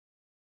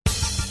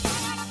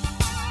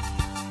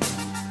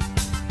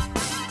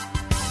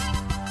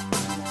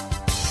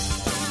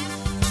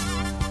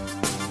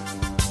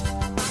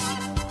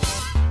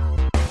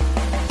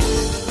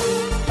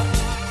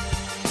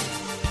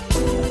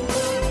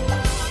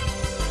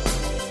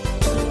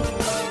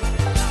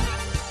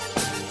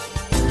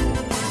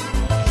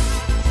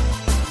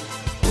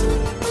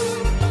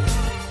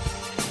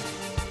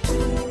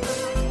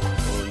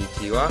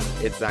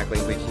It's Zach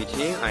Langley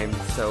Chichi. I'm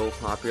so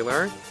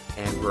popular,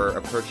 and we're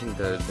approaching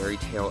the very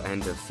tail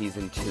end of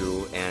Season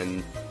 2,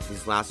 and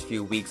these last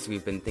few weeks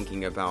we've been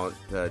thinking about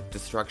the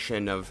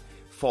destruction of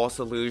false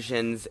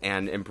illusions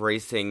and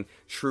embracing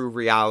true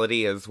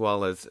reality, as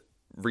well as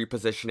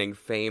repositioning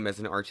fame as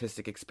an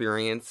artistic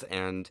experience,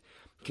 and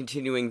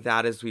continuing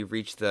that as we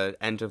reach the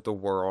end of the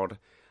world.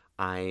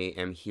 I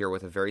am here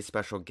with a very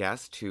special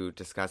guest to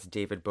discuss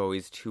David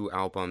Bowie's 2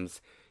 albums,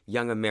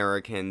 Young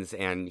Americans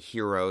and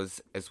Heroes,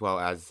 as well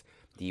as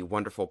the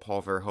wonderful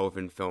Paul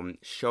Verhoeven film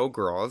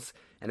Showgirls.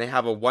 And I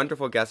have a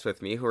wonderful guest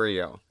with me. Who are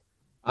you?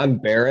 I'm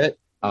Barrett.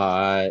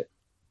 Barrett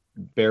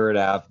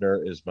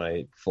Avner is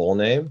my full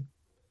name.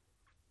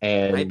 Hi,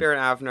 And Barrett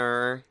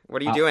Avner.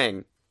 What are you I,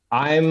 doing?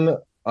 I'm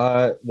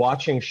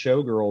watching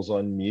Showgirls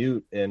on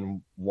mute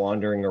and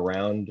wandering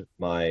around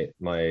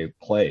my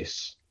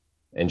place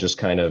and just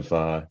kind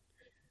of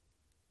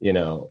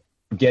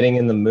getting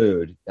in the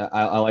mood.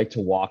 I like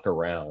to walk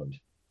around.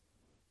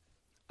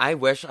 I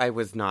wish I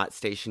was not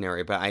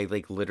stationary, but I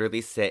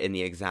literally sit in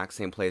the exact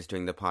same place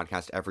doing the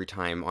podcast every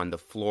time, on the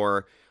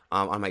floor,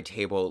 on my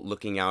table,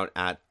 looking out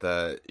at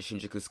the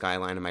Shinjuku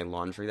skyline and my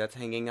laundry that's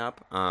hanging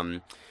up.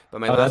 But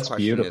my Oh, last that's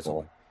question is,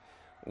 beautiful.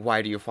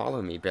 why do you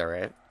follow me,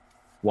 Barrett?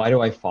 Why do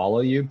I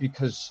follow you?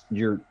 Because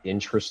you're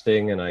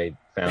interesting and I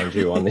found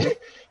you on the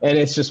and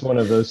it's just one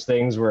of those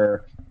things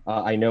where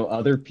I know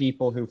other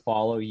people who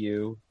follow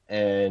you,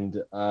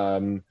 and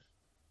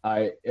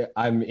I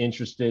I'm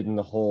interested in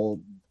the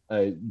whole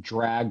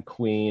drag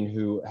queen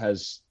who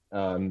has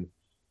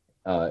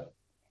uh,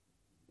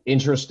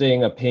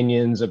 interesting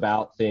opinions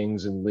about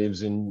things and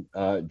lives in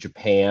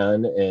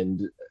Japan,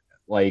 and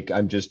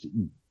I'm just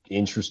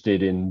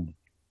interested in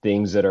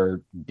things that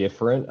are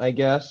different, I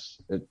guess.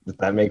 If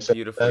that makes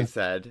Beautifully sense.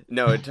 said.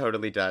 No, it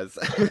totally does.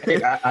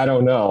 I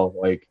don't know.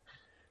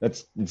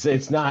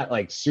 It's not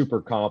like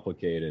super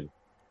complicated.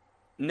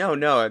 No,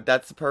 no,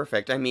 that's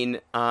perfect. I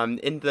mean,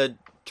 in the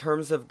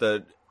terms of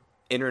the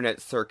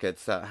internet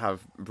circuits that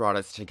have brought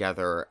us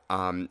together,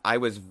 I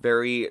was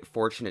very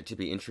fortunate to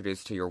be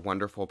introduced to your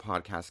wonderful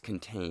podcast,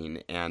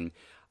 Contain, and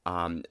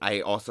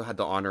I also had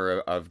the honor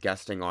of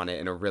guesting on it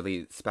in a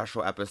really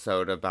special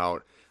episode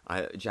about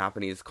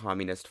Japanese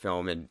communist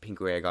film and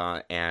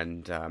Pinkuega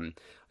and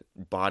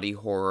body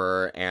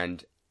horror,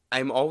 and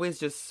I'm always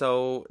just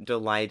so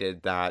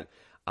delighted that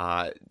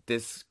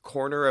this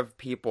corner of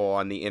people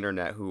on the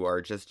internet who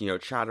are just,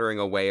 chattering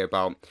away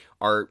about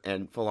art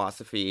and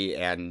philosophy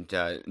and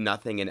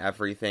nothing and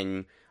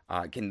everything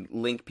can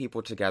link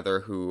people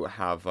together who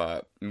have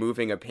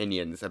moving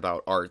opinions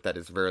about art that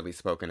is rarely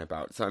spoken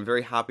about. So I'm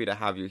very happy to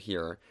have you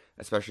here,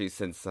 especially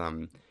since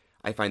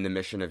I find the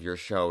mission of your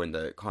show and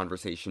the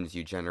conversations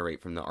you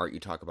generate from the art you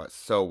talk about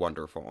so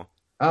wonderful.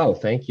 Oh,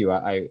 thank you.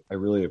 I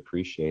really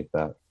appreciate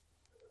that.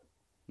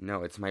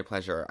 No, it's my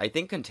pleasure. I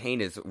think Contain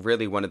is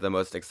really one of the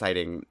most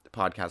exciting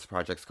podcast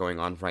projects going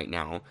on right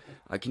now.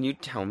 Can you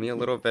tell me a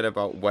little bit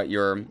about what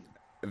your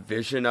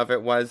vision of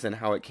it was and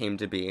how it came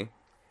to be?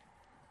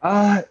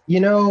 Uh, you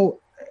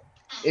know,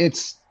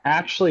 it's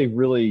actually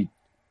really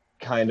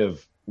kind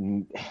of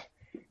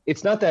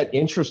it's not that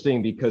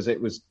interesting because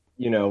it was,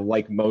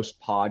 like most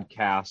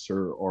podcasts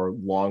or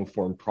long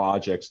form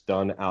projects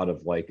done out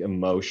of like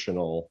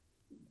emotional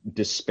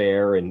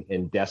despair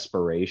and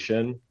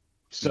desperation.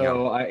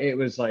 Yeah. It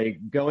was like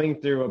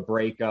going through a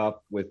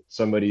breakup with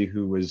somebody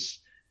who was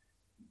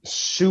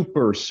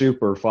super,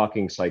 super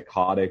fucking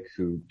psychotic,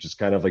 who just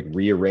kind of like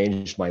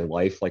rearranged my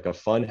life like a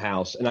fun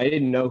house. And I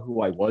didn't know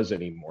who I was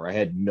anymore. I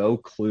had no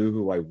clue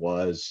who I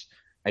was.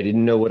 I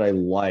didn't know what I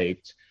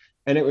liked.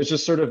 And it was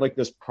just sort of like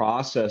this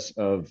process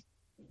of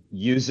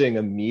using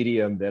a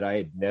medium that I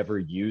had never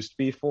used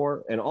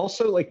before, and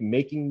also like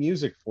making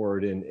music for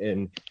it,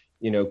 and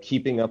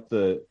keeping up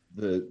the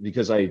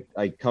because I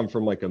come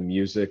from like a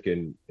music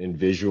and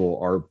visual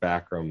art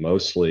background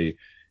mostly,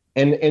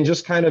 and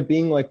just kind of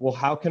being like, well,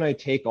 how can I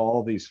take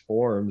all these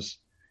forms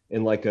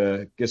in like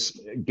a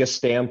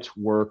gestalt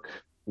work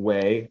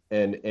way,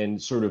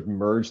 and sort of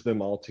merge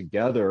them all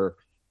together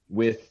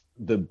with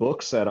the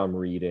books that I'm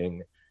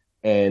reading,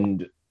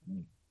 and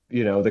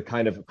the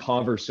kind of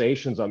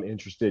conversations I'm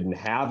interested in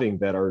having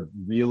that are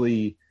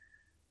really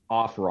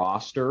off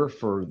roster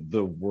for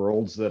the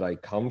worlds that I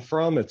come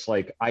from. It's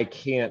like I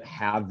can't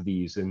have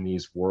these in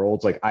these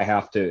worlds. Like I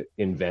have to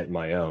invent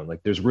my own.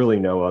 Like there's really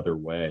no other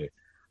way.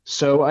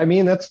 So I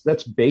mean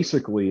that's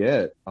basically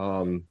it.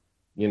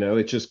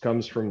 It just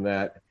comes from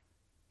that,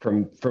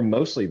 from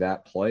mostly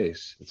that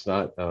place. It's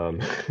not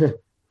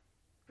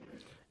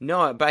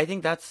No, but I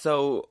think that's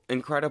so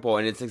incredible,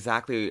 and it's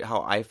exactly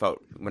how I felt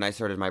when I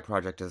started my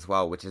project as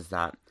well, which is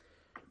that,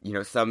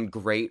 some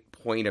great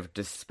point of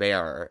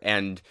despair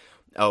and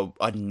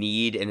a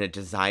need and a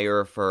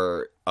desire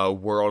for a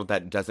world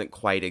that doesn't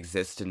quite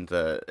exist in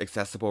the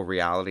accessible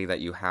reality that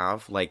you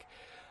have. Like,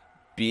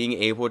 being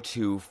able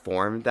to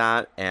form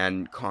that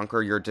and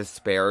conquer your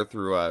despair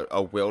through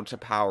a will to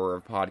power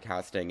of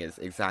podcasting is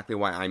exactly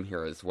why I'm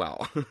here as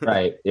well.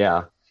 right.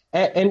 Yeah.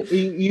 And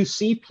you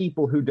see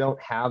people who don't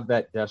have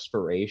that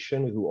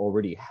desperation, who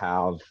already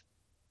have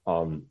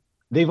um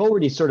they've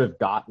already sort of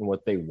gotten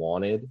what they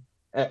wanted,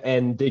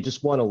 and they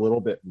just want a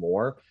little bit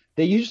more.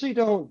 They usually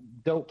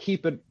don't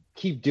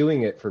keep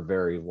doing it for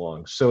very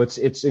long. So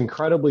it's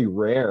incredibly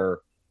rare,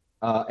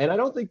 and I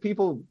don't think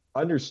people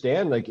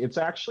understand, like, it's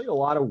actually a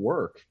lot of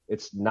work.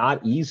 It's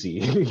not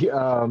easy.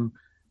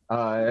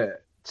 Uh,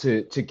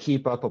 to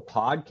keep up a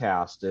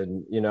podcast,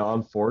 and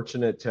I'm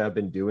fortunate to have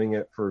been doing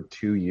it for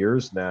 2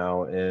 years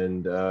now,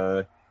 and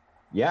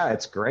yeah,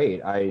 it's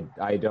great.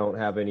 I don't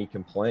have any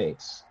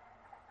complaints.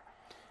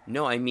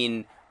 No, I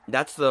mean,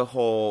 that's the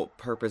whole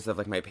purpose of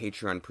like my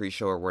Patreon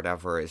pre-show or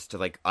whatever, is to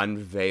like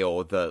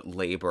unveil the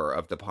labor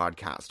of the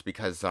podcast,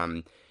 because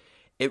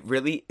it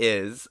really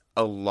is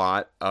a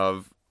lot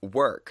of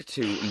work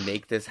to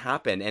make this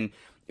happen. And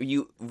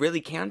you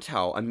really can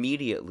tell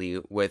immediately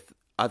with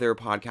other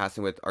podcasts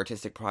and with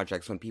artistic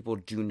projects when people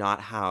do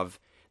not have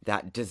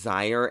that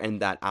desire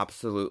and that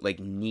absolute like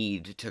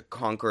need to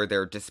conquer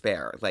their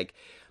despair. Like,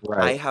 I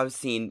Right. have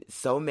seen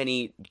so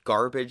many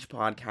garbage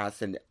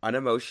podcasts and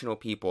unemotional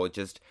people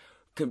just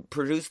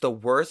produce the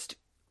worst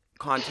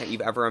content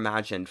you've ever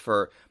imagined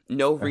for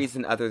no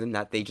reason other than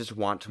that they just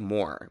want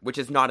more, which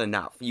is not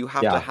enough. You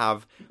have to Yeah.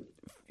 have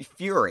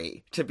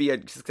fury to be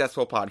a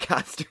successful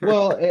podcaster.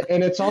 Well,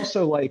 and it's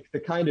also like the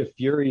kind of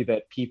fury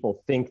that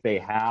people think they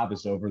have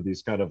is over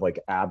these kind of like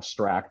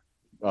abstract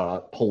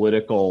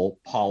political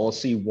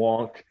policy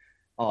wonk,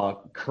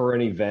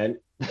 current event.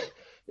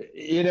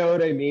 You know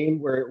what I mean?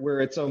 Where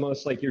it's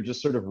almost like you're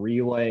just sort of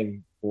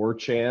relaying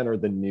 4chan or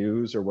the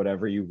news or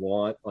whatever you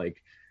want.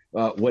 Like,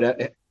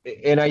 what?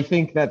 And I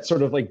think that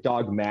sort of like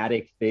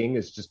dogmatic thing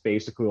is just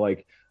basically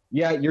like,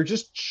 yeah, you're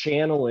just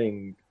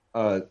channeling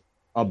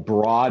a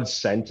broad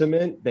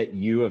sentiment that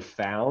you have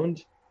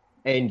found,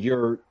 and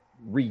you're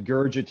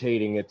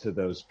regurgitating it to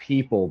those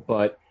people.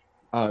 But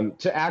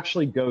to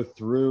actually go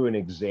through and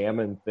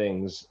examine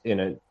things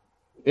in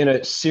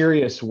a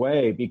serious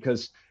way,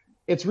 because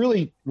it's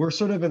really, we're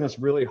sort of in this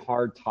really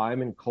hard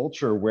time in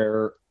culture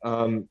where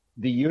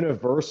the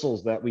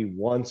universals that we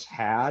once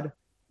had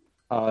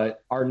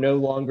are no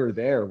longer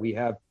there. We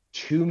have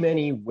too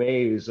many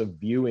ways of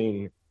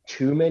viewing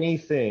too many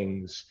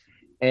things,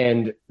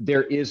 and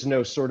there is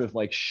no sort of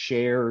like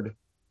shared.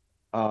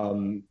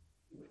 Um,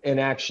 and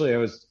actually, I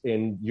was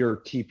in your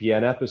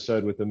TPN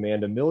episode with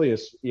Amanda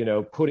Milius,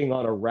 putting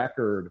on a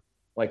record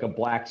like a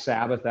Black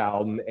Sabbath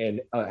album,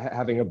 and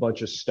having a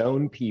bunch of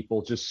stone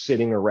people just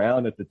sitting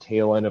around at the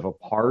tail end of a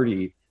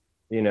party.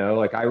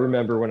 Like, I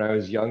remember when I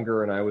was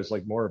younger and I was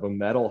like more of a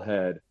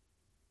metalhead.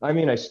 I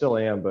mean, I still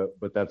am,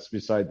 but that's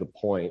beside the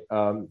point.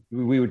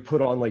 We would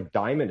put on like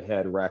Diamond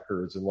Head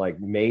records and like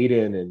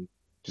Maiden, and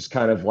just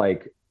kind of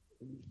like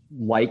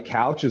light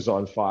couches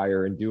on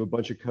fire and do a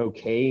bunch of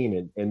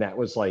cocaine, and that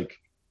was like,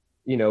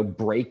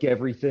 break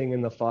everything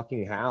in the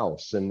fucking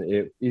house. And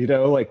it,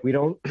 like, we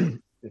don't.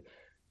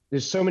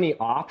 There's so many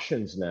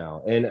options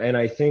now, and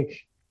I think,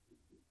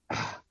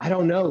 I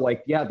don't know,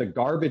 like, yeah, the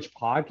garbage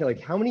podcast.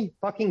 Like, how many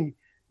fucking,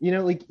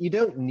 like, you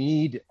don't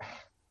need.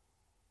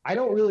 I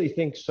don't really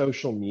think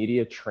social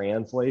media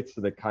translates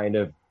to the kind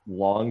of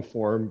long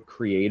form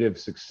creative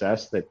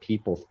success that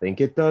people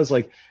think it does.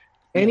 Like,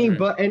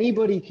 Hmm.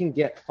 anybody can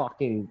get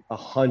fucking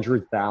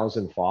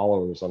 100,000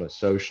 followers on a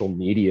social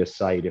media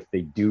site if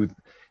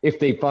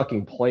they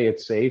fucking play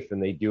it safe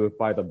and they do it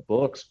by the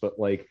books. But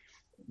like,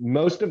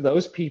 most of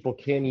those people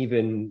can't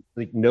even,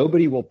 like,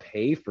 nobody will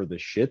pay for the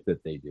shit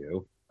that they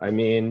do. I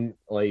mean,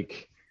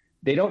 like,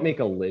 they don't make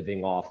a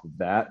living off of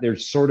that. They're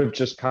sort of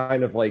just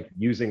kind of like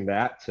using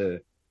that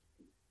to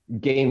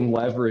gain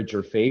leverage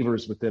or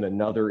favors within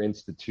another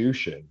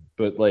institution.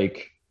 But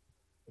like,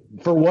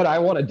 for what I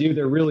want to do,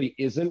 there really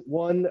isn't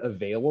one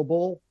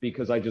available,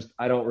 because I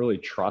don't really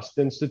trust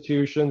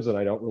institutions, and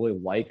I don't really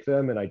like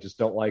them, and I just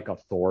don't like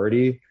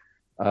authority.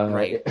 Uh,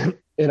 Right.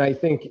 and I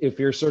think if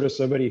you're sort of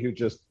somebody who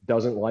just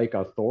doesn't like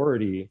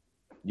authority,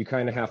 you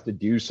kind of have to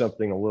do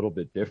something a little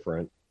bit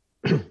different.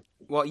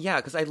 Well, yeah,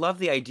 because I love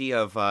the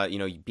idea of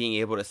being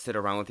able to sit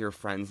around with your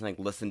friends and like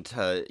listen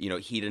to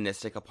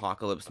hedonistic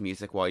apocalypse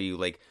music while you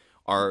like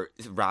are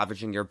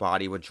ravaging your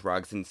body with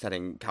drugs and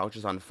setting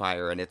couches on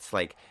fire. And it's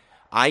like,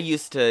 I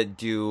used to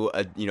do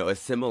a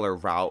similar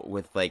route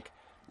with like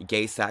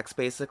gay sex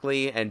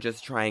basically, and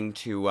just trying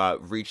to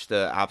reach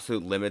the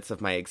absolute limits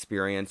of my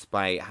experience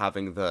by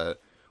having the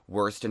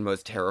worst and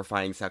most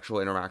terrifying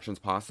sexual interactions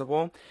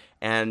possible.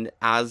 And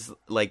as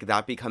like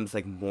that becomes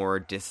like more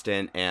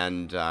distant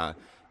and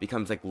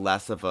becomes like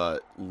less of a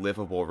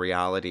livable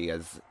reality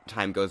as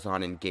time goes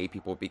on, and gay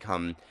people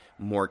become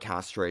more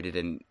castrated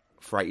and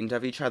frightened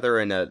of each other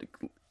in a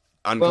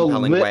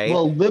uncompelling way.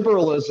 Well,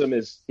 liberalism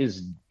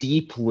is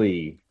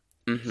deeply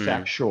Hmm.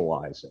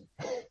 sexualizing.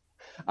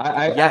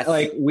 I Yes.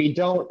 like, we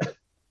don't.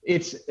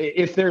 It's,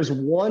 if there's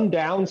one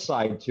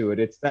downside to it,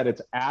 it's that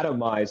it's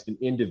atomized and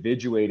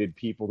individuated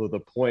people to the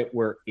point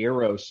where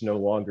eros no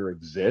longer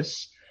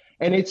exists.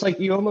 And it's like,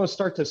 you almost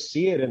start to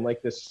see it in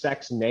like this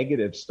sex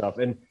negative stuff.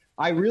 And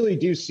I really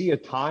do see a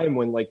time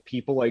when like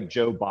people like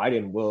Joe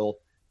Biden will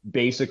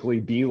basically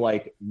be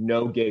like,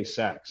 no gay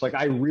sex. Like,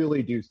 I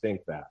really do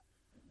think that.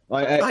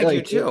 I do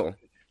Like, too.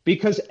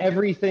 because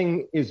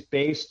everything is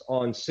based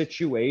on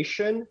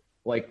situation,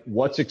 like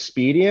what's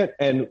expedient,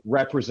 and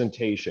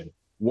representation.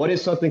 What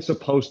is something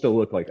supposed to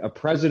look like? A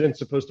president's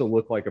supposed to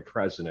look like a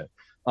president.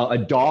 A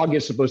dog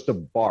is supposed to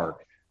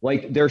bark.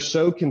 Like they're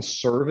so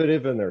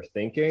conservative in their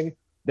thinking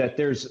that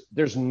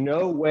there's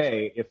no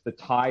way if the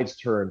tides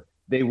turn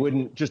they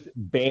wouldn't just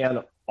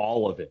ban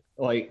all of it.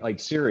 Like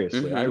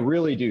seriously, I Hmm.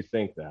 really do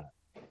think that.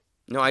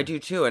 No, I do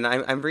too, and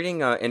I'm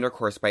reading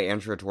Intercourse by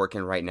Andrea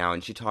Dworkin right now,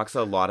 and she talks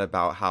a lot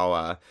about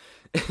how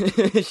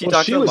she Well,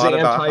 talks she a was lot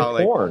about how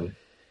like anti-porn.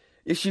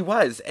 yeah, she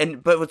was,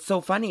 and but what's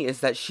so funny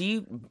is that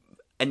she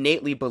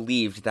innately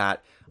believed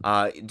that,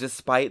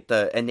 despite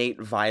the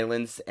innate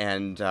violence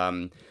and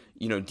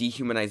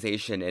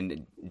dehumanization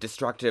and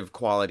destructive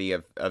quality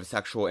of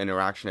sexual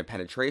interaction and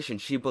penetration,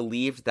 she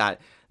believed that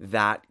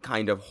that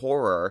kind of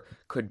horror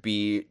could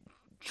be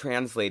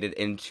translated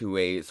into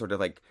a sort of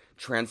like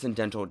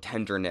transcendental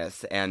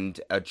tenderness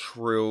and a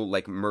true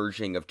like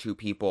merging of two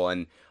people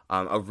and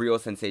a real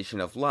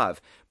sensation of love.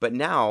 But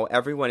now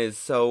everyone is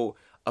so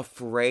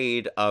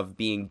afraid of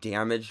being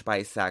damaged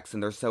by sex,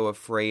 and they're so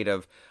afraid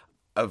of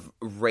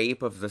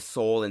rape of the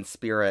soul and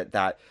spirit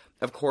that,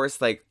 of course,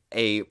 like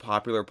a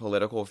popular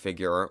political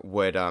figure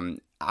would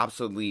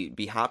absolutely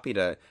be happy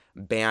to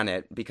ban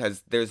it,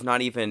 because there's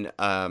not even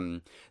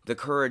the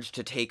courage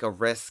to take a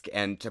risk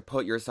and to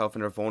put yourself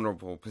in a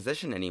vulnerable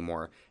position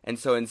anymore. And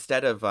so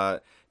instead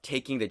of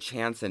taking the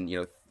chance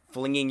and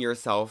flinging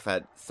yourself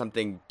at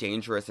something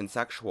dangerous and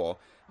sexual,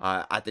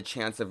 at the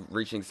chance of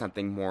reaching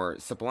something more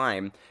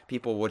sublime,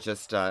 people will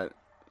just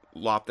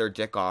lop their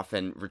dick off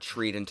and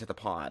retreat into the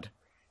pod.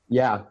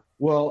 Yeah.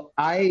 Well,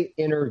 I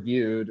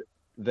interviewed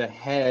the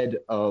head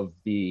of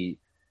the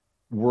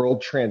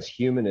World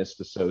Transhumanist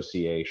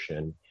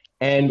Association,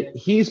 and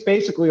he's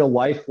basically a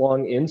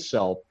lifelong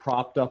incel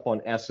propped up on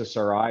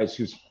SSRIs,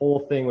 whose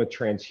whole thing with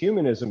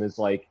transhumanism is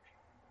like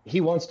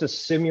he wants to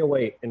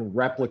simulate and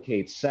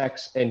replicate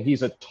sex, and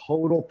he's a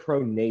total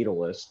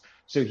pronatalist.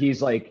 So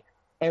he's like,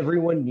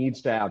 everyone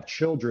needs to have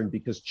children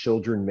because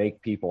children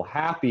make people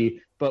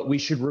happy, but we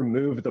should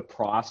remove the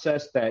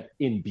process that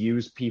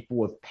imbues people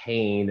with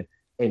pain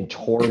and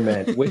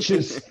torment, which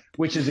is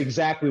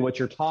exactly what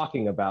you're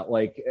talking about.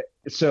 Like,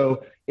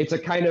 so it's a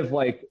kind of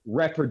like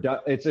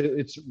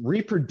it's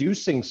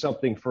reproducing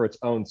something for its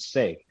own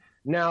sake.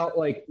 Now,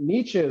 like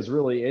Nietzsche is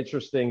really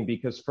interesting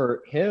because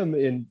for him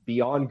in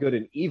Beyond Good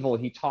and Evil,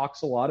 he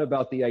talks a lot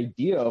about the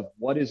idea of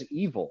what is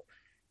evil.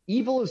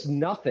 Evil is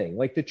nothing.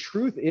 Like the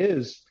truth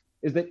is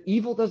that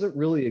evil doesn't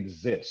really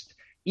exist.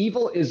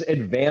 Evil is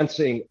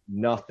advancing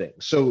nothing.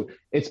 So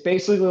it's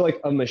basically like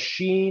a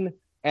machine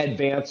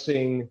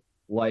advancing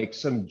like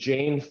some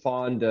Jane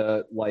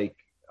Fonda like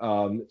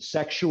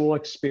sexual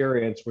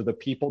experience where the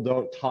people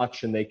don't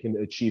touch and they can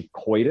achieve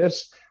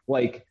coitus.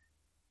 Like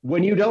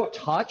when you don't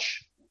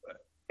touch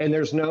and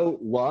there's no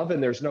love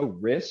and there's no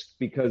risk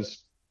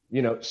because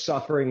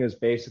suffering is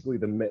basically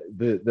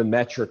the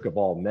metric of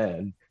all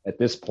men at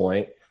this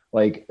point.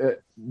 Like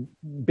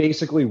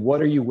basically,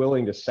 what are you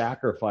willing to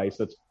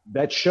sacrifice?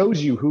 That shows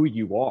you who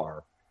you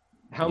are.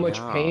 Yeah, How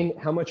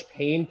much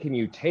pain can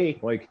you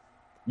take? Like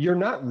you're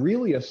not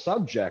really a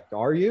subject,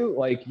 are you?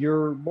 Like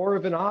you're more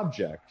of an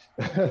object.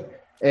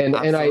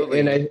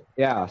 absolutely.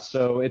 Yeah,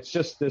 so it's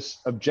just this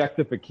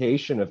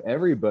objectification of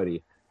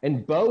everybody.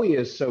 And Bowie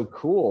is so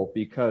cool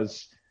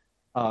because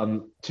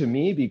to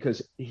me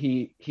because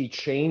he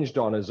changed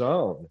on his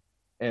own.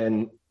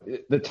 And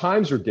the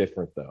times are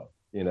different though.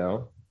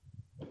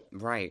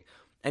 Right.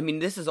 I mean,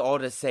 this is all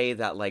to say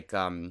that, like,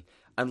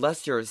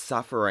 unless you're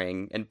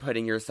suffering and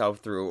putting yourself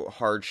through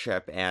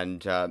hardship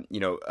and, a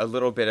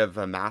little bit of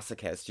a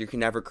masochist, you can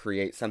never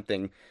create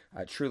something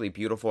truly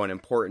beautiful and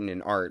important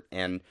in art.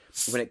 And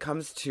when it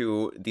comes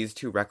to these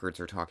two records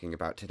we're talking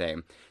about today,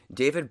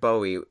 David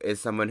Bowie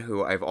is someone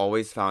who I've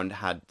always found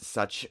had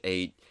such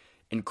a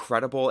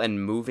incredible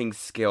and moving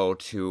skill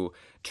to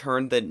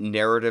turn the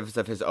narratives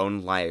of his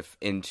own life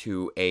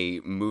into a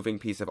moving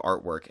piece of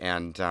artwork.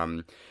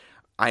 And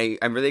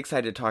I'm really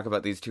excited to talk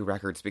about these two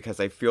records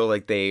because I feel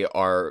like they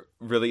are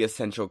really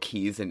essential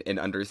keys in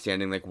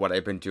understanding like what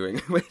I've been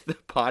doing with the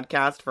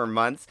podcast for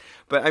months.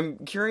 But I'm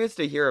curious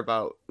to hear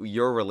about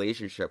your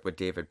relationship with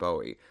David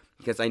Bowie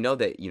because I know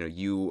that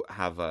you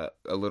have a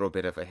little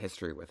bit of a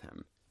history with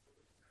him.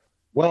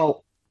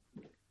 Well,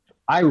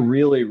 I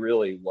really,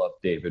 really love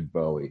David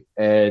Bowie,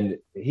 and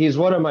he's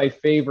one of my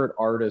favorite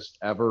artists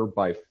ever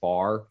by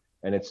far.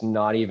 And it's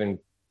not even,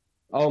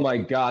 oh my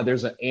God,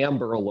 there's an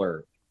Amber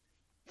Alert.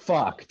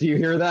 Fuck, do you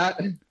hear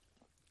that?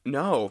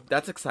 No,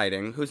 that's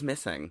exciting. Who's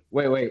missing?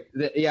 Wait.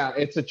 Yeah,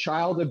 it's a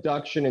child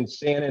abduction in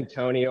San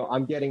Antonio.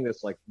 I'm getting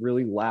this like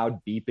really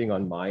loud beeping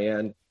on my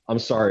end. I'm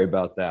sorry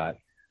about that.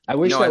 I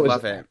wish No, I that was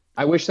love it.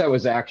 I wish that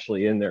was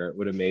actually in there. It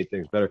would have made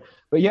things better.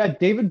 But yeah,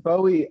 David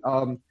Bowie,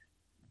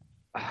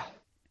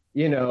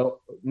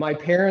 my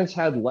parents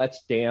had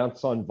Let's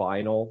Dance on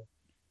vinyl,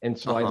 and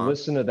so I Uh-huh.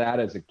 listened to that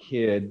as a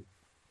kid,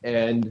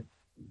 and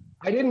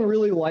I didn't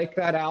really like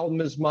that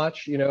album as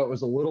much. It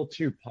was a little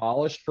too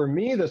polished for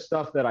me. The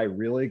stuff that I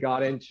really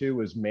got into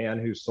was Man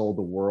Who Sold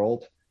the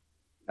World.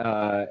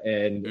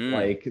 and Mm.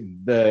 like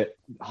the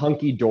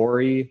Hunky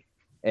Dory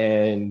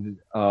and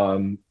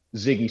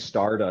Ziggy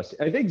Stardust.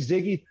 I think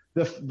Ziggy,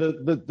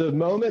 the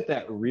moment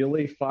that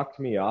really fucked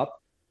me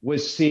up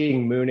was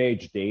seeing Moon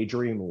Age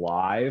Daydream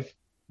live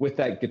with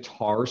that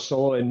guitar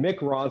solo. And Mick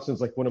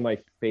Ronson's like one of my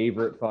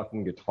favorite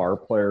fucking guitar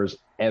players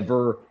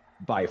ever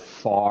by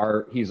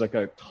far. He's like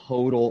a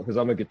total, because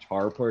I'm a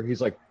guitar player,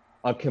 he's like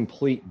a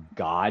complete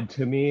god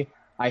to me.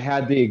 I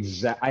had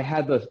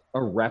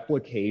a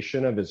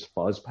replication of his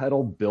fuzz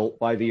pedal built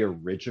by the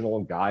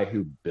original guy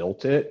who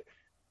built it,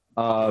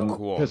 Oh,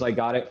 cool. because I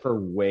got it for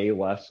way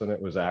less than it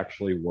was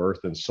actually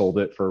worth and sold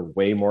it for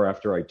way more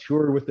after I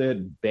toured with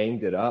it,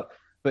 banged it up.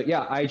 But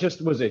yeah, I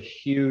just was a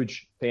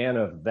huge fan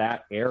of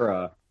that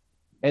era.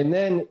 And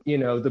then,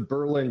 the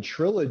Berlin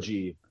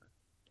trilogy,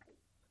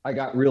 I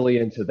got really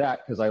into that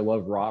because I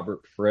love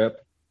Robert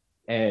Fripp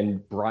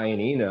and Brian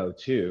Eno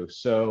too.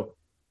 So,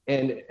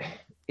 and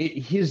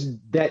his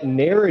that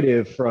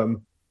narrative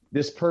from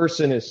this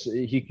person is,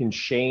 he can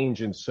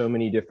change in so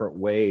many different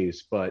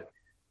ways, but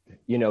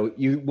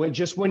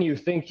when you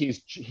think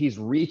he's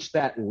reached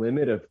that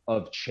limit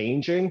of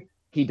changing,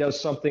 he does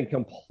something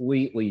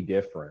completely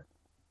different.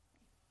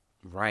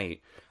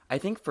 Right. I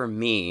think for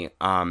me,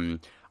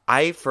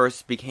 I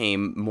first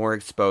became more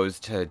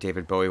exposed to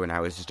David Bowie when I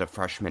was just a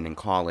freshman in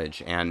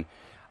college, and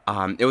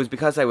it was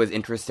because I was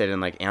interested in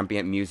like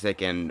ambient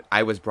music, and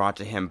I was brought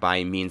to him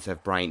by means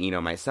of Brian Eno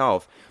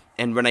myself.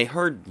 And when I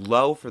heard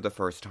Low for the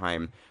first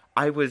time,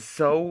 I was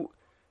so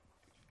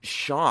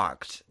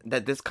shocked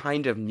that this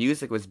kind of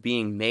music was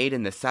being made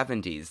in the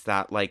 70s,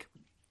 that like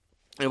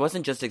it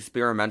wasn't just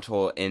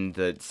experimental in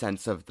the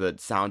sense of the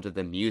sound of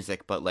the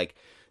music, but like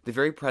the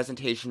very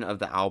presentation of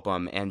the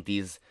album and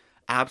these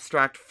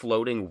abstract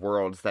floating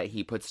worlds that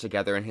he puts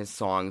together in his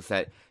songs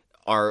that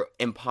are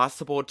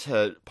impossible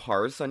to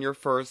parse on your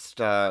first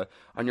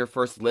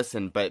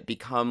listen, but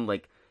become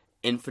like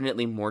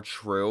infinitely more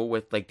true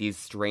with like these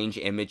strange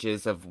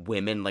images of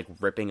women like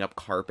ripping up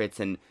carpets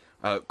and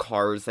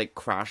cars like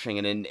crashing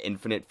in an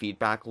infinite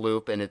feedback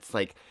loop. And it's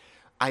like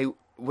I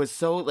was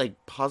so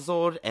like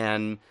puzzled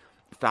and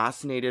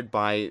fascinated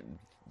by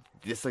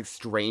this like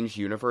strange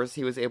universe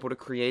he was able to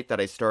create that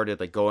I started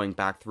like going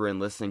back through and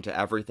listening to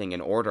everything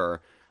in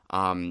order,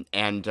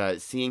 and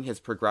seeing his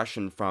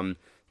progression from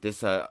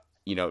this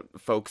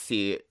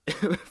folksy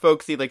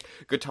folksy like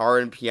guitar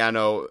and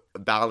piano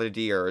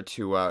balladeer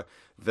to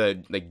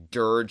the like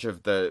dirge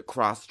of the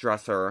cross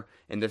dresser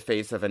in the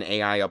face of an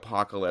AI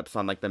apocalypse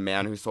on like the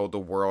man who sold the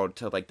world,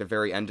 to like the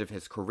very end of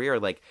his career.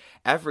 Like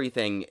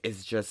everything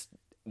is just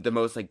the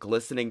most like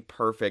glistening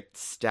perfect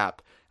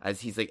step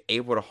as he's like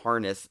able to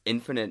harness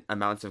infinite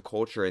amounts of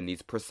culture in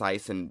these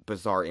precise and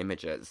bizarre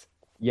images.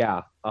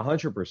 Yeah,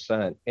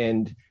 100%.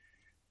 And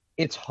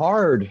it's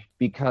hard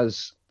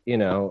because,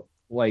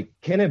 like,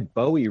 can a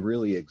Bowie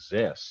really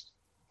exist?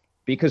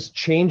 Because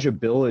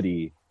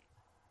changeability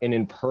and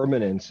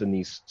impermanence in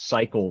these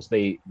cycles,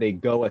 they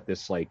go at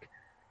this like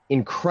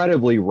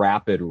incredibly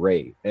rapid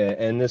rate.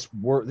 And this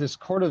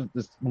sort of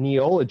this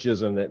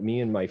neologism that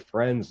me and my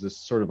friends, this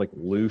sort of like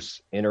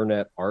loose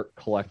internet art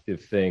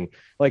collective thing,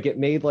 like it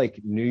made like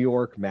New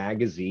York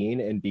Magazine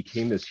and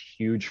became this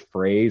huge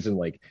phrase, and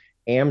like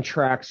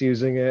Amtrak's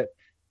using it.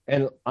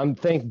 And I'm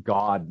thank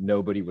God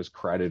nobody was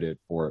credited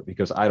for it,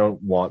 because I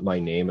don't want my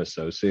name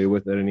associated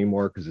with it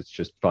anymore, because it's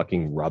just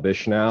fucking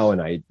rubbish now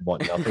and I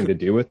want nothing to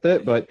do with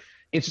it. But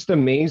it's just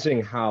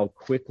amazing how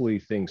quickly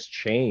things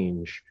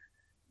change.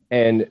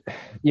 And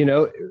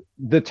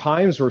the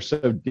times were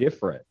so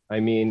different. I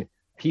mean,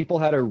 people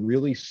had a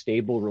really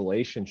stable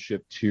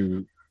relationship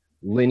to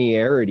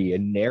linearity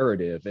and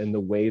narrative and the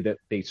way that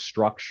they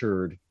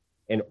structured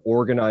and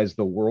organized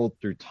the world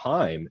through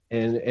time.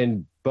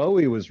 And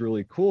Bowie was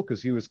really cool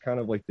because he was kind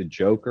of like the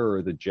Joker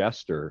or the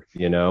jester,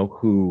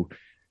 who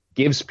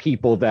gives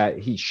people that,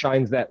 he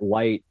shines that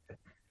light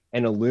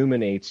and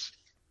illuminates,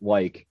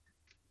 like,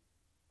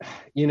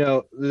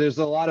 there's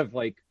a lot of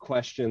like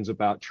questions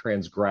about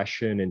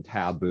transgression and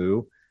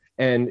taboo.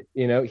 And,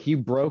 he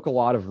broke a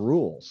lot of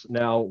rules.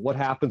 Now, what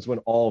happens when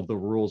all of the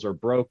rules are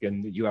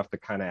broken? You have to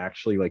kind of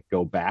actually like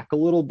go back a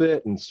little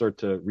bit and start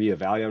to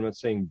reevaluate. I'm not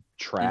saying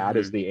trad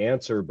is Mm-hmm. the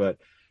answer, but,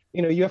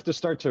 you have to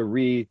start to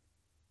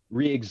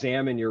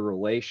re-examine your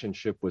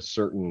relationship with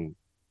certain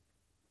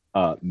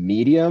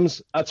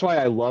mediums. That's why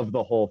I love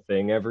the whole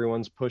thing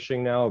everyone's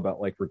pushing now about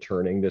like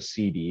returning to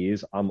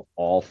CDs. I'm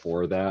all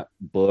for that.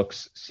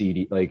 Books,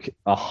 CD, like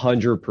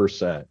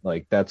 100%.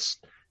 Like that's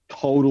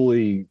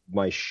totally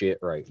my shit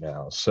right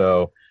now.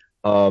 So,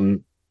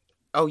 um,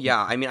 Oh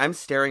yeah, I mean I'm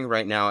staring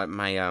right now at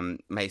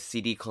my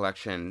CD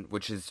collection,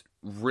 which is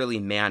really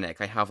manic.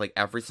 I have like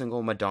every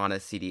single Madonna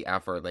CD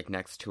ever, like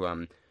next to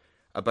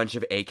a bunch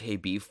of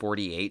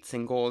AKB48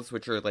 singles,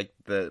 which are like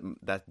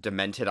that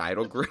demented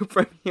idol group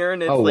from here,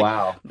 and it's oh like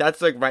wow, that's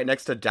like right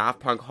next to Daft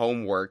Punk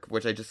Homework,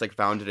 which I just like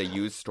found at a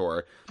used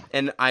store.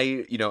 And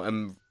I,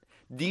 am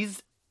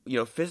these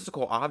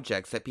physical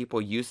objects that people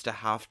used to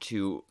have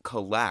to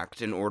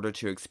collect in order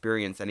to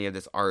experience any of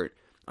this art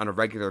on a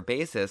regular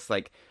basis,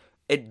 like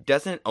it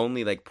doesn't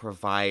only like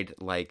provide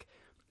like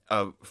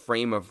a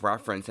frame of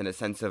reference and a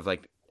sense of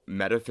like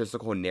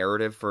metaphysical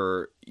narrative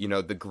for, you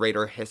know, the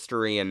greater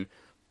history and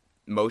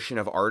motion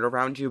of art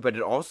around you, but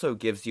it also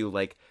gives you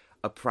like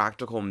a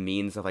practical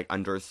means of like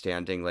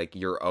understanding like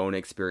your own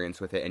experience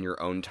with it in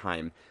your own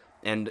time.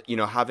 And, you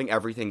know, having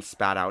everything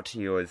spat out to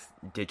you as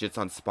digits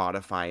on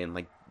Spotify and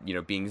like, you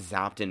know, being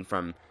zapped in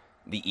from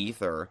the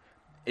ether,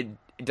 it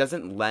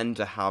doesn't lend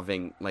to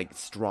having like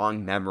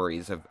strong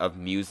memories of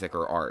music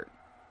or art.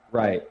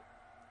 Right.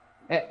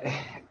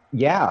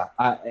 Yeah.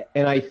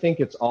 And I think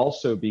it's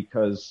also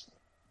because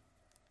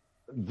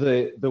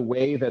the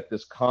way that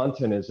this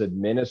content is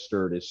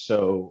administered is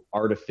so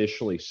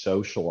artificially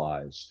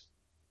socialized.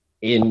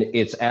 In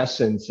its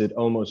essence, it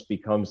almost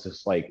becomes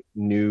this like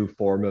new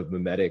form of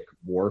mimetic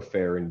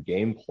warfare and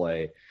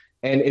gameplay.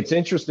 And it's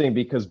interesting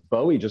because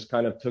Bowie just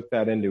kind of took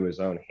that into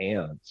his own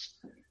hands,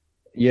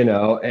 you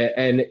know,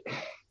 and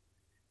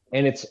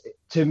it's,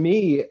 to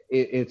me,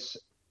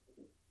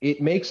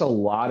 it makes a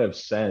lot of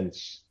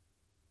sense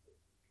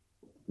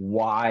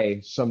why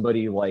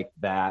somebody like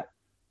that,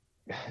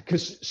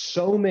 because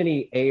so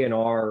many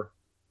A&R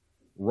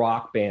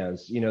rock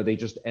bands, you know, they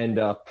just end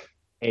up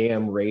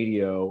AM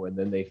radio and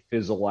then they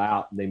fizzle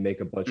out and they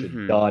make a bunch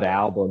of dud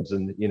albums,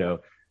 and you know,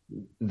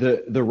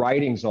 the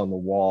writing's on the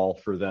wall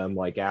for them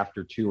like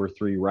after 2 or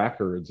 3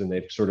 records, and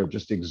they've sort of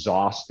just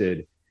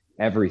exhausted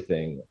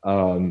everything.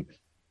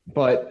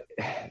 But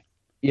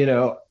you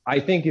know, I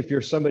think if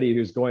you're somebody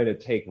who's going to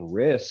take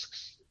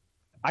risks,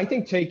 I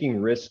think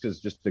taking risks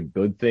is just a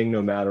good thing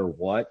no matter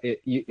what.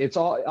 It's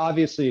all,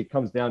 obviously it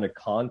comes down to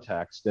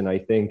context, and I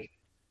think,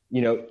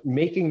 you know,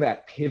 making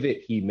that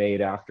pivot he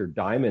made after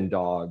Diamond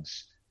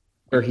Dogs,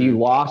 where he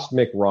lost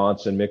Mick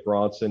Ronson. Mick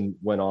Ronson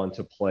went on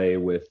to play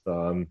with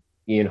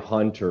Ian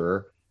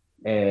Hunter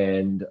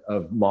and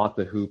of Mott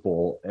the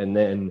Hoople, and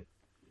then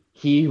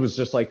he was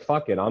just like,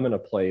 fuck it, I'm going to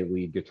play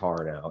lead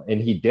guitar now.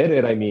 And he did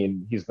it. I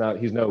mean, he's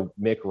no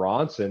Mick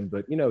Ronson,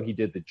 but, you know, he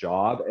did the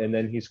job. And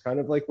then he's kind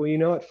of like, well, you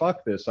know what,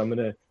 fuck this. I'm going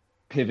to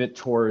pivot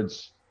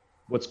towards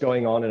what's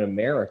going on in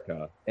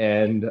America.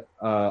 And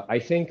I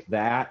think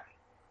that,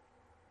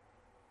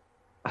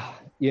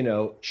 you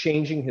know,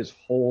 changing his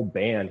whole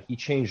band, he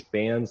changed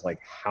bands like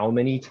how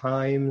many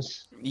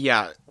times?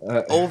 Yeah,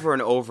 over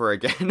and over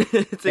again.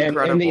 It's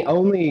incredible. And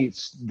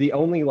the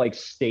only like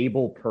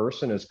stable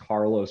person is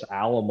Carlos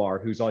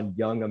Alomar, who's on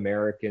Young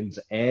Americans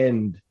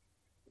and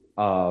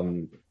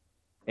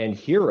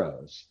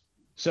Heroes.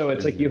 So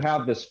it's like you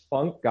have this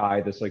funk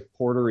guy, this like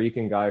Puerto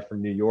Rican guy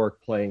from New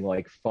York playing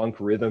like funk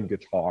rhythm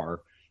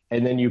guitar,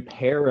 and then you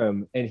pair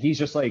him and he's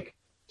just like,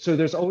 so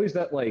there's always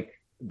that like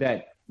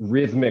that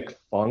rhythmic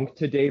funk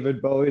to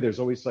David Bowie. There's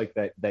always like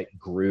that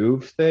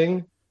groove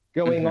thing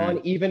going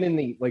on, even in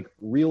the like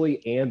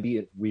really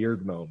ambient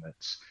weird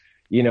moments.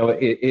 You know,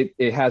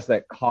 it has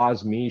that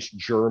Kosmisch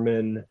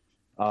German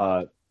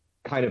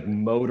kind of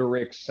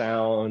motoric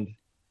sound,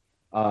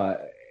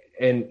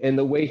 and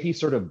the way he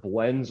sort of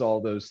blends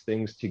all those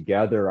things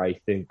together, I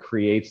think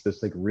creates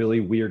this like really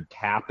weird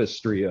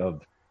tapestry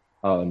of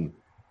I'm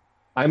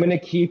going to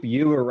keep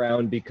you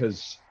around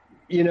because,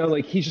 you know,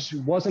 like he just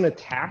wasn't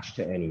attached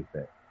to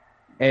anything.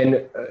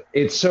 And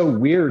it's so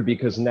weird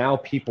because now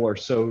people are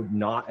so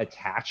not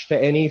attached to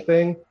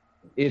anything.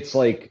 It's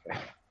like,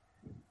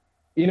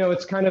 you know,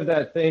 it's kind of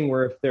that thing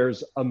where if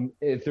there's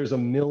a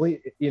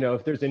million, you know,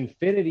 if there's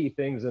infinity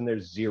things, then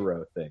there's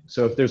zero things.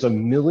 So if there's a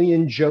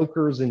million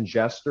jokers and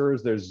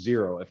jesters, there's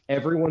zero. If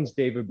everyone's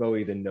David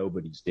Bowie, then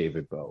nobody's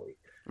David Bowie.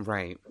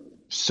 Right.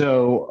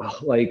 So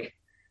like,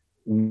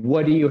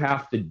 what do you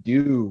have to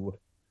do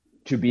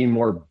to be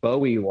more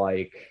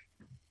Bowie-like,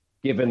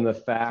 given the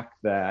fact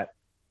that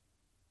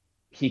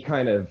he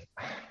kind of,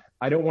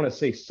 I don't want to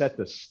say set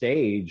the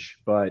stage,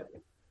 but,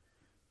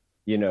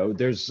 you know,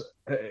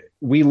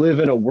 we live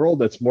in a world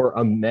that's more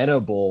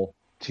amenable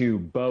to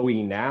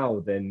Bowie now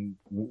than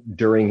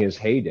during his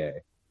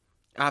heyday.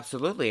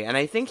 Absolutely. And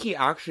I think he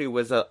actually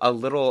was a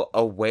little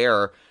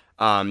aware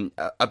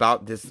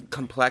about this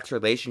complex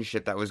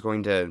relationship that was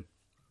going to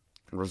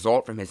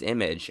result from his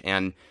image.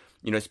 And,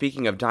 you know,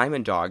 speaking of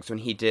Diamond Dogs, when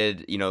he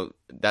did, you know,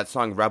 that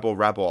song Rebel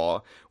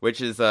Rebel, which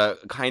is a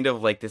kind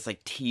of like this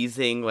like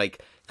teasing,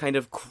 like kind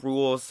of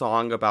cruel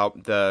song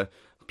about the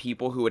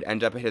people who would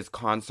end up at his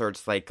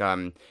concerts, like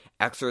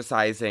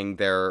exercising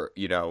their,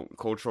 you know,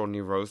 cultural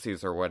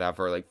neuroses or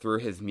whatever, like through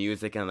his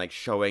music, and like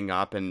showing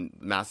up and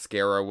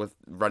mascara with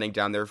running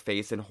down their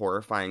face in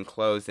horrifying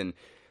clothes. And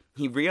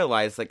he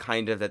realized like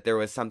kind of that there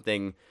was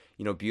something,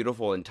 you know,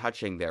 beautiful and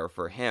touching there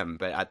for him,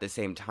 but at the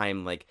same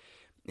time, like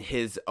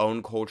his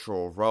own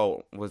cultural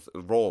role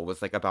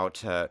was like about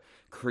to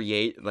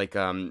create like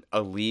a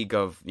league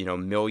of, you know,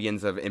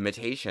 millions of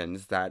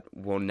imitations that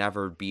will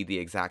never be the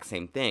exact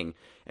same thing.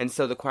 And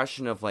so the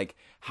question of like,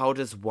 how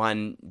does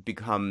one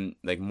become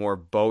like more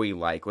Bowie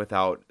like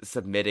without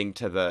submitting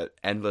to the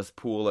endless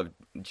pool of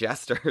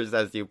jesters,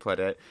 as you put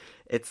it?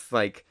 It's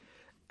like,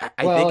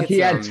 I think he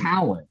had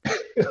talent.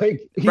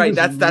 Like, right,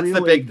 that's really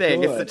the big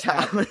thing. It's the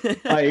talent.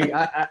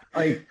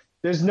 Like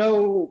there's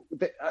no,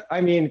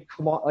 I mean,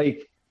 come on,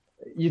 like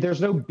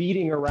there's no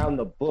beating around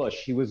the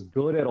bush. He was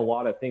good at a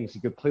lot of things. He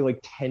could play like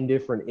 10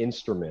 different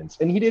instruments,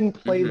 and he didn't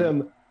play Hmm.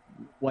 them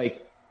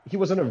like he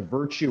wasn't a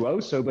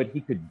virtuoso, but he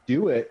could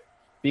do it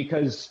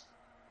because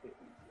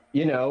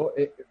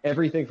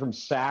everything from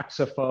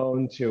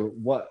saxophone to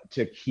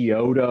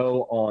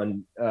Kyoto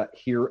on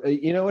here.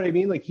 You know what I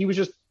mean? Like he was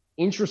just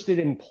interested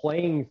in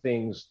playing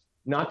things,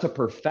 not to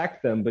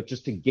perfect them, but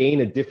just to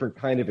gain a different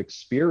kind of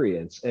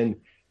experience.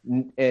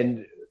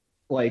 And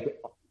like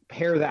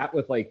pair that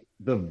with like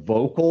the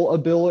vocal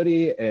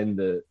ability and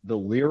the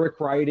lyric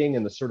writing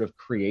and the sort of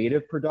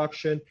creative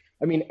production.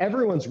 I mean,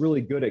 everyone's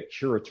really good at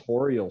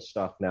curatorial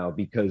stuff now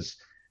because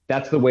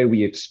that's the way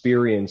we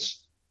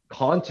experience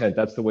content.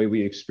 That's the way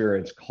we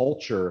experience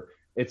culture.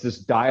 It's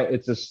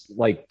this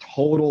like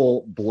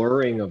total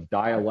blurring of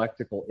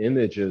dialectical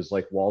images,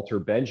 like Walter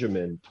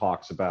Benjamin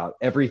talks about.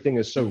 Everything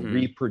is so Hmm.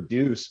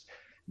 reproduced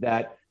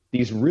that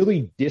these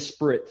really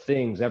disparate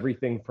things,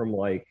 everything from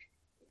like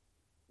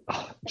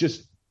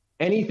just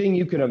anything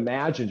you can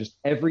imagine, just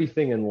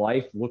everything in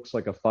life looks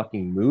like a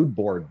fucking mood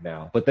board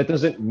now. But that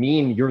doesn't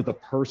mean you're the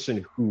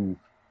person who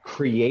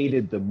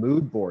created the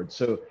mood board.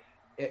 So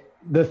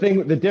I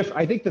think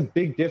the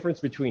big difference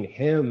between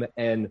him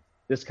and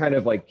this kind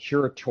of like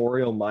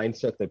curatorial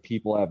mindset that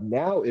people have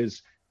now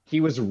is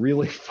he was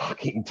really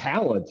fucking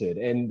talented,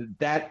 and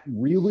that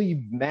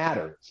really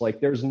matters.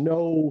 Like there's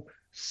no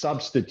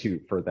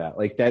substitute for that.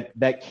 Like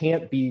that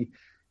can't be,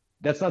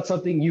 that's not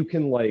something you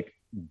can like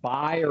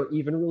buy or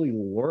even really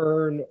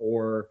learn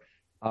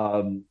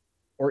um,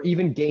 or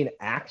even gain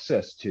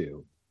access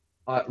to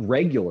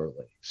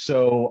regularly.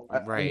 So I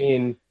Right.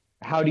 mean,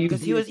 how do you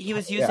Because view? he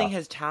was Yeah, using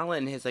his talent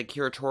and his like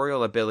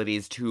curatorial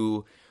abilities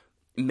to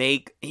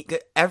make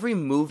every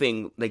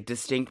moving like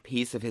distinct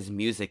piece of his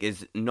music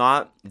is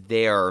not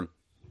there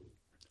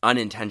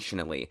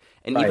unintentionally.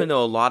 And even right.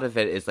 though a lot of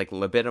it is like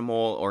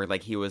libidinal or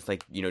like he was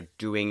like,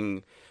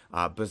 doing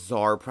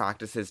bizarre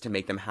practices to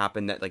make them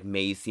happen that like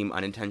may seem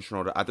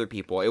unintentional to other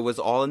people, it was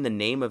all in the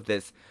name of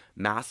this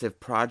massive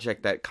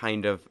project that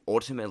kind of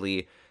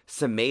ultimately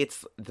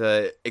summates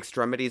the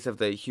extremities of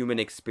the human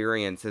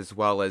experience as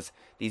well as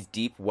these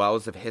deep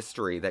wells of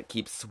history that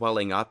keep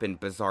swelling up in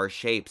bizarre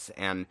shapes.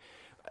 And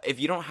if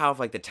you don't have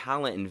like the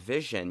talent and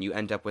vision, you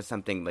end up with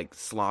something like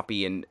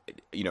sloppy and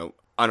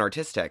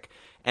unartistic.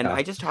 And Yeah.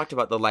 I just talked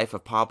about the life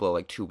of Pablo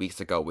like 2 weeks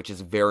ago, which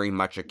is very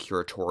much a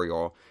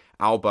curatorial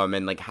album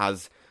and like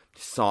has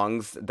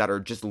songs that are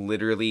just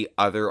literally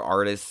other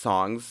artists'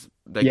 songs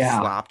like Yeah.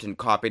 slapped and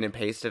copied and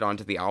pasted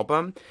onto the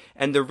album.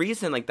 And the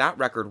reason like that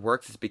record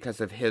works is because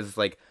of his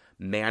like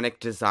manic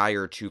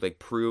desire to like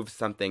prove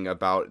something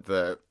about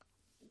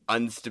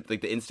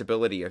like the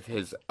instability of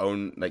his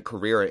own like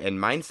career and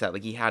mindset.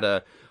 Like he had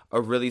a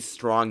really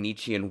strong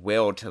Nietzschean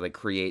will to like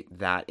create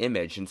that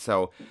image, and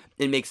so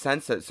it makes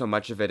sense that so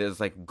much of it is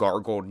like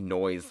gargled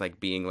noise, like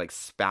being like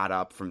spat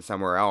up from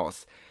somewhere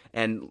else.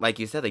 And like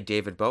you said, like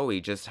David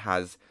Bowie just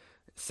has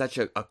such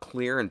a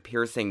clear and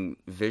piercing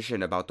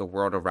vision about the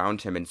world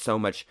around him, and so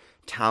much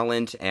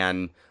talent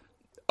and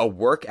a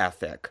work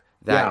ethic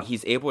that Yeah.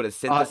 he's able to uh,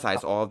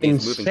 synthesize all of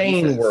these moving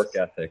Insane work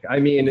pieces. ethic. I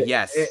mean,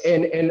 Yes.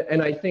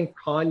 and I think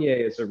Kanye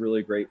is a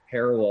really great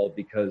parallel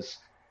because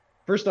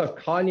first off,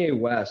 Kanye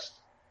West,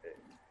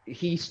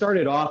 he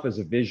started off as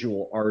a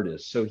visual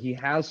artist, so he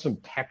has some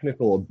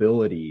technical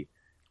ability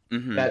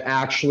Mm-hmm. that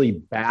actually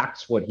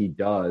backs what he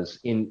does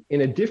in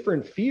a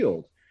different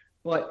field.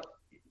 But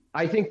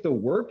I think the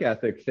work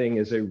ethic thing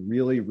is a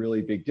really,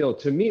 really big deal.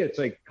 To me, it's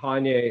like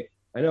Kanye.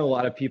 I know a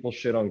lot of people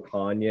shit on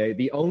Kanye.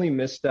 The only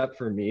misstep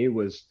for me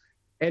was,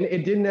 and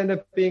it didn't end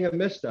up being a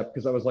misstep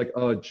because I was like,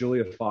 oh,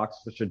 Julia Fox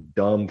is such a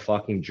dumb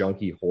fucking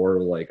junkie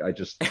whore. Like,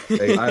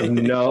 I have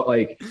no,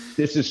 like,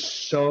 this is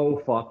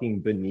so fucking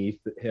beneath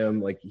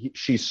him. Like,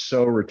 she's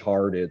so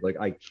retarded. Like,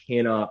 I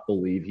cannot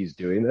believe he's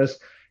doing this.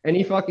 And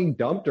he fucking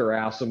dumped her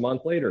ass a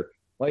month later.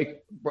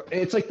 Like,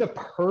 it's like the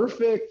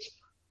perfect,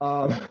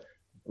 um,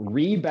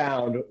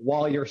 rebound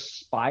while you're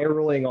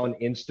spiraling on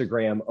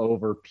Instagram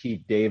over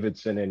Pete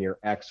Davidson and your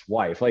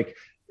ex-wife. Like,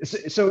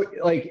 so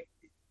like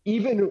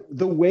even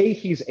the way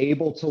he's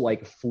able to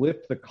like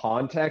flip the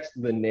context,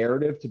 the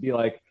narrative to be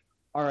like,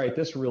 all right,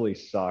 this really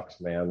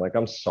sucks, man. Like,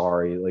 I'm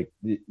sorry. Like,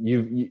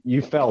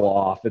 you fell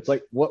off. It's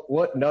like,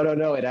 what? No, no,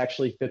 no. It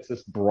actually fits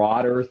this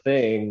broader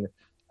thing.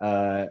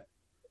 Uh,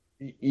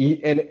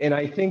 and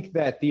I think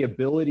that the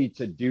ability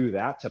to do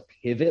that, to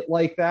pivot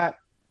like that,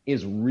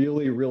 is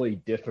really, really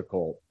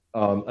difficult,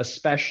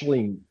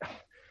 especially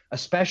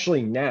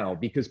now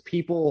because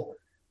people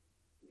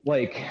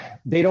like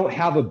they don't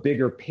have a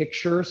bigger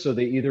picture, so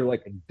they either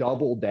like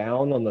double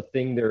down on the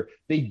thing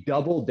they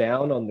double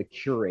down on the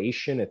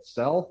curation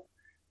itself,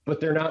 but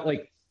they're not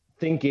like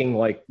thinking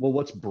like, well,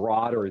 what's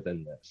broader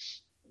than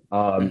this?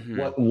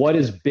 Mm-hmm. What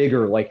is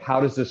bigger? Like, how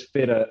does this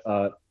fit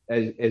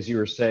as you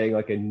were saying,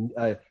 like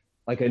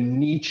a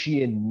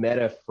Nietzschean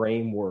meta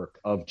framework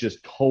of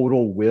just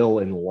total will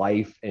and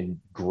life and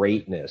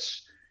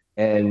greatness,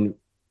 and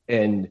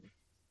and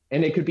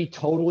and it could be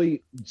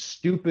totally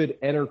stupid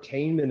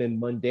entertainment and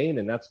mundane,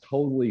 and that's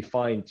totally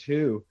fine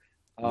too.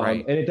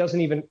 Right. And it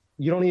doesn't even,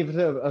 you don't even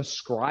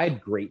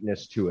ascribe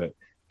greatness to it.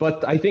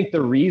 But I think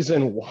the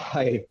reason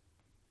why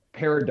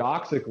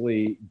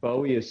paradoxically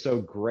Bowie is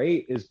so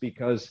great is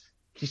because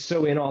he's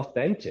so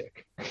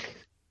inauthentic.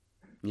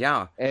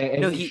 Yeah.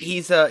 And No,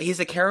 he's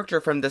a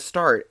character from the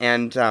start,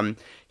 and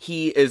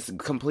he is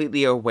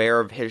completely aware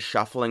of his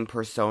shuffling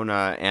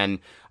persona and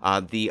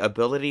the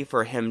ability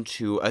for him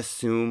to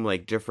assume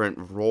like different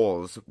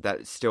roles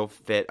that still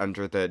fit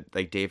under the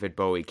like David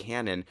Bowie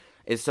canon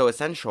is so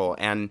essential.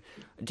 And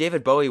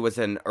David Bowie was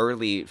an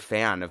early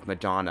fan of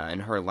Madonna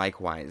and her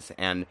likewise,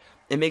 and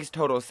it makes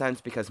total sense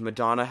because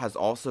Madonna has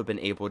also been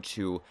able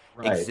to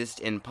right. exist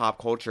in pop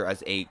culture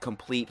as a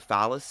complete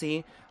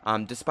fallacy,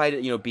 despite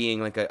it,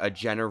 being like a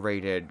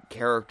generated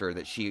character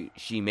that she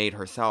made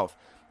herself.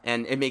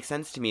 And it makes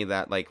sense to me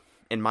that, like,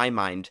 in my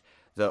mind,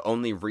 the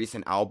only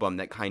recent album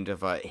that kind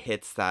of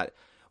hits that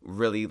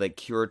really like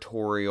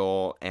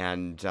curatorial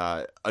and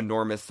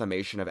enormous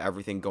summation of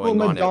everything Well,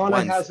 going on at Madonna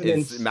once has an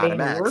is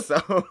Madame insane X. work.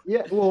 So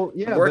Yeah, well,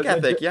 yeah, work but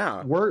ethic,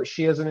 yeah. work.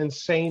 She has an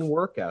insane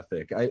work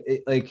ethic.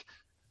 Like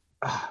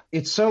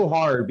it's so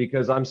hard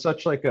because I'm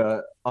such like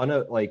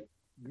like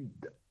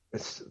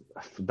it's,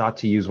 not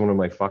to use one of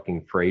my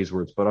fucking phrase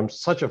words, but I'm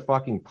such a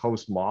fucking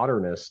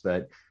postmodernist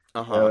that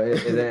Uh huh.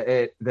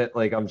 that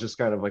like I'm just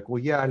kind of like,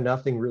 well, yeah,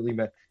 nothing really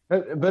meant,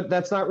 but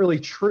that's not really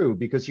true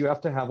because you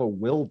have to have a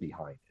will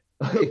behind it.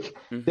 Like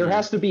there Mm-hmm.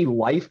 has to be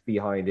life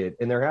behind it,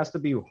 and there has to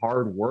be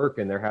hard work,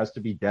 and there has to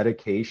be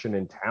dedication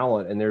and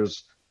talent, and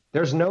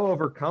there's no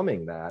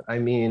overcoming that. I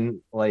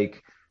mean,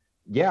 like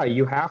yeah,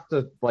 you have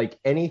to like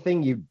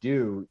anything you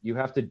do, you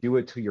have to do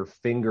it till your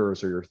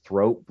fingers or your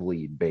throat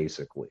bleed,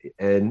 basically.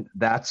 And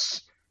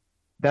that's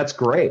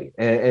great.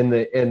 And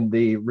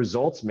the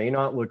results may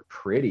not look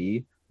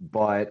pretty,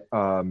 but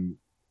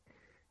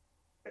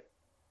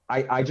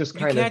I just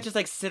You kind can't of just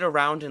like sit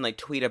around and like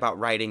tweet about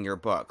writing your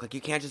book. Like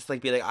you can't just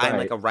like be like I'm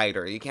like right. a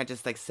writer. You can't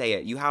just like say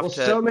it. You have Well,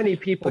 to so many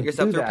put people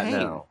yourself do through that pain.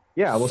 now.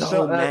 Yeah, well,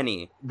 So so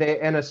many. they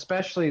and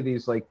especially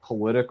these like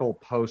political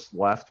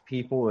post-left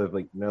people have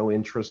like no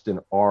interest in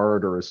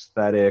art or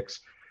aesthetics.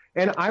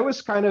 And I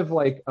was kind of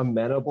like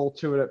amenable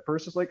to it at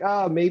first. It's like,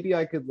 ah, maybe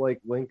I could like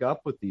link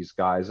up with these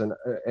guys. And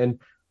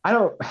I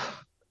don't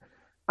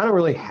I don't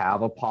really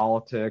have a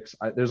politics.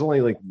 There's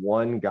only like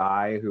one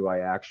guy who I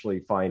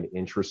actually find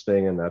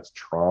interesting, and that's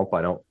Trump.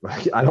 I don't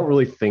I don't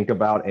really think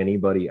about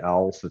anybody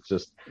else. It's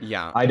just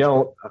Yeah. I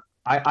don't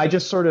I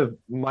just sort of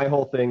my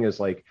whole thing is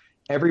like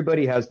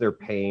everybody has their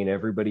pain,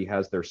 everybody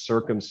has their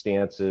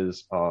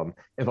circumstances.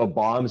 If a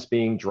bomb's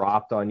being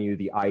dropped on you,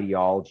 the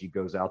ideology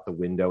goes out the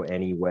window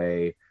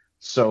anyway.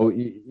 So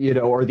you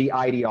know, or the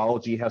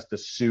ideology has to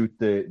suit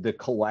the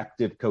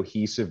collective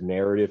cohesive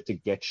narrative to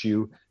get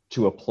you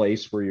to a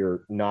place where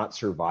you're not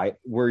survive,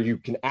 where you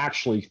can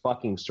actually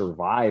fucking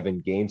survive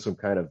and gain some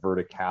kind of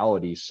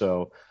verticality.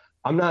 So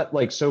I'm not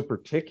like so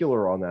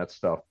particular on that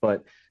stuff,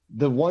 but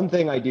the one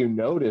thing I do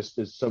notice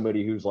is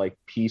somebody who's like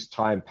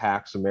peacetime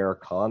Pax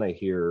Americana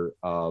here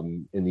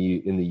in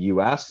the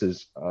U.S.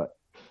 is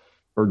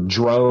or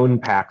drone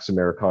Pax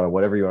Americana,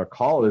 whatever you want to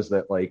call it, is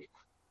that like,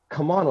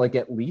 come on, like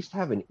at least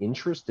have an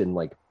interest in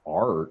like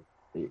art,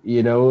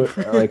 you know,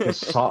 like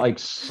like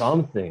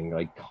something.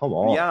 Like, come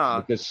on,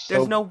 Yeah. because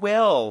There's so no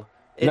will.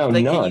 no, It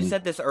like and you none.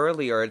 said this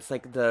earlier, it's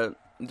like the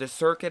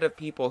circuit of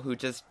people who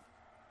just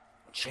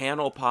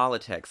channel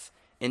politics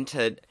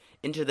into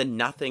the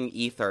nothing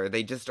ether.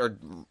 They just are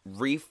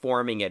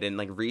reforming it and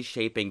like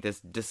reshaping this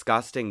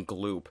disgusting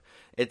gloop.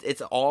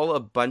 It's all a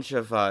bunch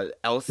of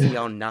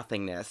LCL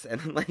nothingness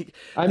and like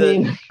I the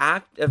mean,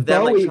 act of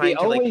them like Bowie, the trying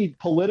to like only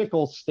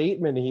political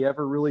statement he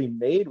ever really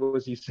made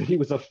was he said he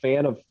was a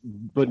fan of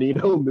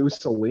Benito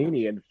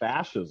Mussolini and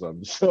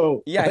fascism.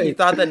 So, yeah, he like,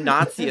 thought that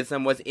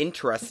Nazism was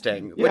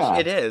interesting, which yeah,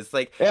 it is.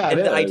 Like, yeah, it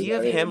and the is. idea I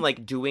of him mean,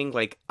 like doing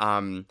like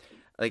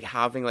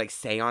having like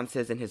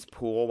seances in his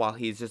pool while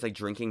he's just like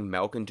drinking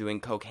milk and doing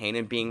cocaine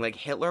and being like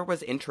Hitler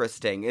was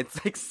interesting.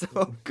 It's like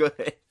so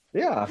good.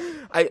 yeah,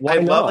 I why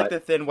love like not? the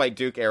Thin White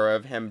Duke era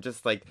of him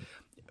just like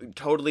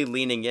totally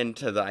leaning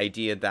into the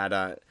idea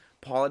that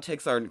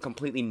politics are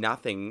completely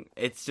nothing.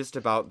 It's just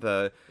about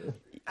the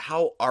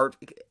how art,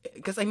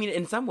 because I mean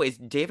in some ways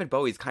David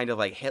Bowie's kind of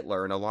like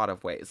Hitler in a lot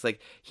of ways.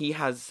 Like he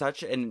has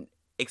such an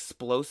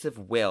explosive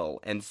will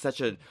and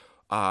such a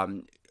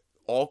um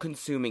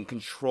all-consuming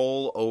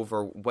control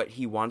over what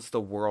he wants the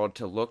world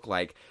to look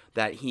like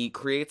that he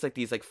creates like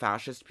these like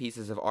fascist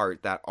pieces of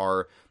art that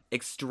are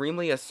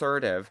extremely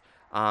assertive,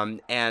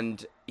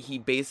 and he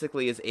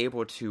basically is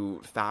able to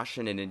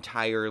fashion an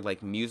entire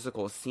like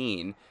musical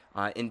scene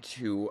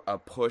into a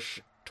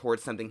push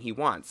towards something he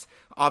wants.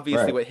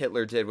 Obviously, Right, what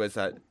Hitler did was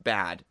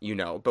bad,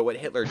 but what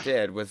Hitler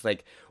did was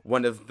like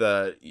one of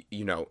the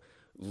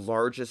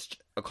largest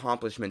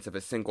accomplishments of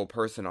a single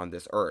person on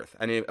this earth.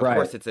 I mean, of right.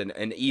 course, it's an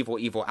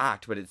evil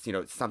act, but it's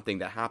it's something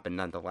that happened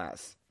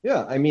nonetheless.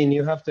 Yeah, I mean,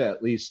 you have to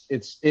at least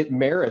it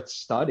merits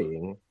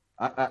studying.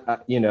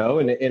 You know,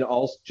 and it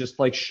also just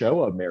like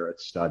Shoah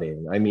merits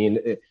studying. I mean,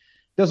 it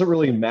doesn't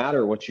really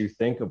matter what you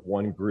think of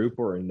one group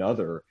or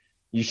another.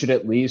 You should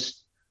at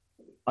least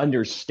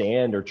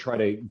understand or try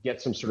to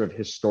get some sort of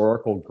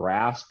historical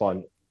grasp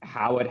on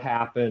how it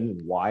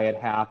happened, why it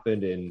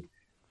happened,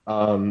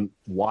 and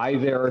why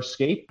there are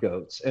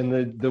scapegoats.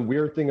 And the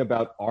weird thing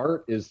about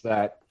art is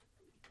that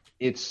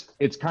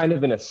it's kind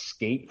of an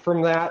escape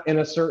from that in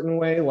a certain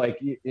way. Like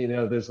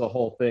there's the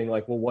whole thing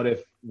like, well,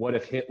 what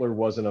if Hitler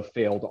wasn't a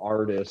failed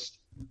artist?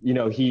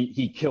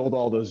 He killed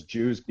all those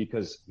Jews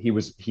because he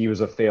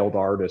was a failed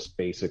artist,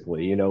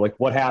 basically. Like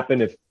what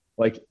happened if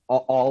like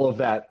all of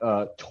that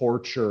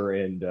torture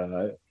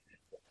and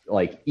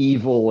like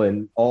evil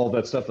and all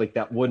that stuff like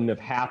that wouldn't have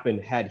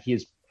happened had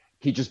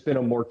he just been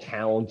a more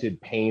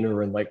talented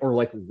painter and like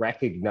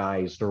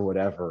recognized or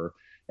whatever.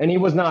 And he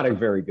was not a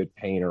very good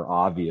painter,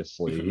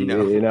 obviously.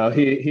 No.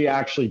 He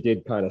actually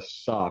did kind of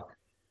suck.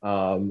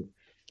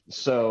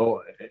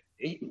 So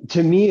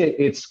to me,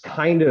 it's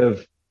kind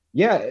of,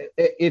 yeah,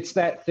 it's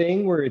that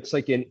thing where it's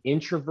like an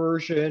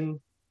introversion,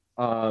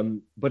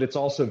 but it's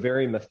also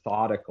very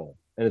methodical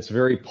and it's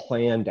very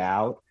planned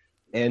out.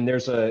 And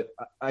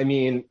I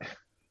mean,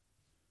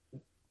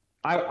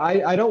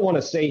 I don't want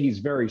to say he's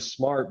very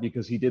smart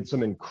because he did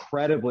some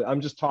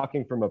I'm just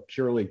talking from a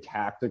purely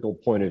tactical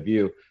point of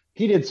view.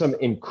 He did some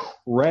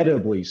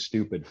incredibly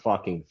stupid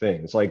fucking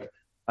things, like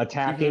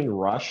attacking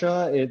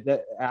Russia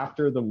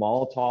after the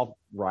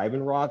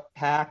Molotov-Ribbentrop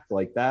Pact.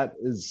 Like that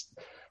is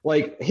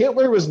like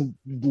Hitler was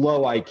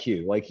low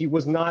IQ. Like he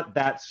was not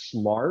that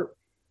smart.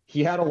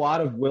 He had a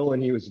lot of will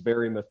and he was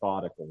very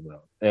methodical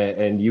though.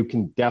 And you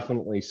can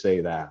definitely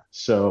say that.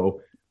 So,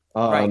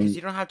 right, because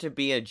you don't have to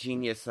be a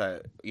genius,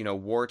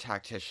 war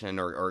tactician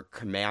or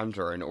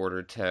commander in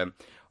order to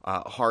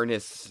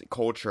harness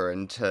culture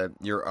into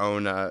your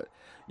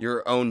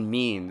own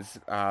means.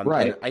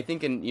 right. And I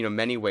think in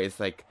many ways,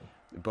 like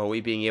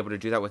Bowie being able to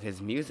do that with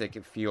his music,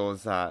 it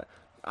feels.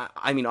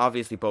 I mean,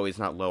 obviously Bowie's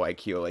not low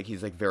IQ. Like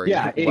he's like very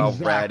well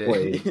read.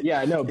 Exactly.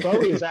 Yeah, no,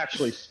 Bowie is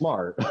actually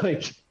smart.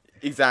 Like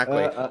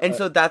exactly. And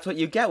so that's what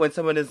you get when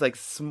someone is like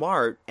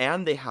smart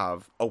and they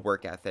have a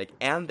work ethic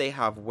and they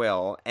have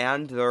will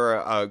and they're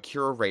a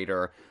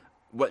curator.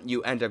 What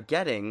you end up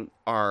getting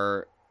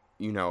are,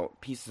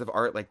 pieces of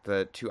art like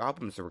the two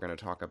albums that we're going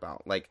to talk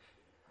about, like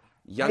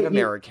Young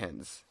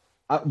Americans.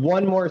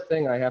 One more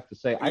thing I have to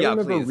say. I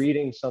remember please.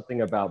 reading something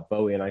about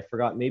Bowie, and I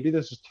forgot, maybe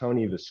this is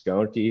Tony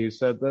Visconti who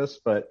said this,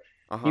 but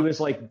he was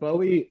like,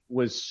 Bowie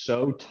was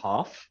so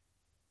tough.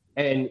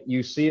 And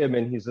you see him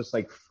and he's this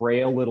like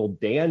frail little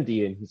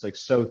dandy and he's like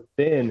so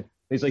thin.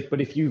 He's like, but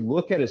if you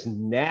look at his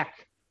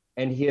neck,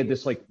 and he had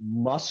this like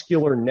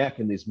muscular neck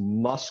and these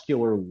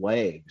muscular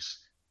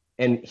legs,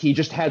 and he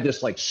just had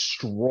this like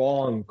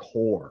strong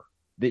core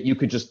that you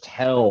could just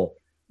tell,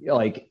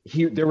 like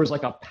there was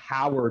like a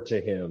power to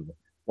him,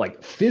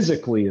 like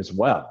physically as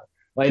well.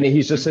 And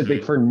he's just said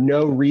like for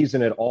no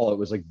reason at all. It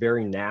was like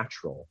very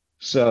natural.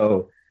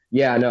 So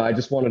yeah, no, I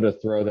just wanted to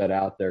throw that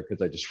out there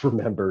because I just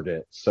remembered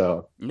it.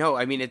 So no,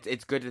 I mean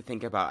it's good to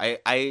think about.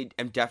 I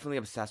am definitely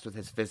obsessed with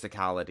his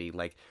physicality,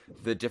 like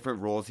the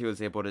different roles he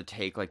was able to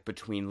take, like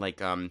between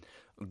like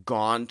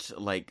gaunt,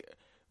 like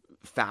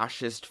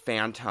fascist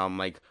phantom,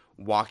 like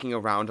walking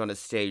around on a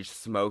stage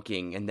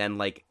smoking, and then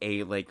like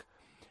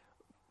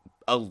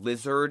a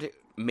lizard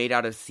made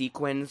out of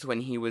sequins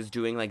when he was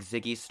doing like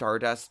Ziggy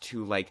Stardust,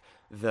 to like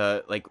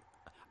the like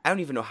I don't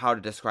even know how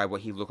to describe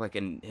what he looked like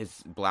in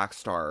his Black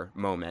Star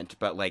moment,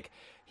 but like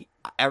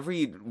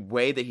every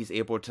way that he's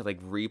able to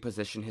like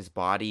reposition his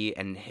body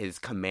and his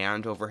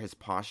command over his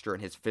posture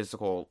and his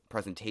physical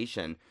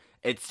presentation,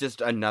 it's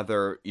just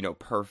another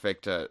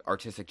perfect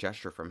artistic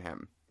gesture from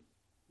him.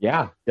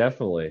 yeah,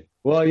 definitely.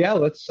 Well, yeah,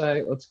 let's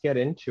get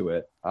into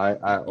it.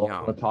 I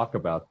want to talk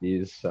about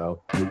these.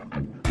 So.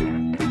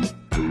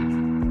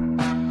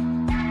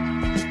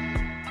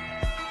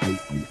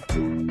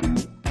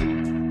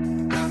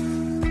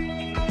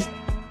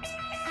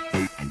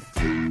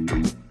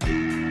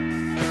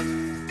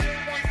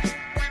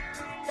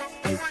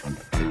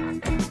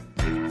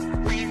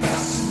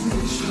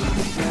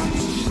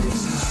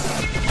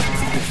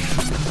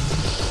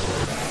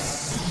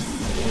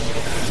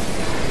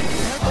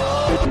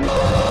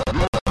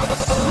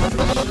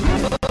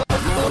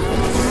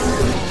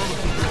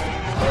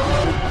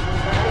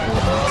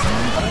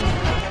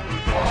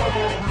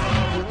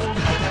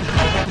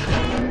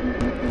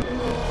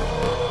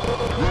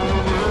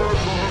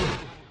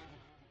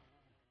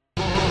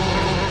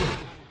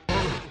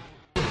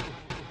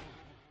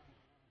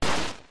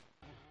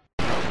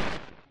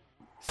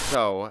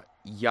 So,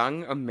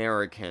 Young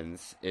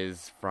Americans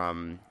is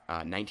from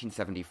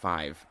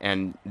 1975,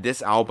 and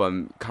this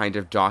album kind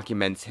of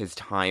documents his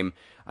time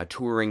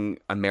touring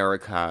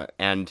America,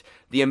 and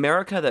the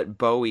America that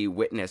Bowie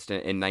witnessed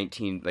in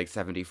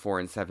 1974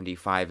 and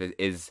 75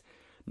 is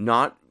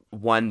not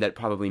one that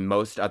probably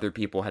most other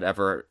people had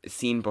ever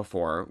seen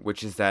before,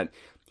 which is that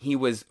he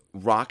was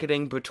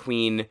rocketing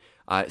between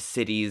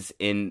cities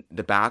in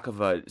the back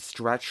of a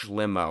stretch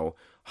limo,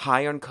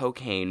 high on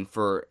cocaine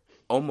for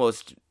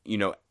almost,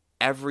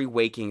 every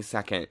waking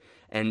second,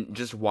 and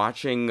just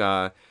watching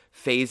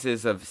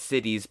phases of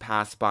cities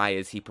pass by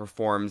as he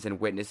performs and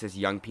witnesses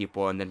young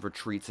people and then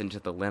retreats into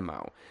the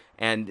limo.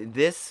 And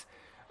this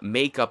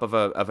makeup of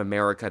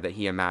America that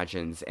he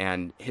imagines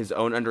and his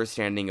own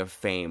understanding of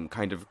fame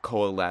kind of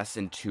coalesce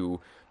into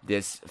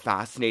this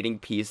fascinating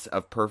piece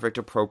of perfect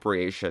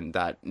appropriation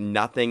that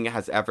nothing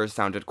has ever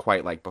sounded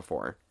quite like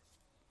before.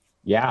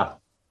 Yeah,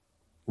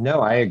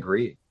 no, I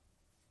agree.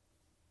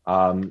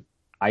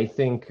 I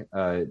think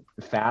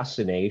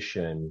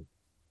Fascination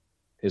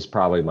is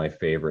probably my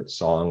favorite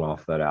song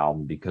off that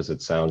album because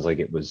it sounds like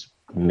it was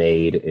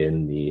made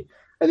in the,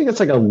 I think it's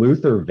like a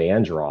Luther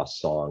Vandross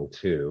song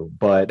too,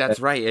 but That's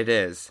right, it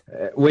is.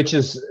 which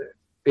is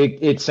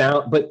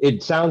but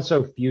it sounds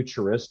so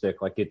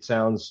futuristic. Like it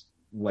sounds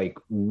like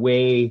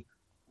way,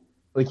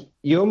 like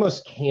you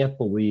almost can't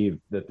believe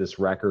that this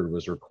record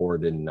was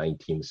recorded in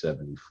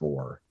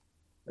 1974.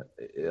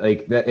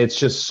 Like that, it's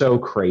just so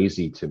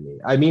crazy to me.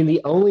 I mean,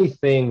 the only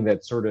thing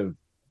that sort of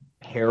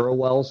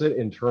parallels it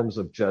in terms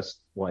of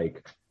just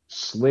like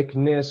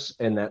slickness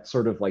and that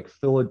sort of like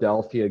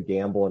Philadelphia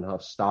Gamble and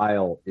Huff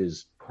style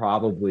is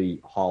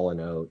probably Hall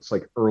and Oates,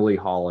 like early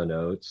Hall and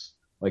Oates,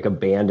 like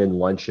Abandoned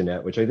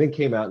Luncheonette, which I think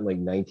came out in like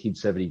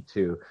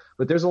 1972.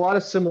 But there's a lot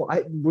of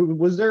similar.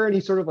 Was there any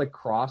sort of like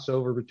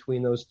crossover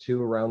between those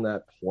two around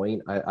that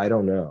point? I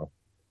don't know.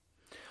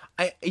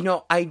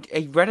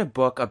 I read a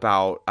book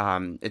about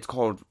it's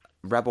called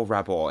Rebel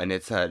Rebel, and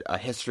it's a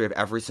history of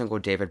every single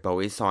David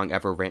Bowie song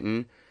ever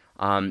written.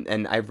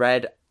 And I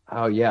read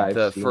Oh yeah, I've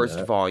the seen first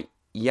that. volume.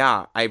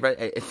 Yeah, I read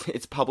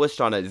it's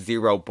published on a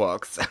Zero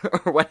Books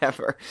or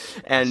whatever.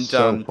 And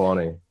So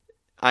funny.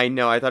 I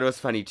know, I thought it was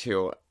funny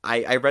too.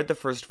 I read the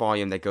first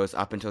volume that goes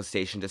up until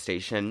Station to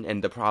Station,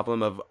 and the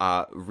problem of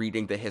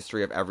reading the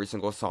history of every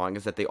single song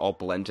is that they all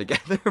blend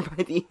together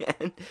by the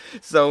end.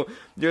 So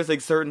there's like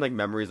certain like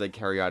memories I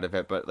carry out of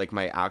it, but like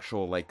my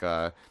actual like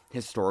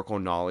historical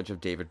knowledge of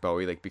David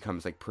Bowie like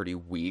becomes like pretty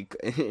weak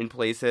in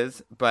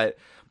places. But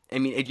I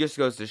mean, it just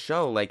goes to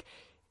show like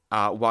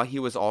while he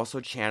was also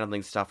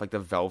channeling stuff like the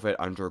Velvet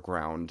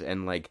Underground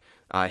and like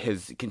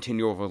his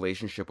continual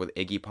relationship with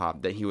Iggy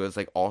Pop, that he was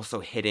like also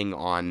hitting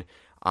on,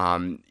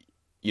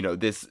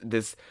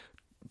 this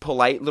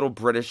polite little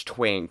British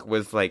twink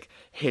was like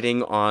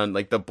hitting on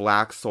like the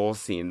black soul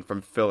scene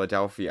from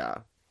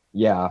Philadelphia.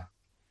 Yeah.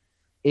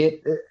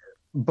 It,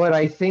 but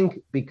I think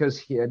because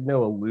he had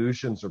no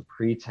illusions or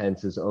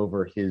pretenses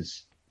over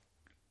his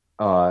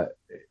uh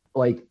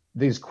like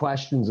these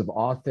questions of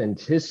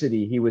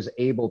authenticity, he was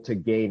able to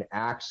gain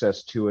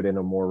access to it in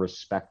a more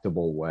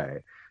respectable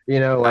way. You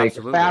know, like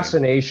Absolutely.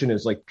 Fascination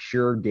is like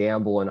pure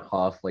Gamble and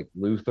Huff, like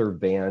Luther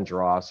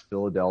Vandross,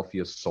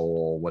 Philadelphia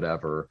Soul,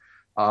 whatever.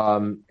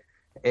 Um,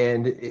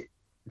 and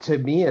to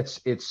me,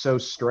 it's so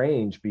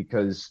strange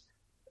because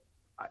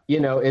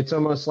it's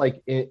almost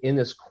like in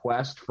this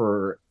quest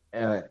for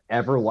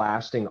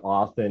everlasting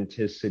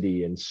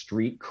authenticity and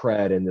street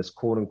cred and this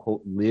quote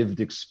unquote lived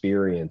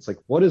experience. Like,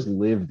 what is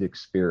lived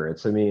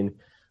experience? I mean,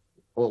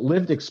 well,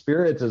 lived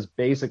experience is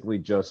basically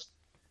just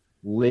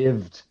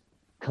lived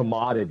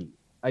commodity.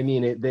 I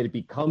mean, that it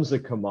becomes a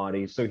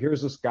commodity. So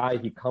here's this guy,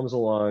 he comes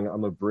along.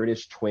 I'm a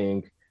British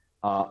twink.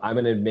 I'm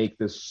going to make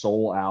this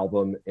soul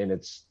album, and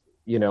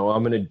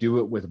I'm going to do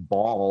it with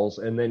balls.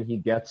 And then he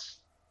gets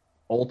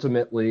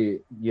ultimately,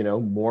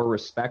 more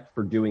respect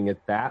for doing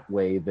it that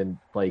way than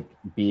like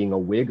being a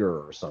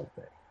wigger or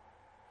something.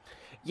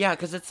 Yeah,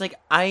 because it's like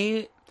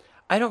I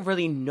don't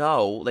really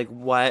know like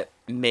what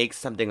makes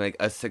something like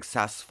a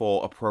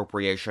successful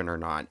appropriation or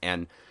not,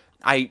 and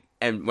I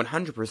am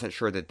 100%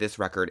 sure that this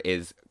record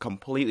is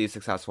completely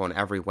successful in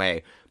every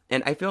way.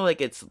 And I feel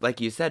like it's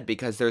like you said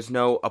because there's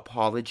no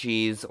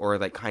apologies or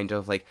like kind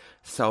of like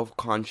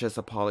self-conscious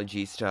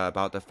apologies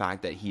about the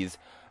fact that he's,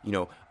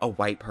 a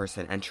white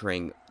person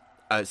entering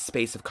a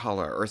space of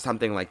color or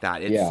something like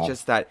that. It's Yeah,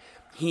 just that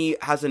he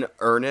has an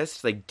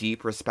earnest, like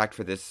deep respect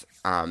for this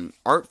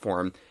art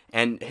form,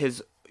 and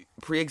his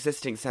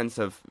pre-existing sense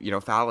of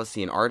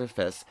fallacy and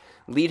artifice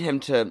lead him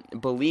to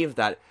believe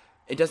that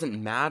it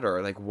doesn't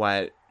matter like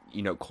what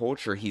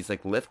culture he's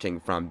like lifting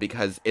from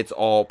because it's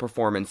all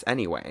performance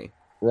anyway.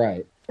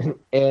 right.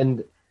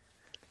 and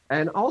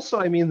and also,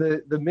 I mean,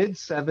 the mid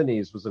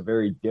 70s was a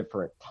very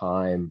different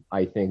time,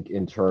 I think,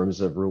 in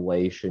terms of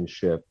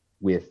relationship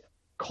with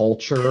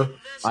culture.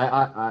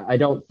 I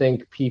don't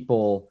think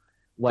people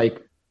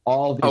like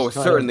all these Oh,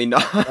 kind of certainly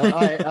not.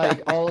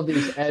 like all of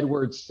these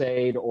Edward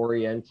Said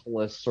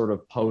Orientalist sort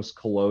of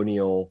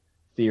post-colonial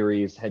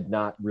theories had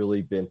not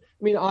really been.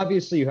 I mean,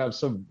 obviously you have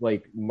some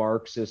like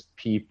Marxist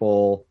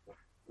people,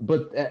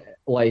 but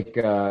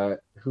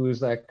who's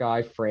that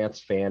guy,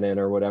 France Fanon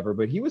or whatever,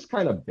 but he was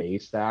kind of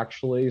based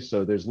actually,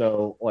 so there's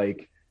no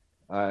like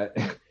uh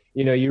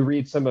you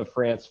read some of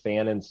France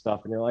Fanon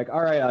stuff and you're like,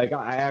 all right, like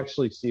I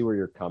actually see where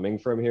you're coming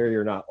from here.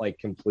 You're not like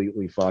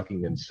completely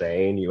fucking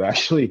insane.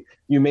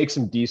 You make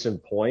some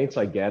decent points.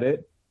 I get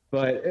it.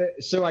 But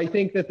so I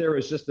think that there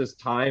was just this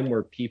time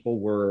where people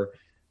were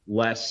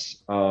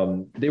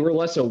they were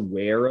less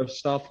aware of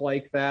stuff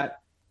like that.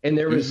 And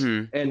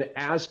hmm and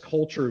as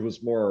culture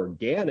was more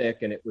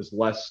organic and it was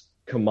less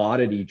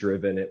commodity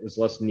driven, it was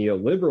less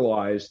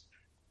neoliberalized,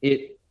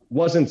 it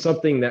wasn't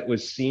something that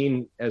was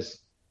seen as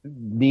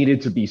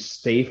needed to be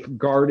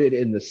safeguarded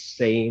in the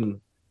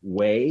same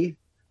way,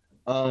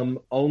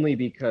 only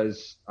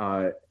because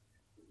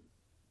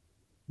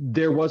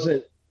there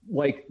wasn't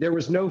there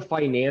was no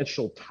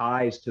financial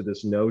ties to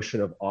this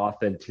notion of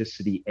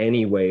authenticity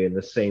anyway, in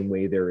the same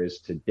way there is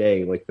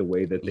today, like the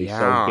way that they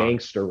sell Yeah.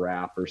 gangster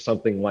rap or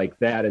something like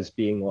that, as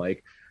being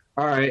like,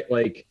 all right,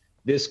 like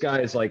this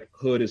guy's like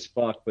hood as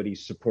fuck, but he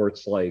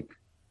supports like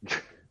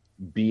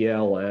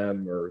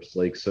BLM or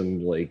like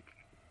some like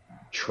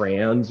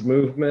trans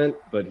movement,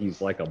 but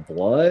he's like a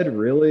blood,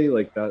 really?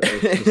 Like that,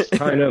 it's just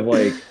kind of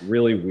like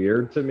really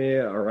weird to me.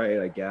 All right,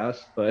 I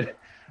guess.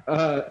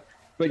 Uh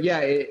but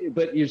yeah,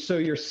 but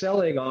you're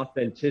selling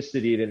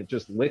authenticity, and it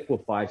just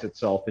liquefies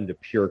itself into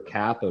pure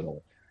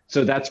capital.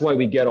 So that's why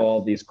we get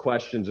all these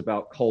questions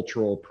about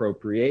cultural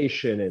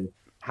appropriation and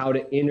how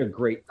to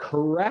integrate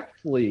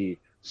correctly,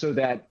 so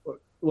that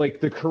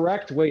like the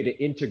correct way to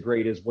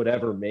integrate is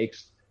whatever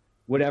makes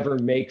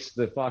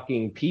the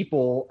fucking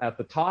people at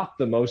the top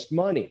the most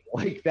money.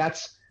 Like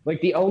that's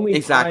like the only time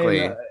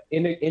Exactly.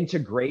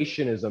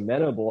 integration is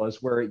amenable,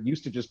 is where it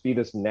used to just be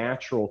this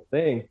natural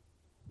thing.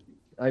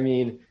 I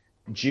mean,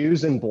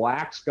 Jews and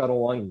blacks got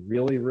along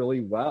really, really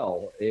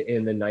well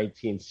in the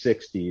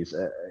 1960s.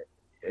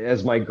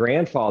 As my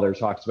grandfather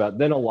talks about,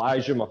 then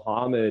Elijah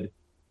Muhammad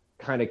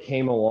kind of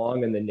came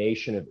along and the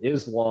Nation of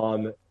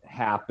Islam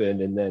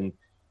happened. And then,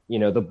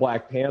 the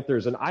Black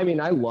Panthers. And I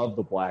mean, I love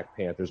the Black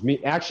Panthers. Me,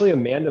 actually,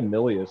 Amanda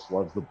Milius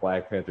loves the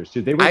Black Panthers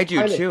too. They were I do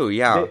kind of, too, they,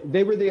 yeah.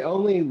 they were the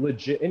only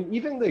legit, and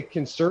even the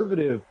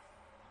conservative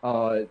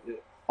uh,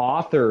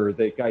 author,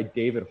 that guy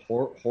David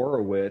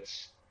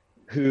Horowitz,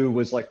 who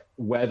was like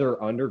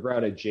Weather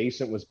Underground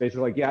adjacent, was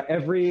basically like, yeah,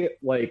 every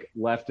like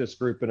leftist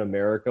group in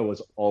America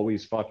was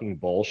always fucking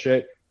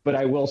bullshit. But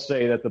I will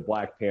say that the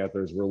Black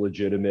Panthers were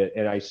legitimate,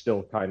 and I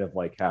still kind of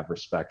like have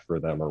respect for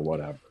them or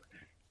whatever.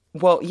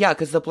 Well, yeah,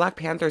 because the Black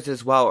Panthers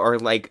as well are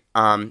like,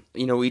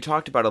 we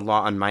talked about a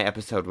lot on my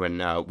episode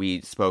when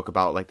we spoke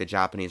about like the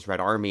Japanese Red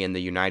Army and the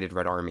United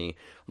Red Army.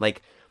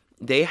 Like,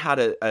 they had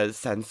a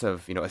sense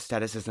of,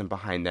 aestheticism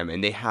behind them,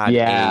 and they had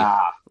Yeah,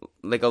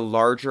 a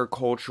larger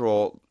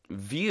cultural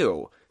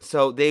view.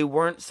 So they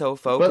weren't so but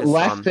focused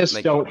on leftists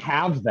like, don't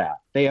have that.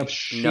 They have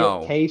shit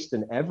no. taste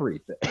in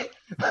everything.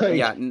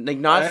 Yeah, Like, like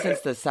not I, since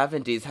the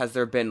 70s has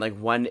there been like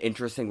one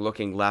interesting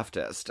looking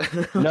leftist.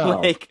 no,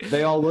 Like,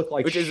 they all look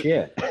like which is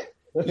shit.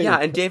 yeah,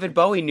 Like, and David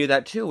Bowie knew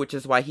that too, which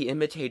is why he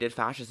imitated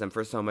fascism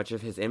for so much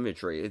of his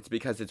imagery. It's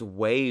because it's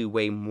way,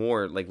 way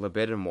more like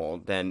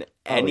libidimal than oh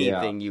yeah.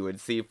 anything you would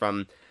see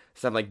from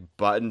some like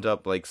buttoned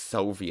up like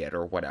Soviet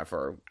or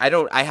whatever.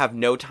 I have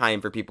no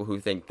time for people who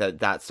think that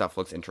that stuff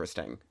looks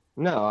interesting.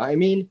 No, I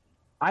mean,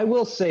 I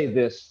will say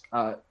this: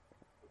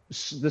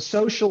 the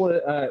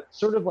social,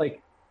 sort of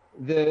like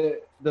the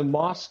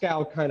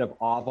Moscow kind of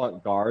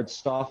avant-garde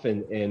stuff,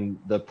 and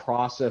the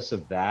process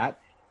of that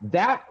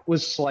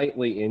was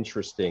slightly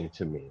interesting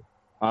to me.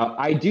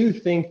 I do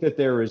think that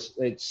there is.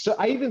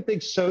 I even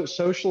think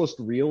socialist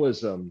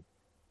realism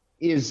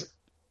is.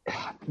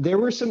 There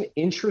were some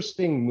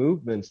interesting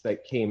movements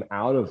that came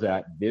out of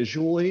that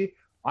visually.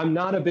 I'm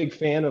not a big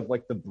fan of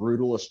like the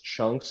brutalist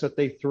chunks that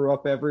they threw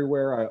up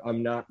everywhere.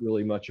 I'm not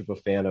really much of a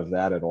fan of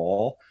that at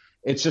all.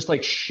 It's just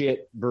like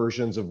shit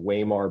versions of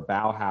Weimar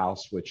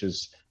Bauhaus, which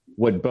is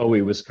what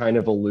Bowie was kind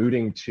of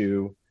alluding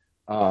to,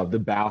 the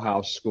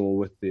Bauhaus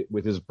school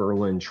with his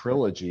Berlin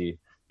trilogy.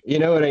 You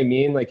know what I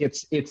mean? Like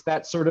it's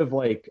that sort of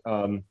like,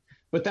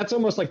 but that's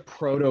almost like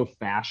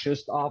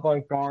proto-fascist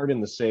avant-garde, in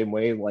the same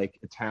way like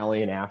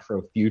Italian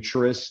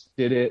Afrofuturists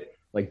did it,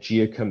 like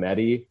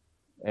Giacometti,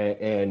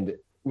 and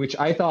which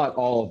I thought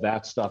all of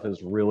that stuff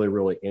is really,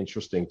 really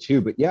interesting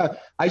too. But yeah,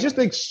 I just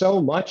think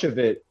so much of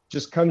it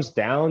just comes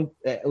down,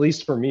 at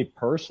least for me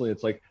personally,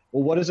 it's like,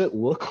 well, what does it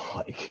look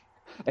like?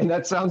 And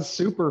that sounds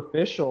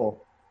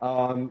superficial,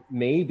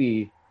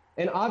 maybe.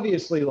 And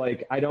obviously,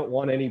 like, I don't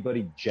want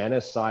anybody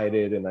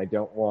genocided, and I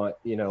don't want,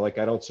 like,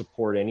 I don't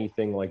support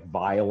anything like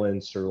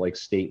violence or like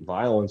state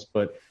violence,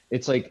 but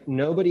it's like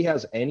nobody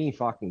has any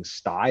fucking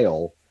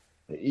style.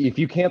 If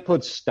you can't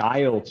put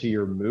style to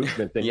your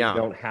movement, then you Yeah.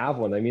 don't have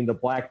one. I mean, the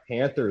Black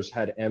Panthers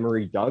had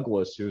Emory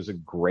Douglas, who's a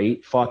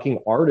great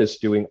fucking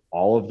artist, doing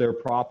all of their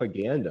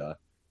propaganda.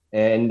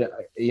 And,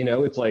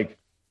 it's like,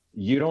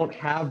 you don't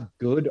have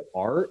good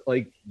art,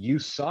 like, you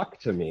suck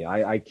to me.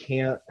 I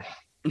can't,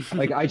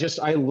 like,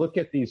 I look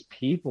at these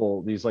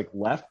people, these like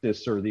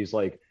leftists or these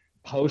like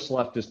post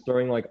leftists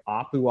throwing like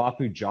Apu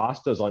Apu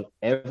Jostas on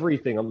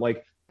everything. I'm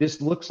like,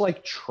 this looks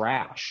like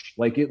trash.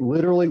 Like, it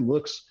literally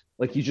looks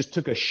like you just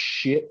took a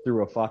shit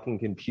through a fucking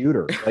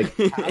computer. Like,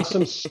 have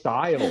some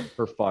style,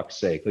 for fuck's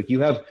sake. Like, you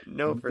have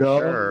No, for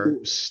sure.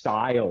 no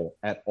style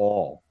at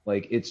all.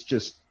 Like, it's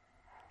just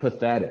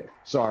pathetic.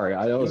 Sorry,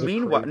 that was a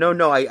Meanwhile, crazy. no,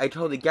 no, I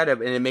totally get it,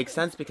 and it makes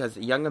sense because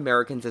Young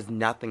Americans is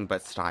nothing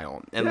but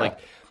style, and Yeah. like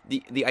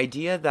the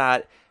idea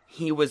that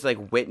he was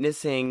like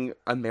witnessing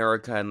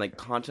America and like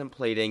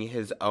contemplating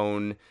his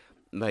own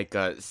like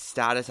a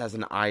status as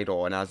an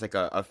idol and as like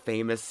a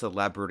famous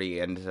celebrity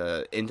and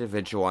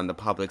individual on the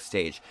public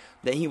stage,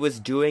 that he was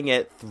doing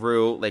it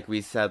through, like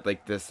we said,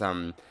 like this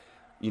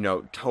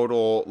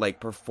total like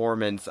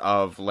performance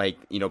of like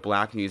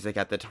black music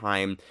at the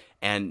time,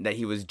 and that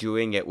he was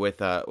doing it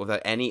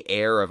without any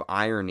air of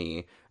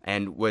irony,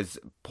 and was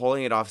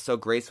pulling it off so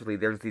gracefully.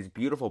 There's these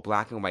beautiful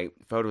black and white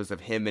photos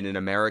of him in an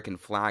American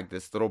flag,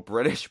 this little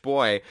British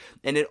boy,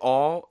 and it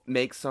all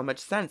makes so much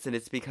sense. And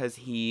it's because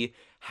he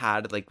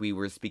had, like we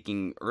were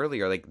speaking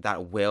earlier, like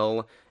that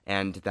will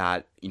and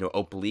that,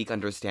 oblique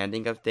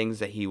understanding of things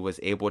that he was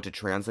able to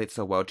translate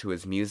so well to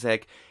his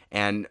music.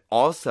 And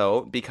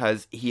also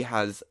because he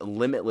has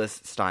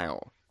limitless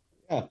style.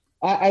 Yeah.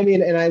 I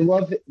mean, and I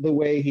love the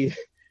way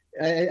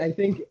I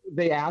think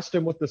they asked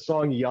him what the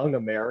song Young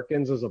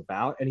Americans is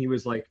about, and he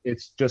was like,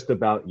 it's just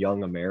about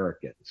young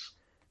Americans.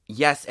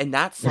 Yes, and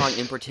that song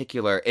in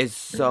particular is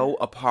so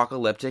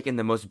apocalyptic in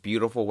the most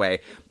beautiful way.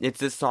 It's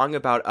this song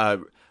about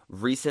a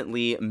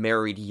recently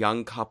married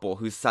young couple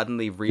who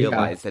suddenly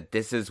realize that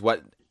this is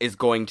what is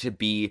going to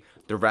be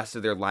the rest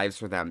of their lives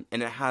for them.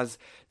 And it has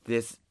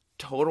this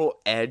total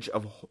edge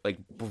of like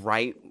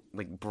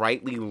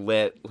brightly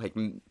lit, like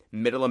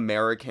middle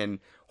American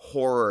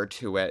horror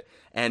to it,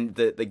 and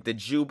the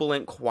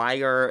jubilant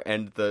choir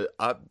and the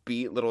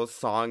upbeat little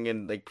song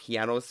and like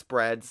piano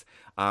spreads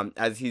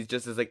as he's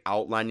just like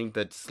outlining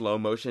the slow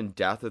motion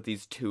death of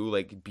these two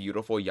like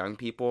beautiful young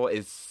people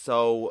is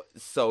so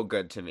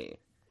good to me.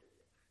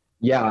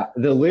 Yeah,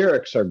 the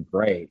lyrics are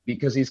great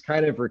because he's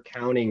kind of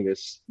recounting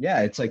this. Yeah,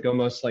 it's like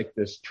almost like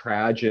this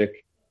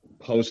tragic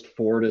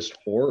post-Fordist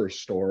horror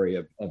story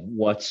of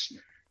what's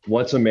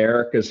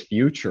America's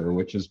future,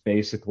 which is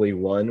basically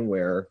one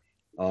where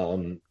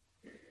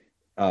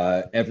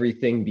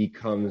everything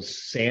becomes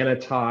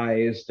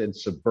sanitized and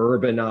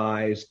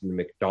suburbanized and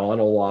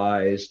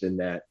McDonaldized, and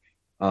that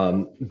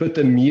but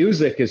the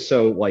music is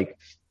so like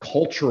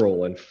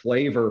cultural and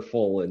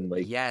flavorful and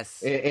like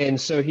yes,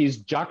 and so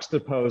he's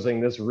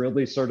juxtaposing this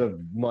really sort of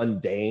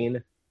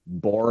mundane,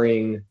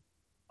 boring,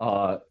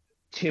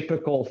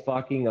 typical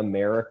fucking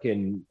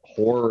American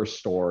horror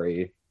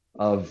story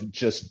of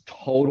just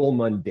total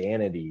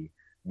mundanity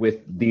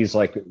with these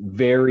like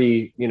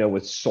very,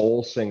 with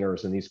soul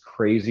singers and these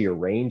crazy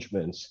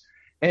arrangements.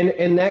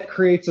 And that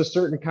creates a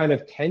certain kind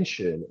of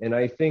tension. And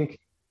I think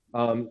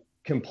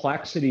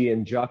complexity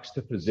and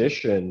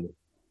juxtaposition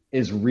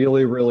is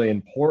really, really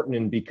important.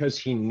 And because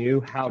he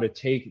knew how to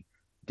take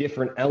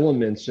different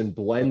elements and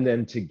blend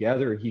them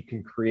together, he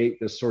can create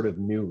this sort of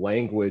new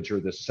language or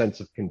this sense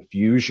of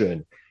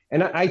confusion.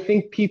 And I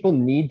think people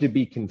need to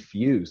be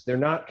confused. They're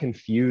not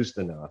confused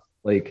enough.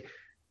 Like,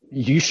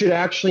 you should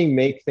actually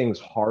make things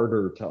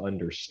harder to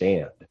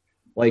understand.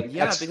 Like,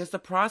 yeah, because the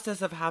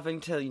process of having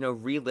to,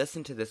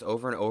 re-listen to this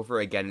over and over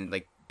again and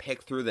like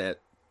pick through the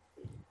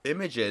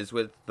images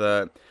with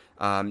the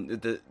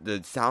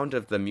sound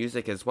of the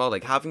music as well,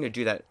 like having to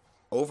do that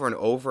over and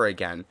over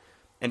again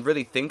and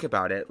really think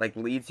about it, like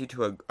leads you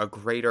to a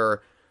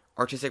greater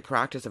artistic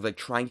practice of like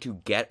trying to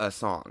get a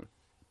song.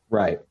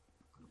 Right.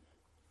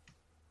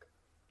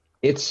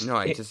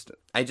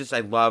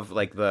 I love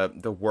like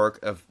the work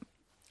of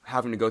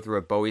having to go through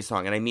a Bowie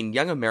song. And I mean,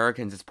 Young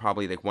Americans is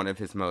probably like one of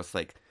his most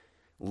like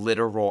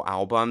literal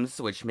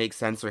albums, which makes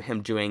sense for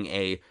him doing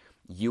a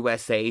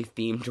USA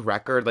themed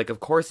record. Like, of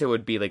course it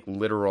would be like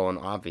literal and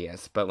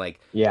obvious, but like,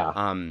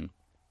 yeah,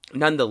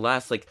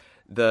 nonetheless, like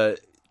the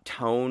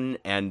tone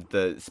and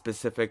the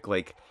specific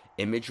like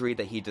imagery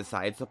that he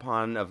decides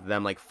upon of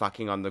them like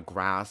fucking on the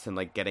grass and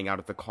like getting out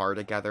of the car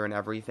together and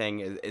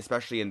everything,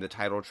 especially in the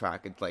title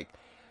track, it's like,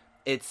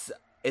 it's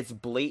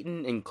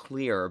blatant and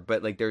clear,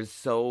 but like there's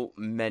so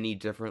many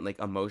different like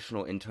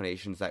emotional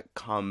intonations that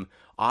come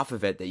off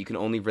of it that you can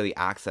only really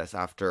access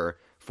after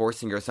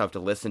forcing yourself to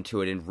listen to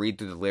it and read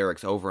through the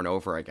lyrics over and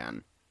over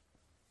again.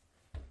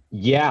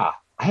 Yeah,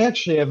 I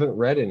actually haven't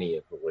read any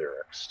of the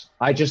lyrics.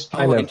 I just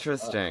kind of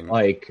interesting.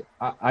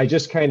 I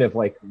just kind of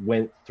like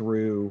went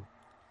through.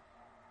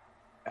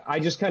 I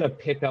just kind of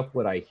pick up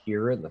what I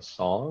hear in the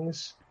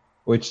songs,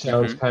 which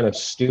sounds kind of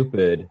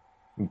stupid,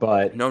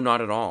 but no,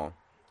 not at all.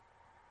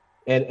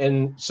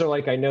 And so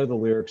like I know the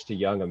lyrics to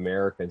Young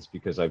Americans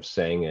because I've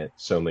sang it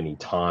so many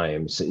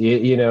times.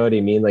 You know what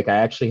I mean? Like I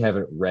actually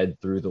haven't read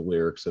through the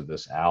lyrics of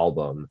this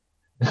album,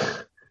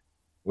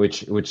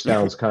 which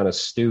sounds kind of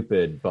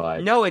stupid,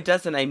 but no, it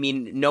doesn't. I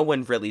mean, no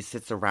one really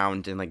sits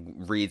around and like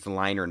reads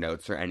liner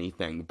notes or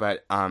anything.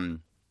 But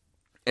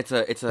it's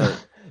a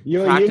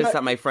practice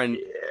that my friend.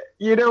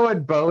 You know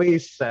what Bowie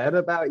said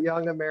about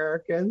Young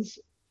Americans?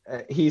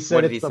 He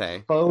said it's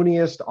the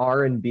phoniest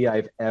R&B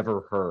I've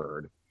ever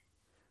heard.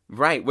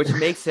 Right, which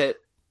makes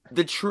it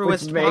the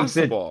truest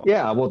possible.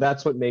 Yeah, well,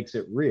 that's what makes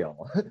it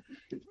real.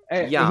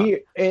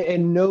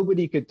 And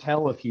nobody could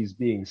tell if he's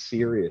being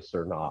serious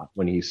or not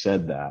when he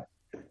said that.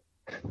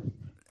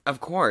 Of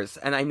course.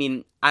 And I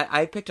mean,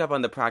 I picked up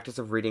on the practice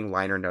of reading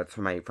liner notes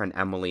from my friend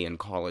Emily in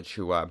college,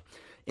 who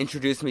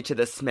introduced me to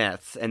the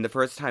Smiths. And the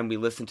first time we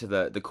listened to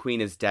the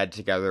Queen is Dead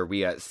together,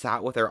 we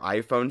sat with our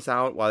iPhones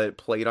out while it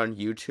played on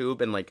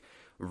YouTube and like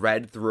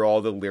read through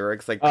all the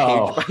lyrics like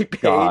page by Oh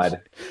page.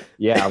 God.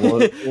 Yeah,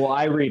 well,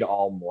 I read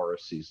all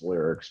Morrissey's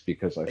lyrics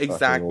because I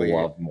fucking Exactly.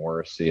 love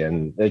Morrissey,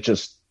 and it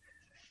just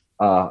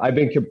I've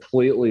been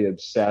completely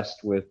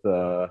obsessed with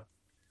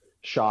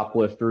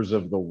Shoplifters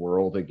of the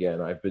World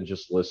again. I've been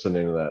just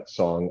listening to that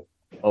song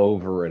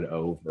over and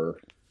over.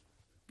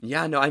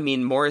 Yeah, no, I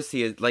mean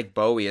Morrissey is like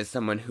Bowie is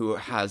someone who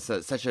has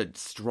such a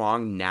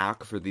strong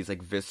knack for these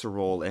like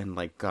visceral and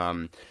like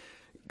kind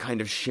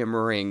of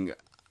shimmering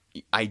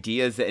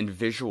ideas and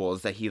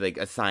visuals that he like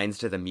assigns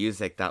to the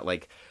music that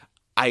like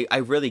I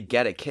really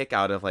get a kick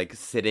out of like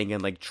sitting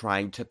and like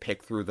trying to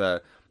pick through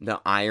the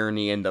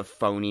irony and the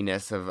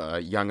phoniness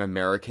of young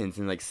Americans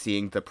and like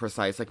seeing the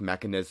precise like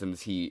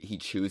mechanisms he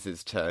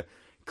chooses to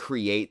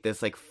create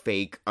this like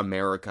fake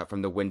America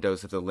from the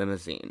windows of the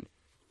limousine.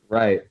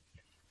 Right.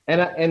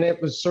 And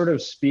it was sort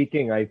of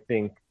speaking, I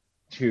think,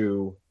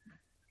 to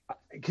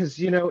because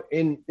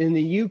in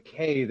the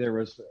UK there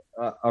was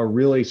a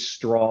really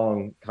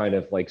strong kind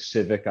of like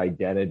civic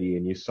identity,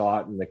 and you saw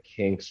it in the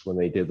Kinks when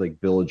they did like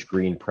Village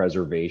Green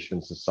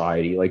Preservation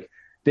Society. Like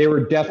they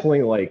were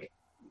definitely like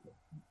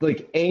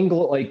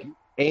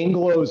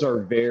Anglos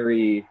are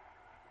very,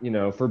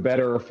 for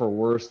better or for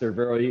worse, they're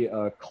very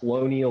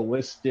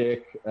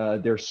colonialistic.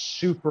 They're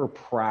super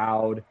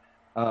proud.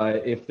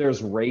 If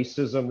there's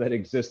racism that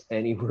exists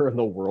anywhere in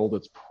the world,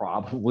 it's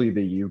probably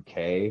the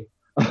UK.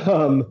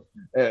 And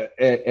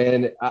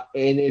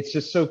it's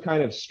just so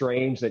kind of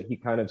strange that he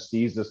kind of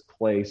sees this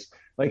place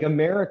like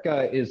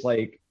America is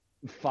like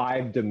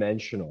five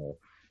dimensional.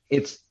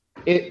 It's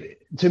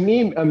it to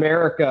me,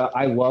 America.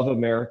 I love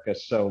America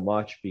so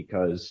much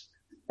because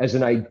as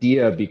an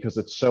idea, because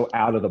it's so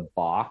out of the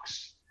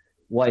box.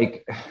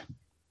 Like,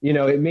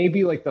 it may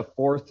be like the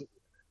fourth,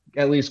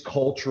 at least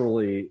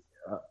culturally,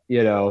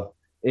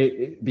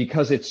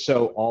 because it's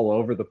so all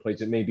over the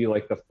place. It may be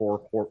like the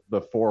four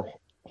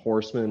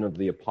horsemen of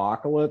the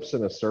apocalypse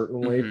in a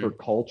certain way Hmm. for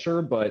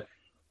culture, but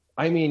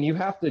I mean, you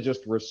have to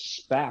just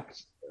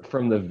respect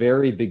from the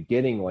very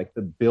beginning, like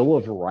the Bill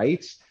of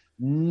Rights.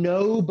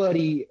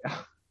 Nobody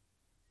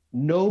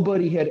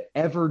had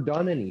ever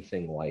done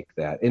anything like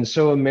that, and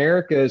so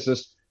America is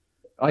just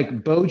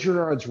like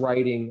Baudrillard's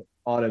writing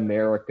on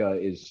America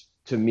is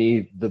to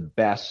me the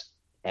best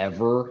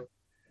ever.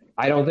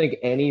 I don't think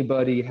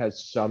anybody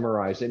has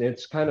summarized, and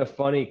it's kind of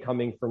funny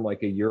coming from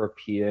like a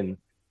European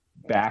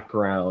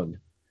background.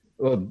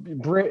 Well,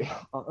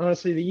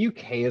 honestly, the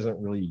UK isn't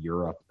really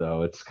Europe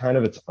though. It's kind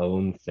of its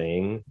own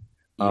thing.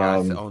 Yeah,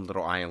 it's its Um, own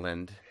little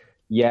island.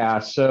 yeah.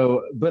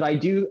 So, but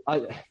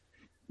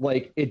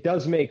like it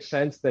does make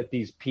sense that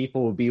these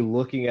people would be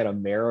looking at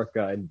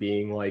America and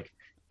being like,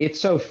 it's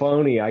so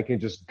phony. I can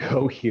just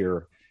go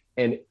here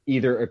and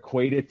either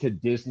equate it to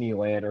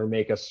Disneyland or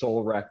make a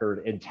soul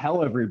record and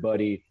tell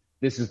everybody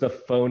this is the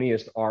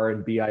phoniest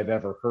R&B I've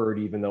ever heard,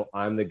 even though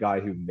I'm the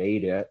guy who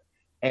made it,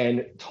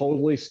 and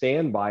totally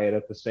stand by it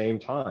at the same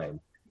time.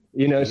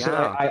 So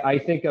Yeah. I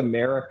think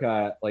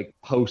America, like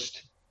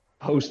post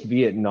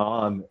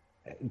Vietnam,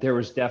 there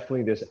was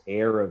definitely this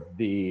air of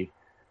the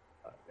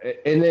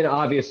and then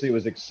obviously it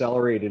was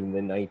accelerated in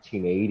the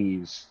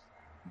 1980s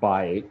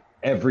by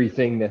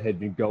everything that had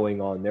been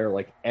going on there.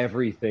 Like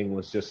everything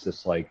was just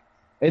this like,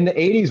 and the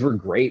 80s were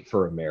great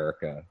for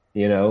America,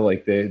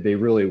 like they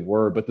really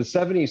were. But the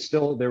 70s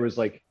still, there was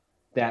like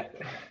that,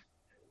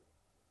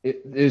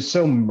 it is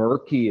so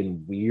murky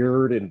and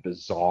weird and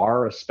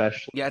bizarre,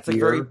 especially Yeah, it's like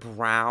very here.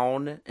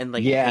 brown and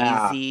like Yeah,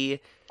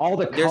 hazy. all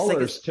the There's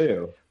like a colors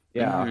too.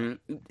 Yeah, hmm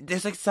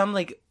there's like some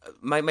like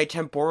my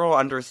temporal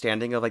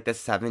understanding of like the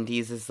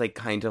 70s is like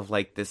kind of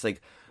like this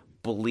like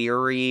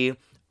bleary,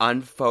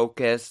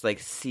 unfocused like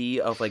sea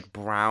of like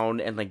brown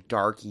and like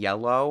dark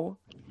yellow.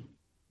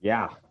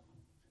 yeah.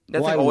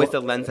 That's Well, like always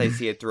the lens I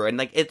see it through, and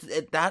like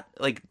that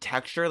like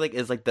texture like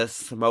is like the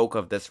smoke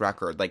of this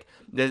record, like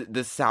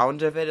the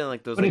sound of it and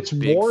like those but like it's big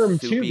warm too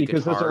soupy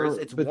because those guitars. are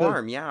It's but the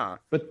warm, yeah,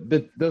 but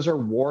those are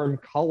warm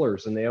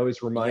colors and they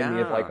always remind me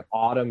of like yeah.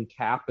 autumn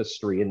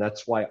tapestry, and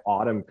that's why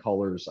autumn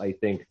colors I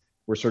think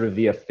were sort of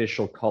the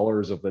official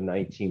colors of the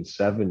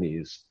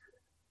 1970s,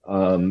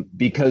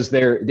 because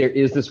there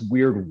is this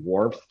weird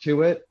warmth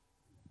to it.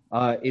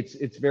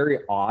 It's very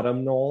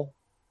autumnal,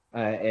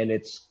 and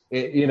it's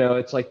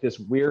like this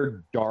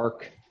weird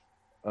dark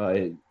uh,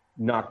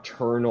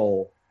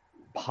 nocturnal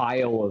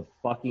pile of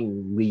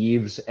fucking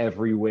leaves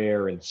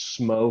everywhere and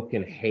smoke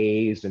and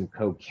haze and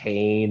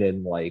cocaine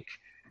and like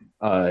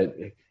uh,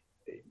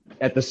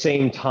 at the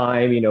same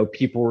time,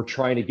 people were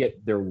trying to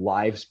get their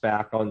lives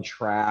back on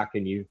track,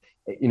 and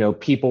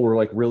people were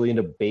like really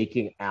into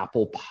baking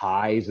apple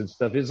pies and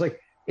stuff. It's like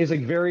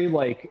very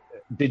like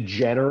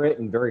degenerate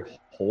and very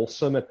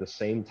wholesome at the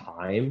same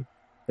time.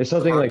 There's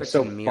something like Carpets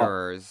so and fun.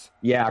 mirrors.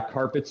 Yeah,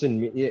 carpets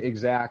and yeah,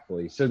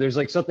 exactly. So there's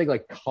like something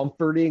like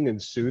comforting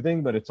and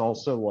soothing, but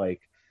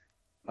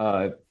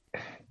uh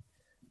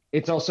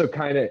it's also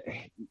kind of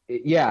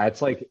yeah,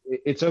 it's like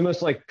it's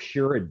almost like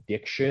pure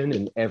addiction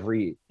in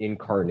every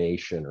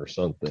incarnation or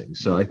something.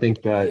 So I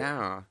think that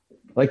Yeah.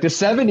 Like the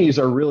 70s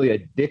are really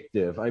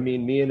addictive. I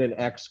mean, me and an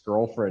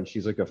ex-girlfriend,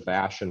 she's like a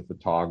fashion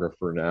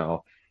photographer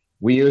now.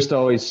 We used to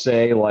always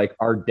say like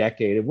our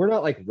decade, we're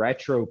not like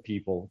retro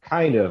people,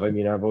 kind of. I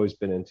mean, I've always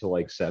been into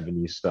like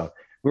 70s stuff.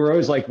 We were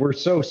always like, we're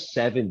so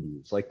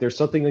 70s. Like there's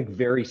something like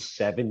very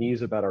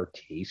 70s about our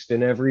taste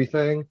and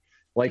everything.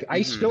 Like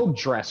I Hmm. still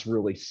dress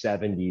really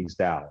 70s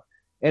now.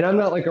 And I'm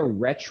not like a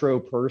retro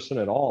person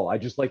at all. I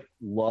just like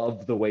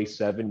love the way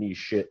 70s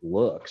shit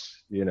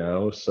looks, you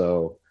know?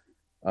 So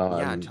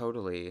Yeah, um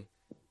totally.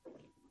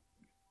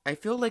 I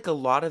feel like a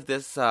lot of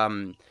this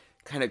kind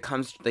of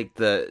comes like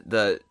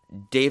the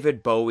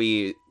David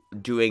Bowie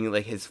doing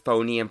like his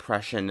phony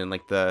impression and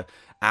like the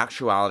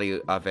actuality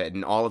of it,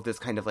 and all of this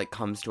kind of like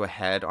comes to a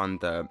head on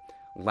the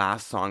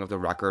last song of the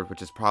record,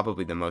 which is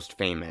probably the most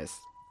famous,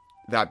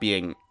 that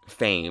being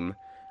Fame,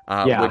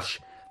 yeah. which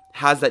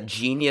has that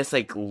genius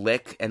like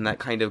lick and that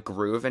kind of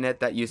groove in it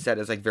that you said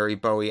is like very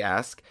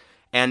Bowie-esque.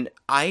 And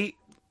I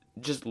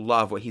just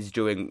love what he's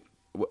doing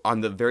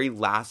on the very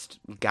last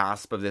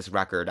gasp of this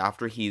record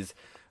after he's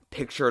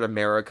pictured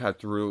America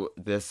through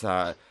this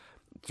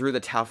through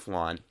the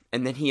Teflon,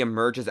 and then he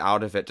emerges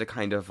out of it to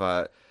kind of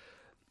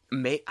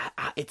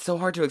it's so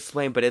hard to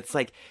explain, but it's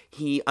like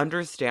he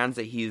understands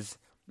that he's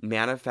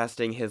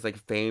manifesting his like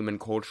fame and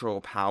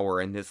cultural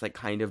power in this like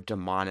kind of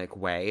demonic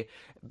way,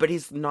 but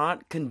he's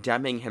not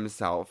condemning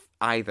himself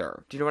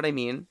either. Do you know what I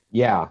mean?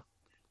 Yeah.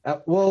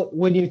 Well,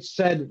 when you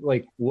said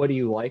like, "What do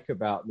you like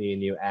about me?"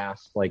 and you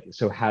asked like,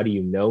 "So how do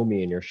you know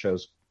me?" and your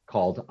show's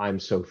called "I'm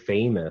So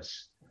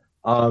Famous,"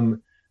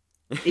 um,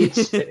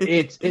 it's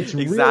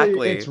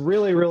Exactly.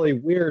 really really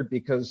weird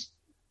because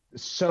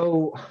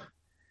so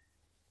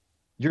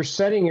you're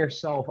setting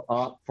yourself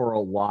up for a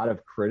lot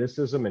of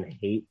criticism and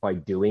hate by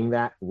doing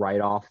that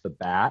right off the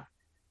bat,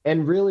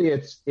 and really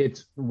it's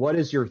what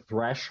is your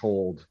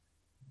threshold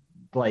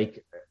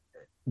like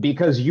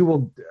because you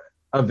will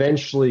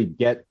eventually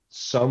get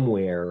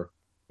somewhere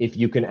if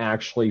you can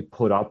actually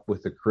put up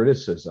with the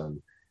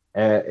criticism.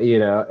 You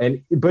know,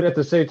 and but at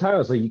the same time,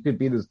 it's like you could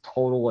be this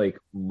total like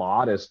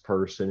modest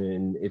person,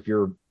 and if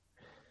you're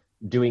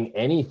doing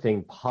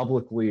anything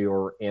publicly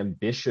or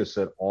ambitious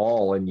at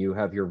all, and you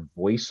have your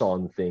voice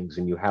on things,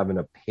 and you have an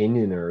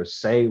opinion or a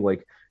say,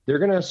 like they're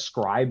gonna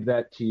ascribe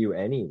that to you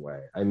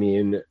anyway. I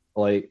mean,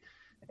 like,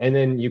 and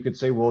then you could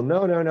say, well,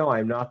 no, no, no,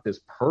 I'm not this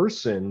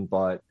person,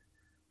 but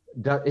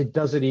it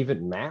doesn't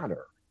even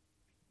matter.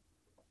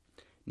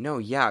 No,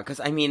 yeah, because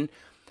I mean,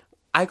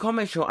 I call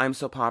my show I'm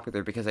So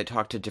Popular because I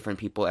talk to different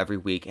people every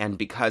week and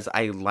because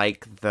I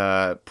like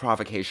the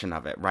provocation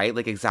of it, right?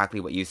 Like exactly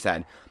what you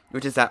said,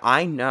 which is that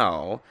I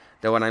know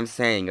that what I'm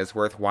saying is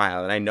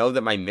worthwhile, and I know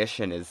that my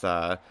mission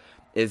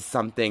is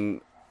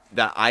something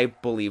that I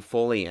believe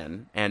fully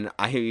in, and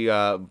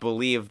I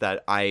believe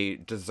that I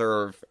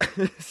deserve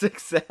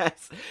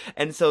success.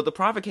 And so the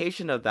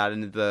provocation of that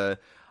and the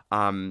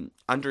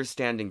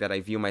understanding that I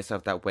view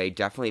myself that way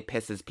definitely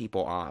pisses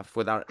people off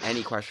without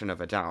any question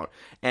of a doubt.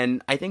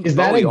 And I think Is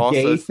that a Bowie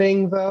also, gay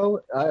thing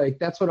though? Like,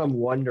 that's what I'm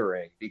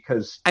wondering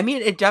because I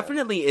mean, it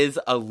definitely is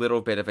a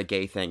little bit of a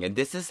gay thing. And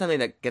this is something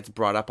that gets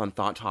brought up on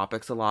Thought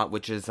Topics a lot,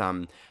 which is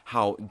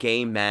how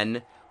gay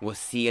men will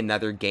see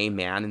another gay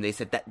man and they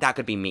said that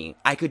could be me.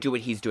 I could do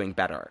what he's doing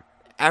better.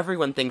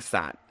 Everyone thinks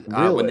that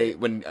really,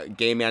 when a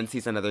gay man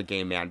sees another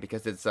gay man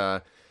because it's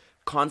a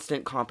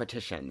constant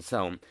competition.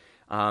 So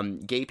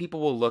gay people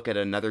will look at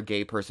another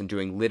gay person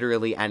doing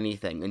literally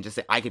anything and just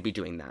say, I could be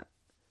doing that.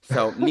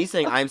 So me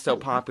saying I'm so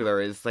popular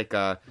is like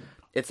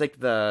it's like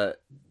the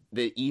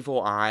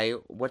evil eye.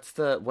 What's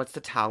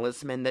the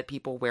talisman that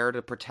people wear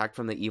to protect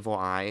from the evil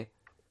eye?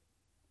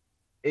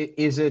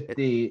 is it It,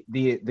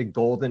 the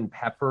golden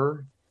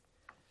pepper?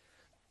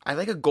 I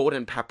like a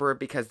golden pepper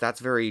because that's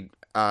very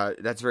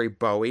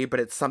Bowie, but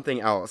it's something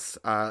else.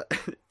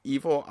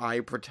 Evil eye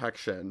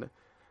protection.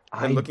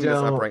 I'm I looking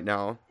this up don't. right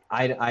now.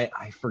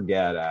 I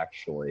forget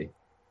actually.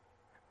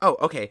 Oh,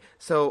 okay.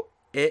 So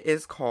it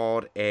is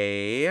called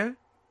a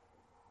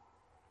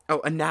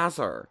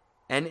Nazar.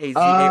 Nazar.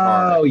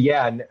 Oh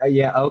yeah,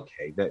 yeah.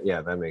 Okay,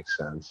 that makes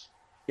sense.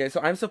 Yeah,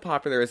 so I'm so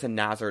popular as a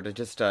Nazar to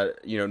just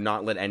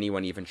not let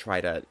anyone even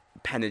try to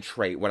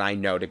penetrate what I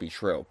know to be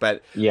true.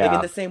 But like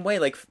in Yeah, the same way,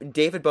 like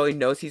David Bowie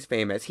knows he's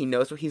famous. He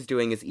knows what he's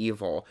doing is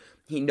evil.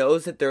 He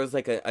knows that there's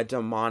like a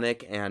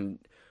demonic and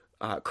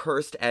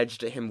cursed edge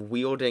to him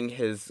wielding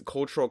his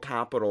cultural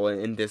capital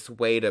in this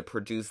way to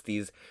produce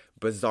these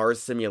bizarre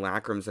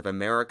simulacrums of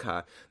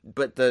America.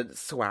 But the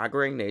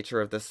swaggering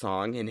nature of the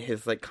song and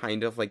his like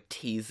kind of like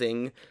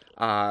teasing,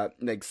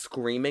 like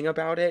screaming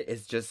about it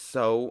is just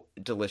so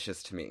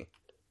delicious to me.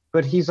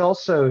 but he's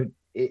also.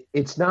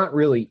 It's not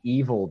really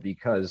evil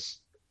because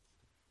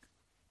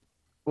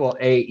well,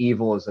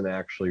 evil isn't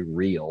actually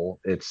real.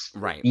 It's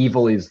Right.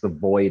 evil is the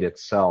void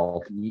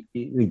itself.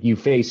 You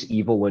face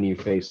evil when you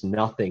face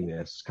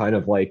nothingness. Kind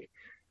of like,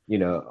 you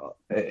know,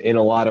 in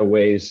a lot of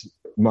ways,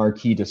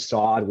 Marquis de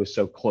Sade was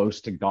so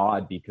close to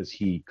God because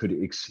he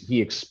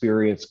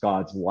experienced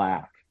God's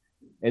lack,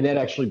 and that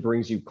actually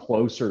brings you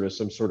closer to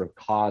some sort of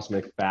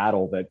cosmic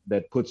battle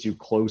that puts you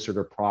closer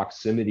to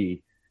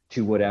proximity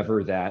to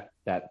whatever that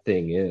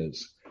thing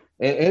is.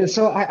 And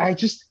so I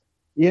just,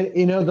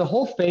 the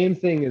whole fame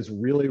thing is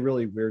really,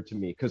 really weird to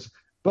me because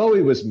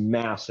Bowie was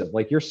massive.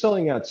 Like you're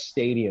selling out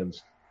stadiums,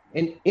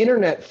 and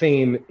internet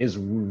fame is,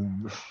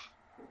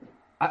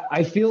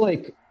 I feel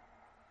like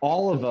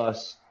all of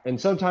us, and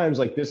sometimes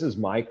like this is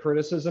my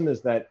criticism,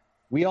 is that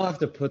we all have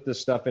to put this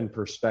stuff in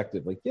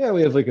perspective. Like, yeah,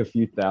 we have like a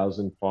few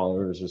thousand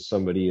followers or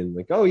somebody, and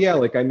like, oh yeah,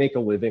 like I make a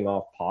living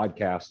off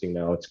podcasting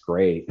now. It's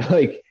great.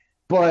 Like,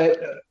 but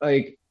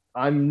like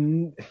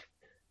I'm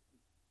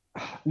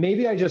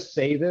maybe I just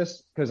say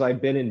this because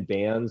I've been in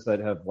bands that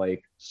have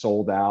like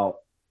sold out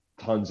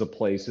tons of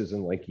places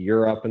in like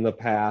Europe in the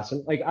past.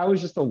 And like I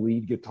was just a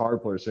lead guitar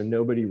player, so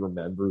nobody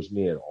remembers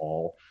me at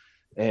all.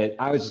 And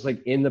I was just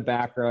like in the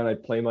background,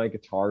 I'd play my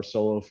guitar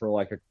solo for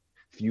like a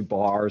few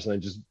bars and I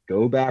just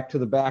go back to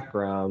the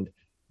background.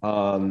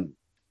 And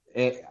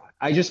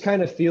I just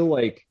kind of feel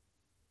like,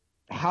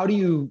 how do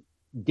you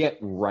get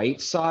right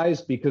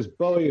sized? Because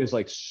Bowie is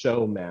like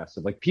so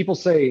massive. Like people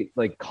say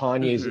like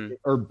Kanye's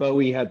or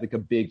Bowie had like a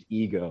big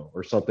ego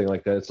or something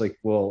like that. It's like,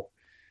 well,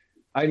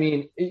 I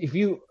mean,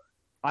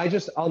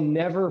 I'll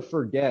never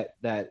forget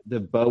that the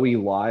Bowie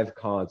live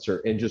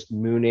concert and just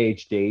Moon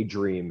Age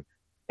Daydream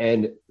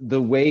and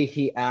the way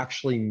he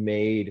actually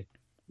made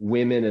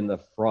women in the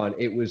front,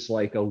 it was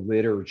like a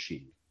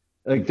liturgy.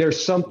 Like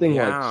there's something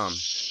like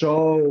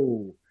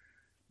so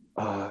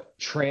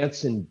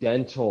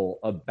transcendental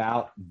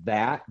about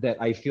that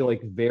I feel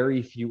like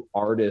very few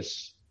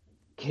artists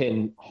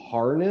can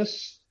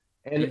harness.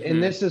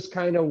 And this is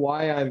kind of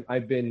why I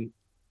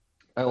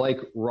like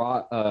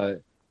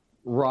Robert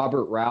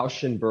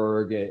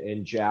Rauschenberg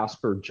and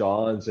Jasper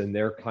Johns and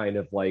their kind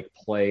of like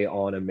play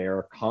on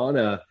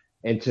Americana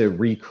and to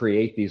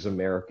recreate these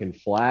American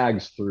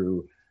flags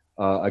through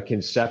a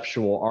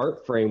conceptual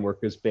art framework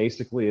is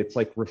basically it's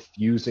like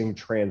refusing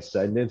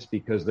transcendence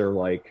because they're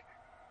like,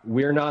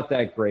 we're not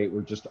that great,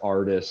 we're just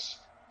artists.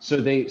 So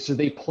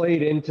they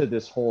played into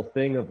this whole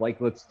thing of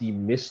like, let's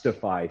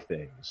demystify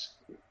things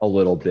a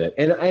little bit.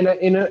 And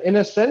in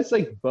a sense,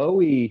 like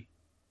Bowie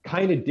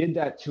kind of did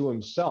that to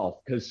himself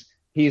because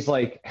he's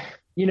like,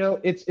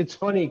 it's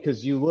funny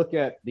because you look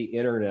at the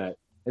internet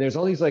and there's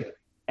all these like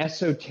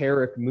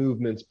esoteric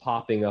movements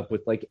popping up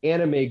with like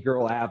anime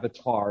girl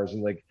avatars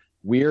and like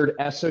weird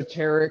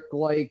esoteric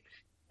like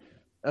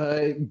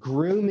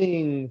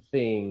grooming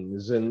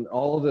things and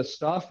all of this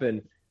stuff.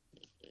 And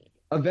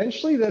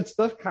eventually that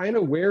stuff kind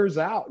of wears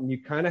out and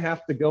you kind of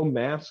have to go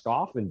mask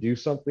off and do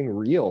something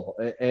real.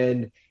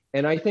 And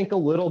I think a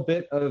little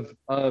bit of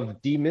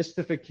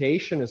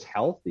demystification is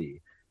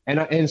healthy.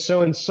 And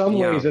so in some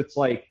ways it's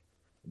like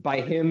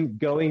by him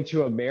going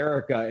to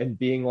America and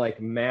being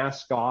like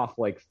mask off,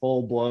 like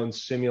full blown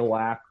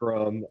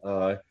simulacrum,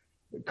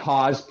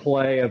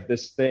 cosplay of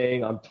this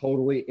thing. I'm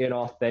totally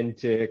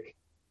inauthentic.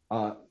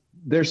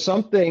 There's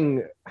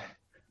something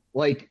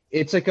like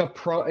it's like a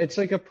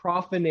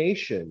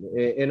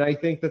profanation, and I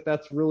think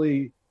that's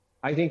really,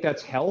 I think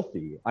that's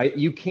healthy.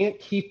 You can't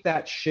keep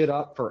that shit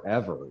up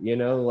forever,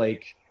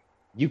 like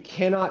you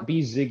cannot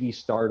be Ziggy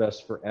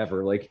Stardust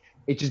forever. Like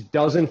it just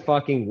doesn't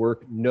fucking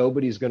work.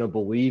 Nobody's gonna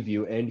believe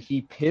you. And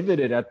he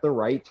pivoted at the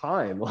right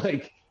time.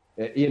 Like,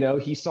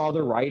 he saw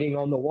the writing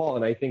on the wall.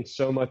 And I think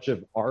so much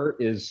of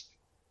art is,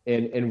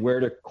 and where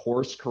to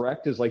course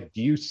correct is like,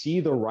 do you see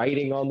the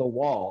writing on the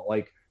wall?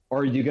 Like,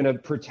 or are you gonna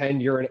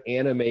pretend you're an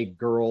anime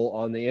girl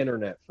on the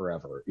internet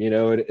forever?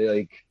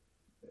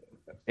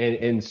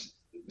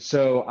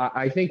 So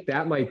I think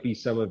that might be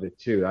some of it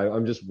too.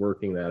 I'm just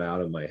working that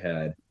out in my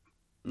head.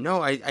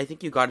 No, I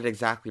think you got it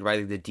exactly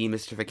right. The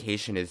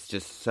demystification is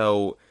just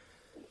so...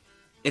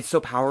 It's so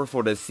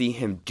powerful to see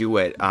him do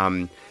it.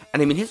 And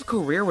I mean, his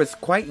career was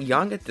quite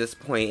young at this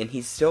point, and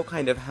he still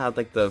kind of had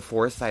like the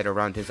foresight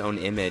around his own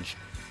image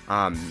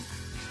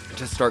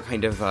to start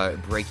kind of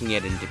breaking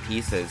it into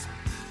pieces.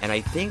 And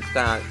I think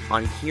that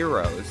on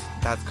Heroes,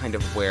 that's kind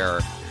of where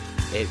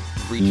it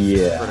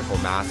reaches its critical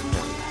mass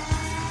point.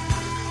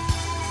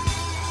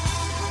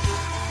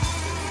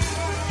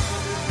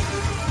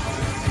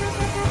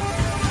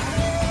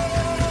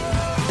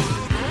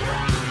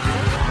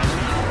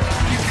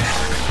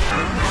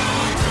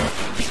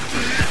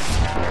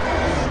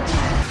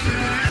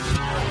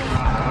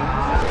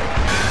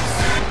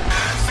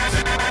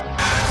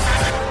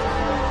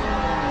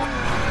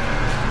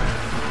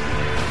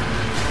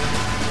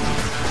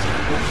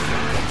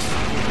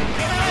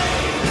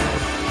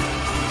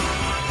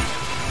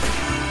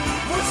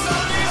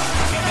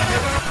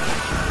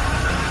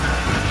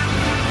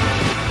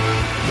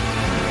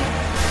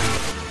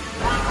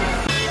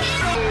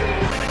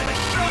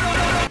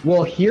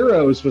 Well,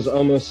 Heroes was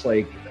almost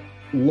like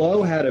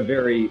Lowe had a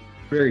very,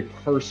 very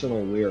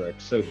personal lyric.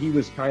 So he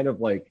was kind of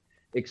like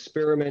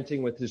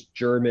experimenting with his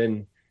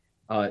German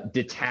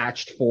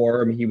detached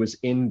form. He was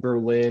in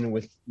Berlin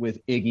with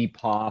Iggy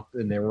Pop,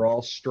 and they were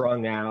all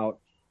strung out,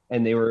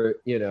 and they were,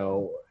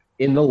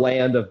 in the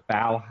land of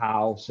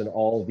Bauhaus and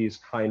all these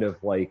kind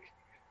of like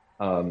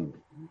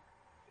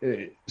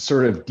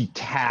sort of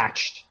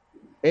detached.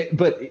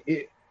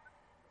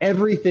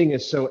 everything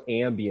is so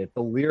ambient.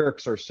 The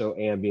lyrics are so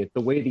ambient.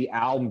 The way the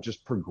album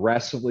just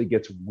progressively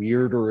gets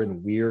weirder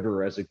and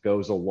weirder as it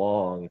goes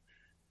along,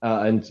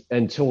 and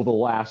until the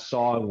last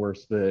song, where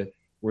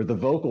the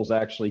vocals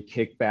actually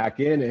kick back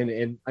in.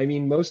 And I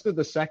mean, most of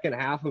the second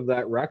half of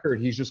that record,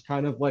 he's just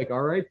kind of like,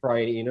 all right,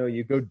 Brian,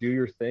 you go do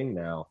your thing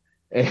now.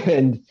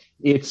 And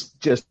it's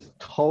just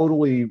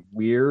totally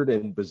weird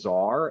and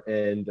bizarre.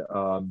 And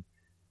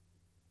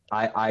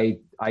I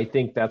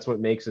think that's what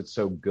makes it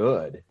so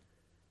good.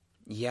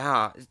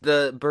 Yeah,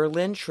 the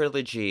Berlin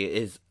trilogy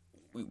is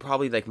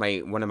probably like my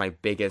one of my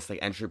biggest like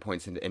entry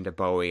points into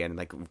Bowie, and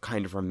like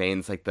kind of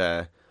remains like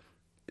the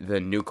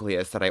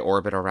nucleus that I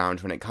orbit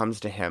around when it comes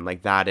to him,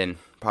 like that, and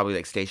probably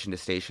like Station to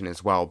Station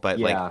as well.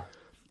 But like Yeah.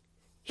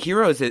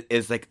 Heroes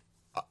is like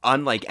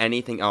unlike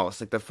anything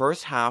else. Like the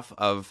first half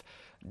of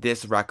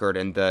this record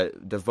and the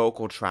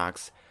vocal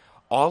tracks,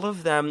 all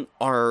of them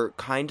are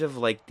kind of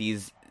like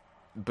these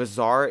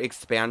bizarre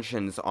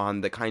expansions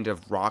on the kind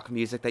of rock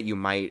music that you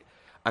might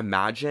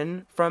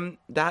imagine from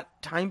that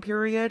time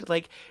period.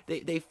 Like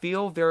they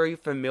feel very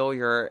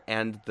familiar,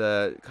 and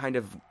the kind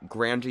of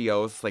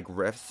grandiose like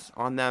riffs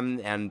on them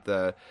and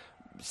the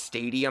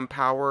stadium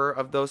power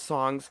of those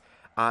songs,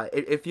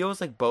 it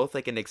feels like both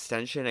like an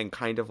extension and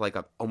kind of like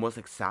a almost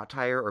like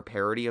satire or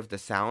parody of the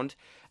sound,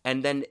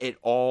 and then it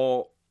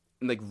all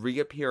like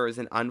reappears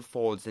and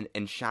unfolds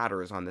and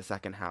shatters on the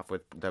second half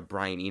with the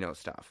Brian Eno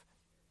stuff.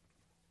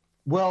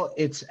 Well,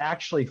 it's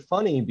actually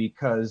funny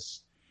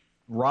because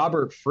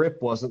Robert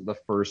Fripp wasn't the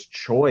first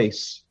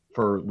choice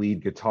for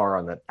lead guitar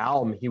on that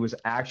album. He was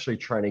actually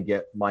trying to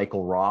get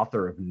Michael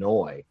Rother of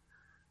Neu,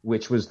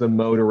 which was the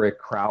Motoric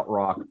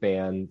krautrock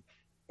band.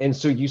 And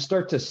so you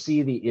start to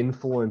see the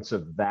influence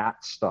of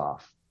that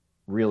stuff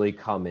really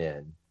come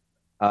in.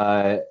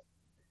 Uh,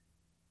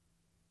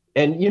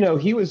 and,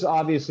 he was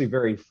obviously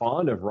very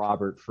fond of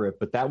Robert Fripp,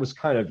 but that was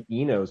kind of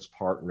Eno's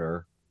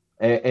partner.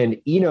 And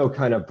Eno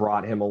kind of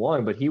brought him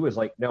along, but he was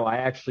like, no, I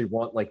actually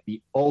want like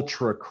the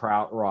ultra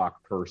krautrock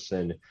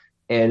person.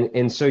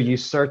 And so you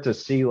start to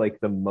see like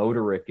the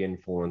Motoric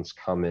influence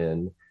come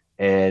in,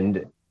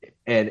 and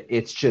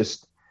it's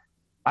just,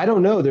 I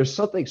don't know, there's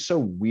something so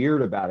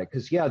weird about it.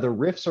 Because yeah, the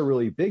riffs are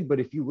really big, but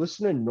if you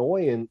listen to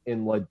Neu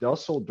in La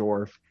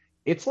Dusseldorf,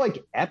 it's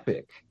like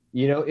epic.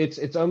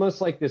 It's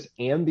almost like this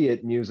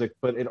ambient music,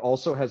 but it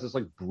also has this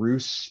like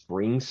Bruce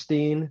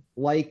Springsteen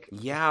like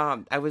Yeah,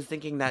 I was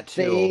thinking that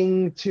too.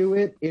 thing to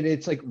it.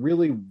 It's like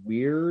really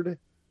weird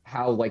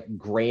how like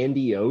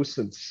grandiose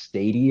and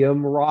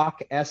stadium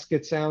rock esque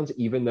it sounds,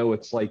 even though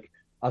it's like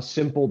a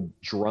simple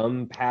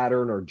drum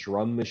pattern or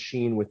drum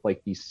machine with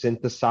like these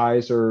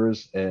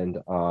synthesizers. And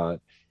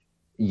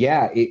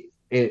yeah,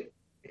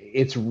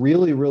 it's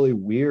really, really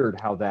weird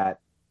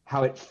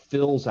how it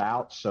fills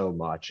out so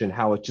much and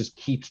how it just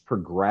keeps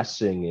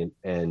progressing.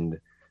 And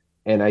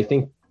I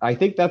think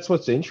that's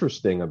what's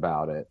interesting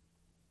about it.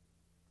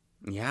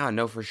 Yeah,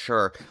 no, for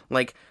sure.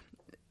 Like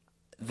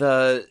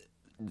the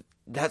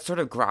that sort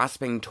of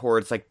grasping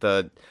towards like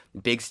the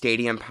big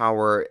stadium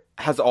power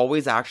has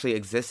always actually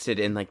existed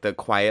in like the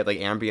quiet like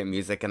ambient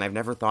music, and I've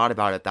never thought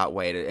about it that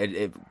way.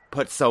 It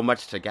puts so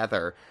much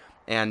together.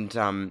 And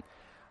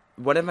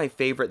one of my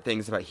favorite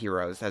things about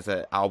Heroes as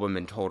an album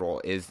in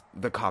total is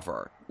the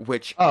cover,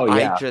 which Oh I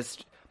yeah.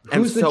 just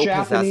am Who's the so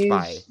possessed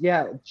by. Japanese?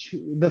 Yeah,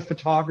 the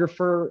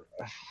photographer.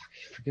 I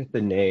forget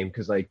the name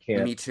because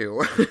Me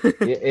too.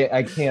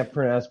 I can't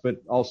pronounce, but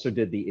also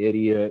did the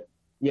idiot.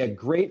 Yeah,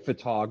 great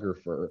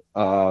photographer.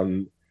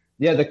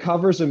 Yeah, the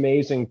cover's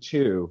amazing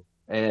too,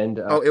 and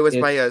Oh, it was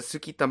by it's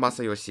Sukita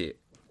Masayoshi.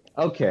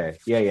 okay.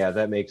 Yeah, yeah,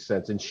 that makes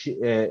sense. And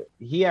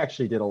he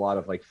actually did a lot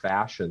of like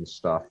fashion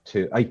stuff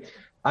too.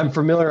 I'm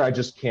familiar. I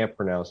just can't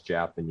pronounce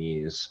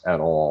Japanese at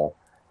all,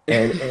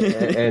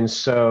 and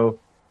so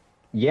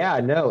yeah,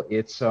 no,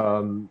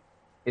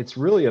 it's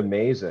really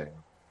amazing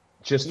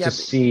just Yeah, to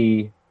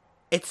see.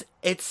 it's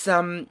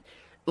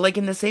like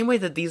in the same way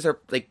that these are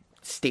like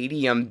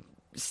stadium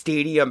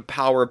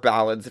power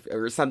ballads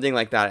or something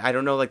like that. I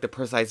don't know like the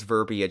precise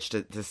verbiage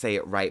to say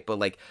it right, but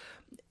like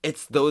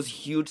it's those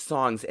huge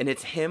songs, and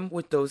it's him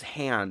with those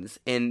hands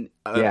in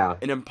Yeah,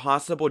 an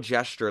impossible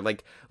gesture,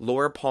 like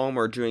Laura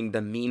Palmer doing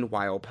the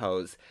meanwhile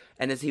pose,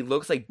 and as he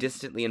looks like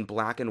distantly in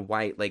black and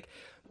white, like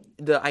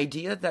the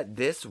idea that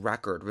this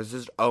record was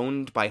just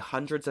owned by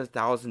hundreds of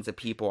thousands of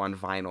people on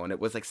vinyl, and it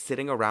was like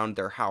sitting around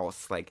their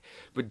house like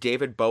with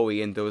David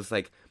Bowie and those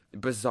like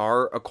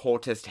bizarre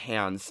occultist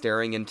hands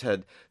staring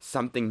into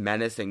something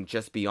menacing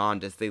just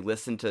beyond as they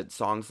listen to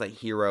songs like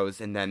Heroes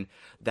and then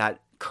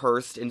that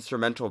cursed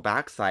instrumental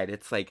backside.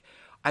 It's like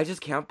I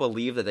just can't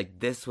believe that like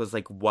this was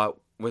like what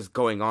was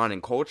going on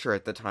in culture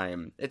at the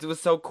time. It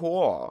was so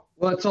cool.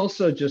 well, it's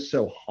also just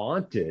so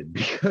haunted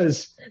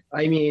because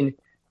I mean,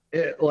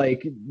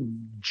 like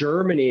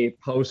Germany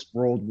post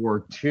World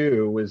War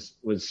II was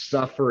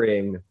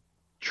suffering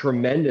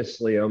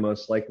tremendously,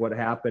 almost like what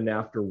happened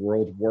after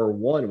World War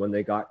One when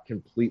they got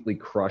completely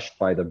crushed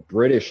by the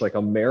British. Like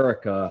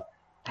America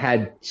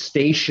had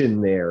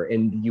station there,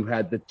 and you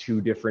had the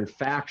two different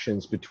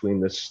factions between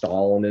the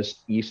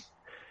Stalinist East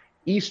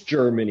East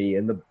Germany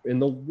and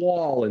the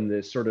wall and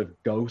the sort of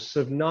ghosts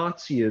of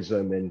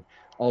Nazism and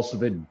also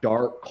the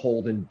dark,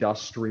 cold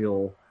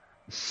industrial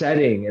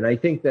setting. And I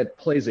think that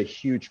plays a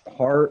huge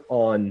part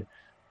on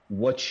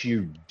what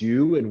you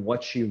do and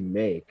what you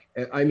make.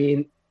 I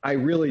mean, I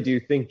really do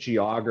think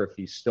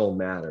geography still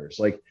matters.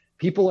 Like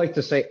people like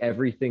to say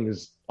everything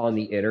is on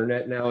the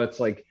internet now. It's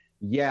like,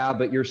 yeah,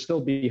 but you're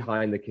still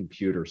behind the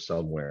computer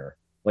somewhere.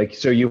 Like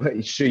so you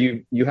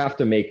have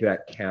to make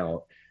that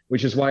count,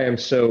 which is why I'm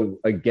so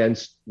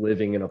against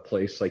living in a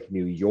place like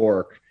New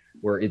York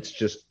where it's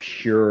just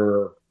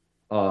pure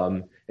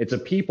it's a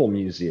people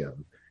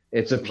museum.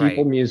 It's a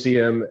people Right.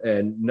 museum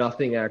and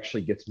nothing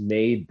actually gets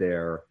made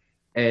there.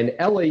 And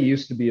LA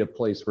used to be a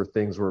place where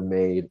things were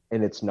made,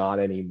 and it's not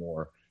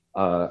anymore.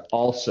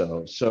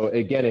 Also, so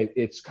again,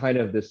 it's kind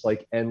of this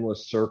like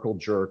endless circle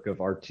jerk of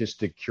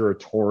artistic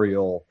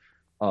curatorial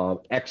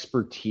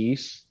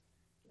expertise,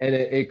 and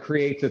it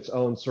creates its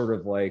own sort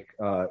of like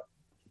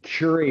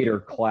curator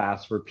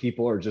class where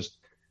people are just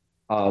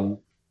um,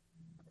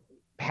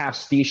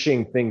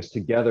 pastiching things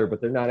together, but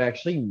they're not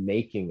actually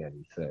making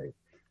anything.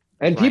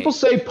 And people Right.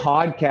 say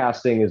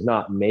podcasting is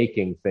not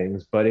making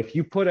things, but if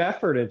you put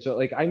effort into it,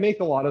 like I make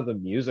a lot of the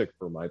music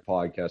for my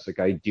podcast, like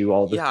I do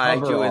all the Yeah, I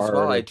cover do as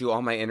well. art. I And, do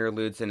all my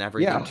interludes and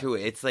everything yeah, too.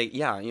 It's like,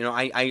 yeah,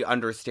 I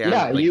understand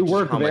yeah, like you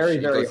work how much very,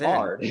 it very goes in.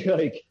 hard.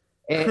 Like,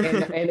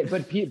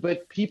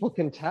 but people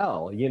can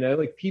tell,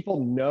 like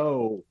people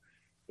know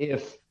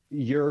if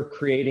you're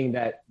creating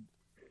that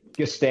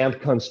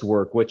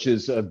Gesamtkunstwerk, which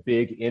is a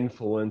big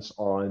influence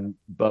on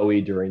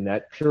Bowie during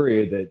that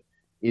period, that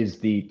is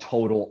the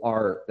total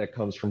art that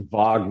comes from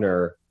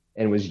Wagner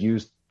and was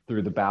used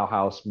through the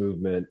Bauhaus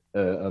movement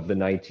of the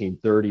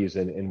 1930s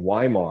in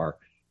Weimar.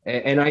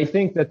 And I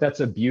think that that's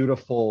a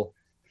beautiful,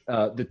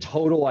 the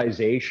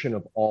totalization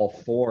of all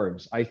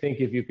forms. I think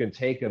if you can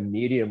take a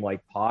medium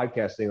like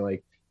podcasting,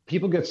 like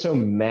people get so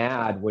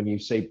mad when you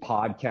say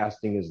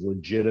podcasting is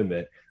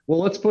legitimate. Well,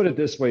 let's put it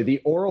this way: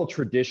 the oral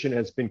tradition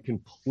has been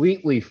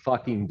completely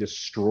fucking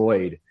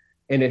destroyed,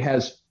 and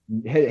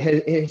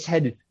it's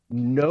had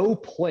no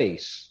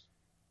place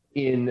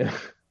in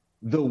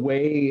the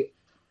way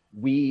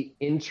we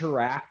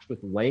interact with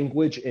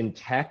language and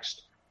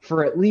text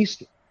for at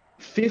least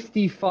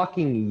 50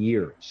 fucking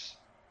years.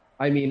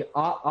 I mean,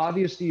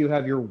 obviously, you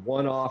have your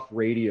one off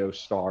radio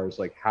stars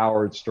like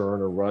Howard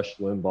Stern or Rush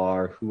Limbaugh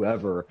or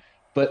whoever,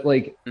 but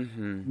like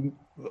Hmm.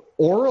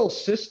 oral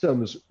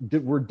systems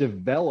that were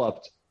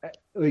developed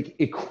like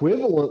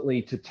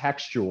equivalently to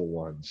textual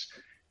ones,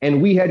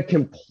 and we had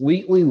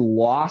completely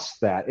lost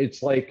that.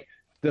 It's like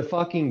the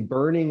fucking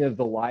burning of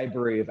the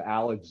Library of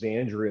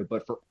Alexandria,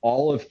 but for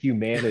all of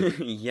humanity,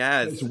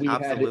 because Yes, we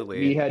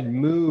absolutely. had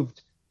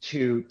moved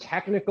to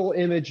technical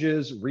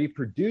images,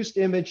 reproduced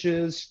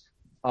images,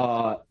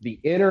 the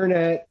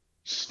internet,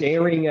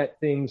 staring at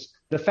things.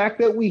 The fact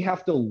that we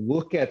have to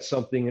look at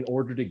something in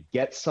order to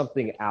get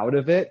something out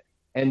of it,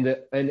 and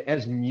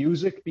as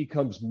music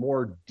becomes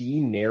more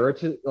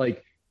de-narrative,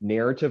 like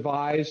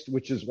narrativized,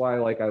 which is why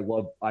like I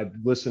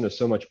listen to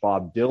so much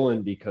Bob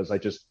Dylan because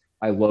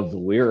I love the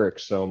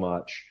lyrics so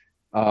much.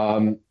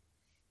 Um,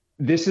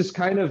 this is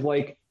kind of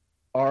like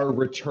our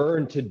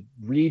return to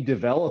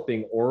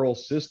redeveloping oral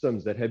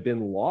systems that have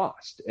been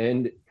lost.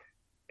 And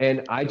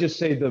I just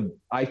say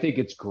I think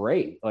it's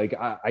great. Like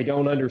I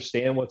don't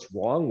understand what's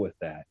wrong with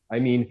that. I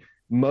mean,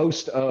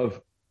 most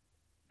of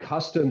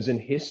customs and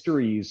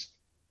histories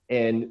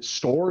and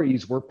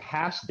stories were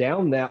passed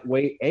down that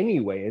way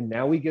anyway, and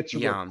now we get to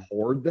Yeah,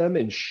 record them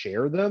and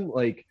share them.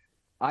 Like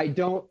I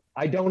don't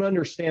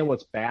understand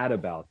what's bad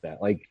about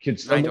that. Like, could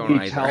I don't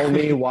somebody either. tell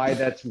me why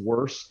that's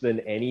worse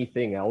than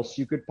anything else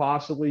you could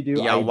possibly do?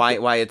 Yeah,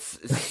 why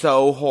it's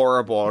so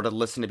horrible to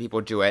listen to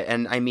people do it.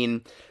 And I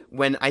mean,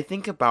 when I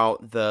think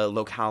about the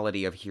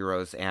locality of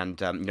heroes and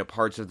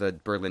parts of the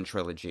Berlin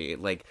trilogy,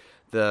 like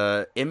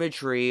the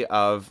imagery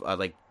of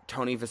like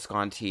Tony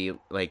Visconti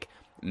like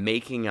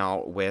making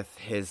out with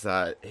his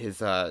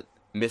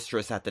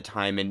mistress at the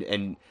time,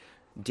 and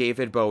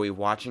David Bowie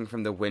watching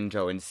from the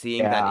window and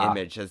seeing that Yeah,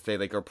 image as they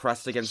like are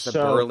pressed against the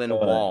so Berlin good.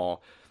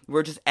 Wall,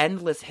 where just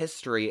endless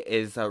history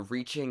is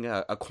reaching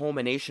a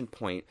culmination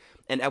point.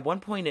 And at one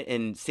point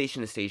in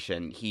Station to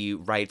Station, he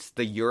writes,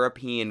 "The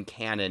European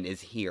canon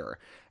is here,"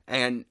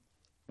 and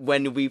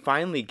when we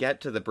finally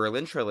get to the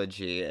Berlin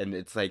trilogy, and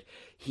it's like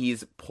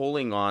he's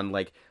pulling on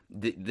like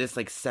this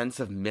like sense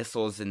of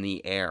missiles in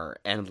the air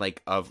and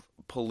like of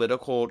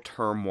political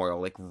turmoil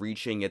like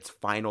reaching its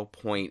final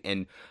point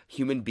and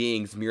human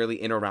beings merely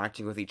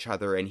interacting with each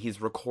other, and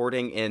he's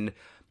recording in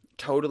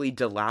totally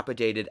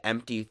dilapidated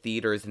empty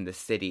theaters in the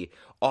city.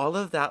 All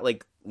of that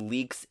like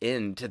leaks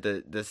into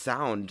the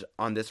sound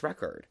on this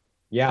record.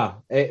 Yeah,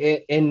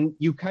 and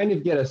you kind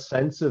of get a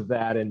sense of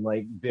that in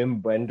like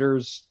Wim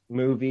Wenders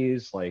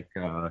movies, like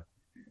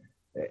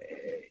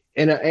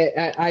and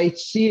I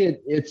see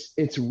it.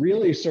 It's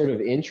really sort of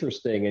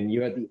interesting. And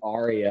you had the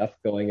RAF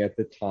going at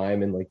the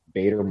time, and like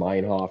Bader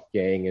Meinhof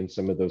gang, and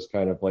some of those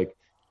kind of like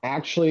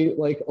actually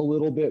like a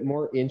little bit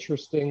more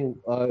interesting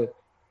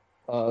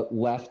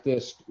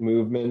leftist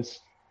movements.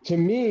 To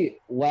me,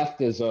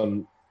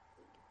 leftism,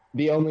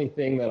 the only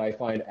thing that I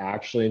find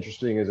actually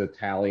interesting is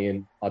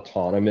Italian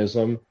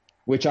autonomism,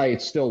 which I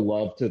still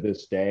love to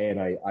this day. And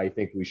I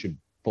think we should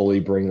fully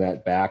bring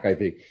that back. I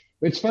think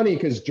it's funny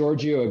because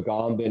Giorgio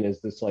Agamben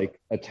is this like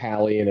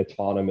Italian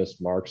autonomous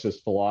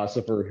Marxist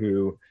philosopher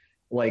who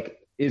like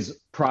is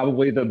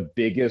probably the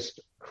biggest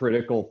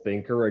critical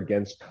thinker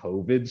against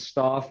COVID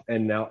stuff.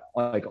 And now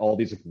like all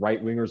these like,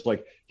 right wingers,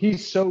 like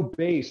he's so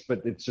based,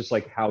 but it's just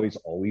like how he's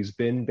always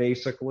been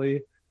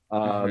basically.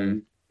 Mm-hmm.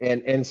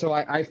 And so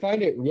I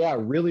find it, yeah,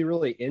 really,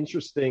 really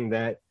interesting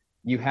that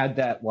you had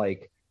that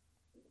like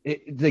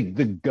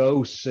the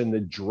ghosts and the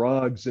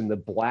drugs and the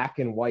black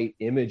and white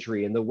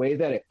imagery and the way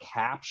that it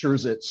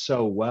captures it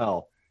so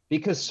well.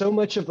 Because so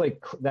much of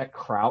like that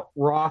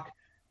krautrock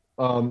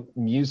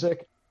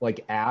music,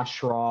 like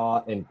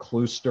Ashra and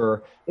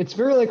Klooster, it's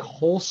very like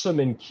wholesome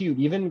and cute.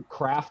 Even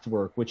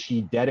Kraftwerk, which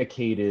he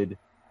dedicated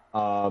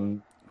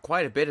um,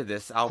 Quite a bit of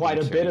this album quite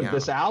a too, bit of yeah.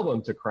 this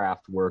album to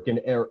Kraftwerk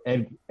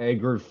and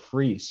Edgar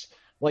Fries.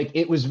 Like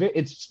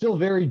it's still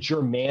very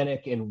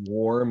Germanic and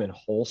warm and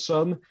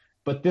wholesome,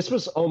 but this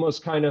was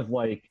almost kind of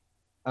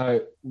uh,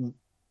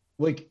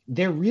 like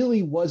there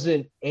really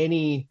wasn't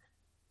any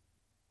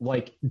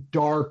like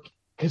dark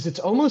because it's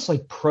almost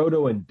like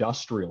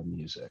proto-industrial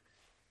music.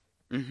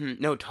 Mm-hmm.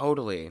 No,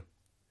 totally.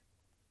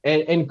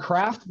 And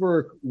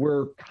Kraftwerk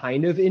were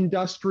kind of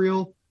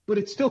industrial, but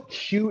it's still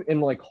cute and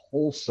like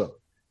wholesome.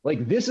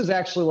 Like this is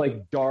actually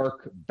like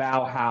dark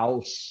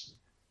Bauhaus.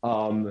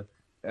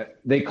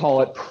 They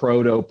call it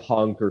proto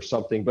punk or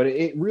something, but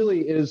it really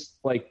is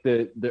like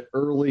the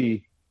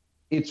early.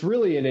 It's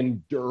really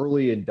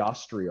early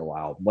industrial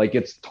album. Like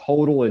it's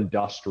total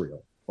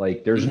industrial.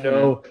 Like there's Mm-hmm.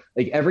 no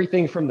like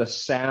everything from the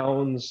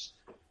sounds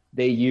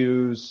they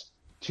use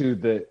to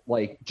the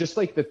like just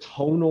like the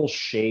tonal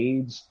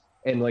shades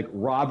and like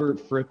Robert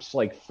Fripp's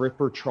like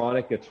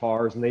Frippertronic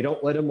guitars, and they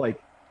don't let him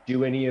like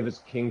do any of his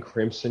King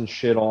Crimson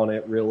shit on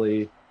it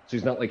really. So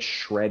he's not like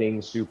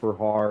shredding super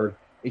hard.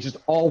 It's just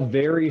all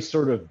very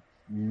sort of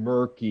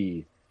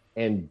murky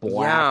and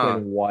black Yeah.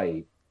 and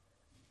white.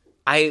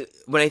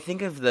 When I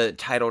think of the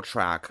title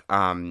track,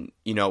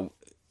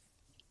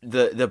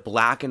 the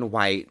black and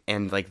white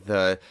and like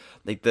the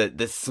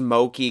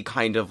smoky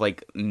kind of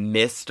like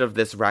mist of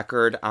this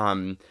record,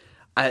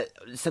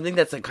 something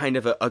that's like kind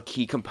of a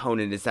key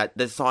component is that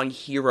the song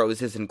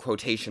 "Heroes" is in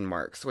quotation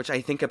marks, which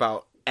I think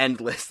about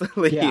endlessly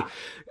Yeah,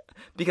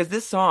 because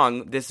this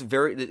song, this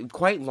very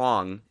quite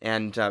long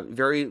and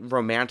very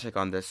romantic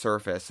on the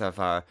surface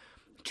of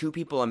two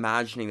people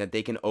imagining that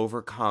they can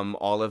overcome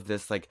all of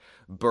this like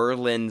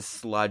Berlin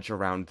sludge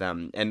around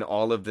them and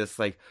all of this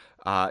like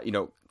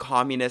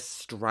communist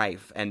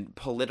strife and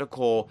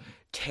political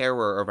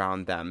terror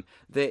around them.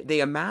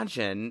 They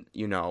imagine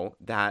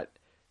that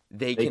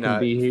they they can can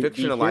be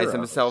fictionalize heroes.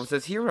 themselves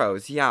as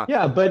heroes. Yeah,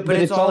 Yeah, but but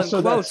it's it's all in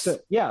also that quotes.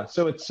 yeah,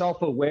 so it's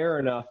self-aware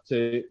enough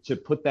to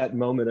put that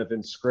moment of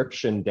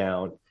inscription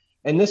down.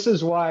 And this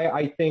is why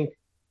I think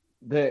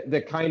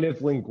the kind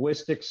of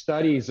linguistic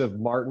studies of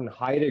Martin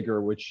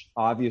Heidegger, which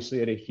obviously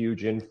had a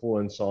huge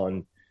influence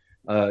on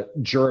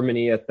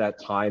Germany at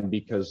that time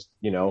because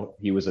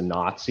he was a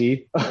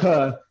Nazi.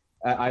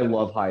 I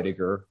love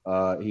Heidegger.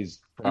 He's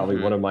probably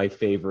one Mm-hmm. of my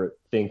favorite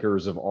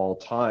thinkers of all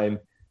time.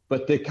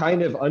 But the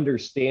kind of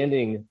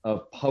understanding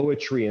of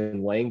poetry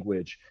and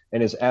language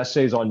and his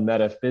essays on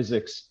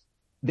metaphysics,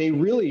 they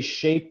really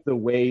shape the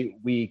way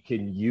we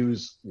can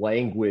use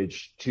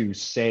language to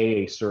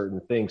say a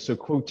certain thing. So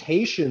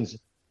quotations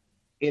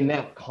in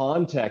that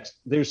context,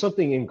 there's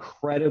something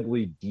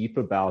incredibly deep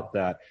about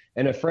that.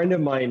 And a friend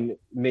of mine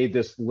made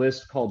this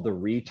list called the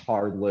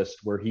retard list,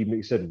 where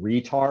he said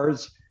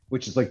retards,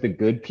 which is like the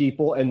good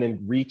people, and then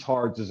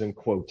retards is in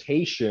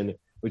quotation,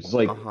 which is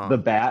like Uh-huh. the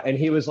bad. And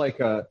he was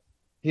like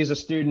he's a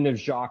student of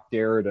Jacques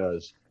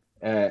Derrida's.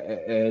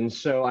 And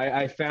so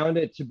I found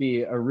it to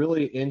be a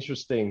really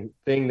interesting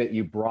thing that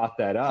you brought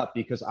that up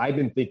because I've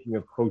been thinking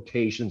of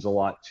quotations a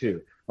lot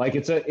too. Like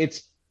it's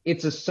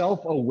a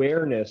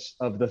self-awareness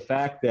of the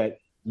fact that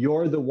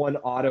you're the one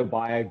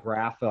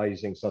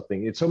autobiographizing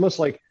something. It's almost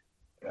like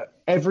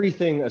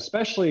everything,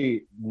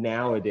 especially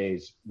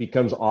nowadays,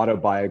 becomes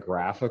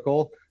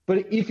autobiographical.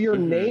 But if your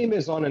Mm-hmm. name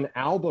is on an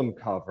album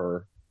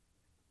cover,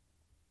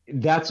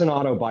 that's an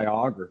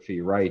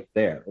autobiography right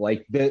there.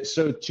 Like that.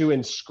 So to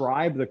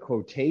inscribe the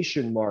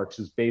quotation marks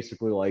is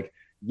basically like,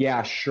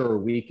 yeah, sure,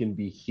 we can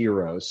be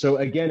heroes. So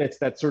again, it's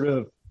that sort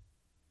of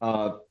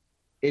uh,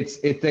 it's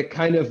that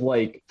kind of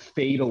like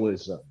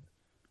fatalism.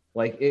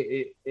 Like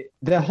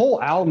the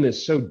whole album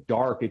is so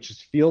dark, it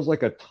just feels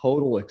like a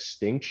total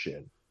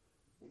extinction.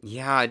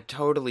 Yeah, it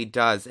totally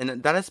does.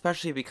 And that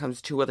especially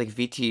becomes true with like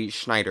V.T.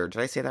 Schneider.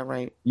 Did I say that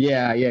right?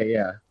 Yeah, yeah,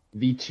 yeah.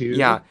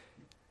 Yeah, V2.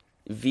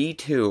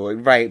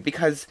 V2, right,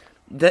 because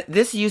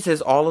this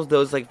uses all of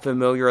those like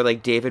familiar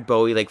like David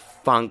Bowie like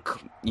funk,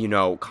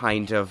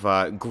 kind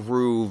of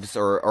grooves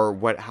or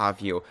what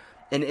have you.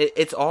 And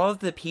it's all of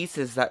the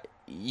pieces that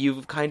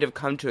you've kind of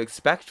come to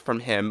expect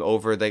from him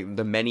over the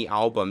many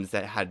albums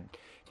that had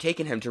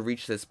taken him to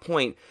reach this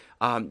point.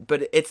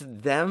 But it's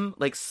them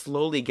like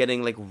slowly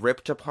getting like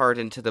ripped apart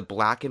into the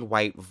black and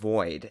white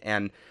void,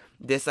 and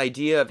this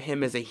idea of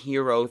him as a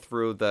hero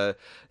through the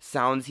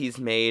sounds he's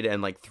made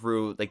and like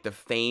through like the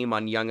fame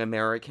on Young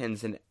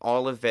Americans and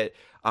all of it,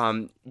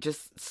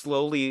 just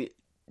slowly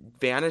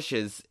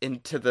vanishes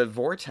into the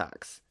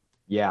vortex.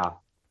 Yeah.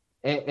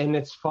 And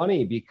it's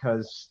funny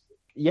because,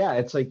 yeah,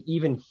 it's like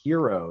even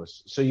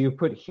Heroes. So you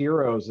put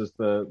Heroes as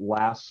the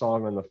last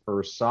song on the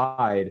first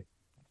side,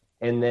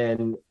 and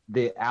then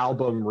the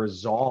album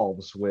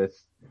resolves with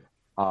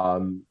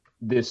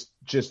this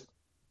just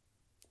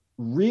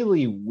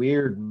really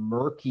weird,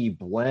 murky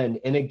blend.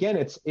 And again,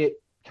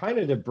 it kind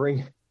of, to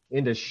bring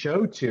into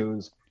show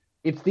tunes,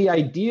 it's the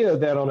idea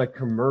that on a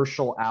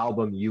commercial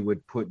album you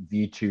would put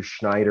V2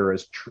 Schneider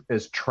as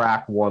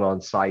track one on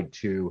side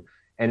two,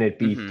 and it'd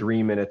be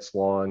 3 minutes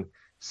long.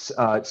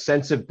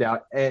 Sense of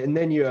Doubt, and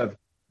then you have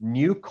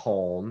New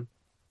Calm,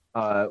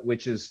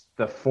 which is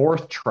the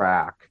fourth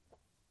track,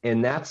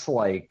 and that's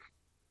like,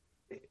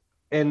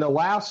 and the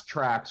last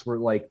tracks were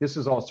like, this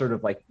is all sort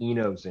of like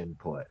Eno's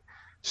input.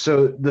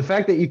 So the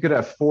fact that you could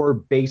have four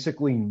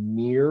basically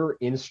near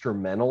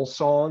instrumental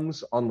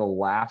songs on the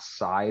last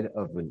side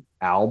of an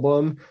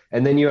album,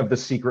 and then you have The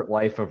Secret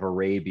Life of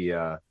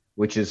Arabia,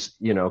 which is,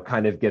 you know,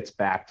 kind of gets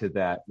back to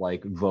that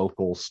like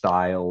vocal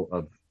style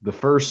of the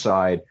first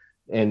side,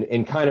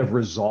 and kind of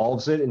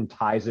resolves it and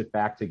ties it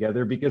back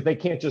together, because they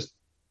can't just,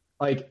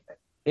 like,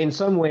 in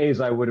some ways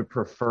I would have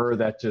preferred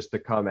that just to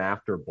come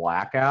after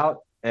Blackout,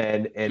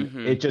 and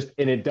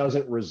it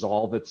doesn't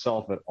resolve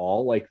itself at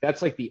all. Like,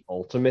 that's like the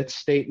ultimate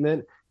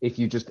statement if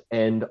you just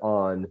end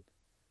on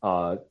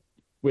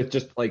with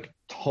just like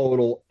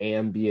total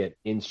ambient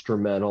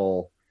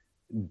instrumental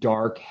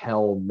dark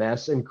hell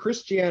mess. And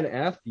Christiane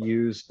F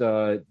used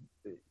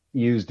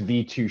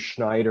V2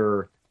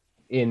 Schneider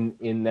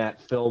in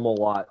that film a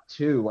lot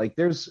too. Like,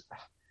 there's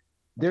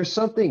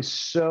something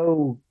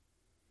so,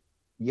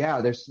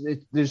 yeah, there's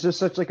just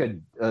such like a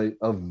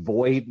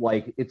void.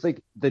 Like, it's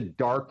like the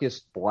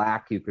darkest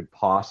black you could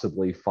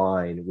possibly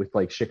find with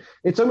like shit.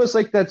 It's almost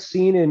like that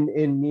scene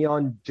in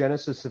Neon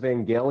Genesis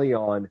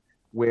Evangelion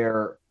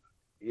where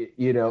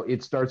you know,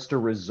 it starts to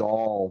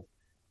resolve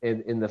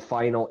in the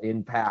final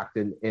impact,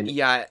 and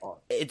yeah,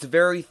 it's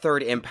very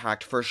Third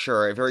Impact for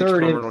sure. Very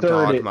Terminal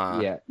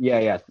Dogma.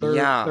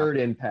 Third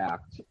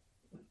Impact.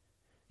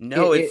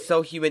 No, it's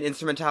so Human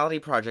Instrumentality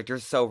Project. You're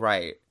so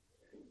right.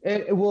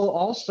 And well,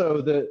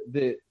 also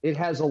it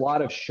has a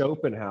lot of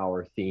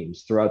Schopenhauer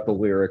themes throughout the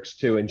lyrics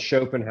too, and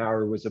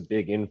Schopenhauer was a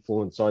big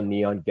influence on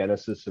Neon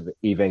Genesis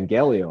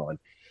Evangelion.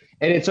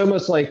 And it's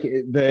almost like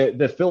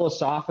the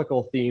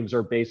philosophical themes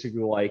are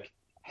basically like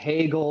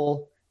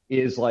Hegel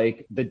is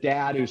like the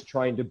dad who's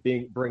trying to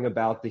bring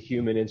about the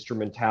Human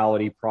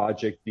Instrumentality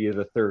Project via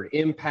the Third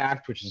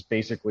Impact, which is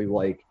basically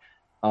like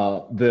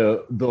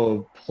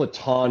the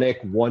platonic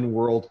one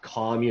world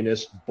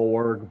communist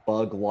Borg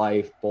bug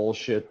life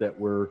bullshit that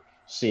we're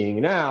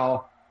seeing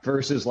now,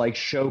 versus like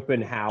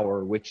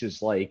Schopenhauer, which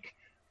is like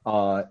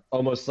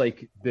almost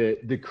like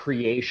the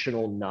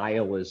creational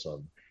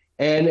nihilism.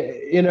 And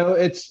you know,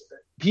 it's,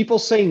 people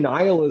say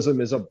nihilism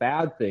is a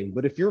bad thing,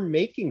 but if you're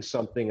making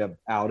something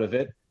out of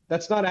it,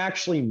 that's not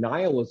actually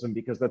nihilism,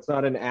 because that's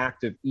not an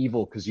act of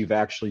evil, because you've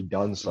actually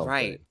done something.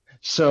 Right.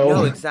 So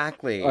no,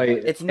 exactly.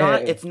 It's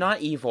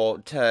not evil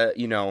to,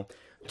 you know,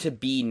 to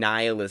be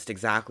nihilist,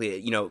 exactly,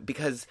 you know,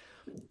 because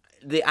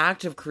the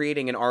act of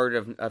creating an art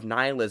of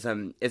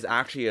nihilism is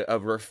actually a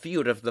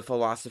refute of the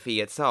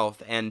philosophy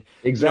itself. And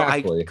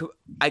exactly, you know,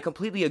 I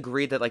completely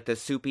agree that like the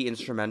soupy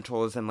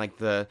instrumentals and like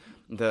the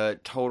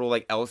total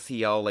like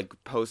LCL like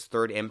post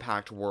Third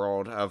Impact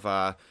world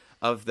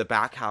of the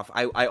back half,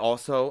 I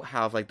also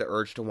have like the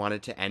urge to want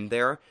it to end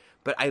there.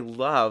 But I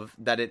love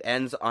that it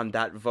ends on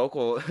that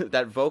vocal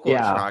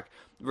track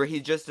where he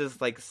just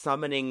is like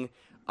summoning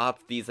up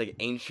these like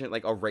ancient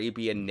like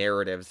Arabian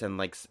narratives and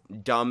like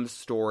dumb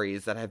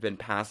stories that have been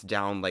passed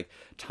down like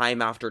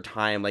time after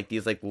time, like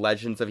these like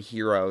legends of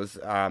heroes,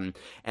 and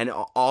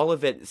all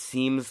of it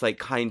seems like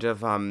kind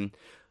of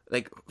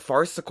like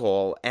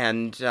farcical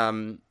and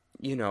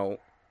you know,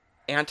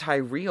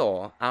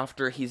 anti-real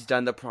after he's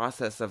done the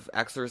process of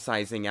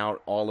exercising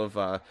out all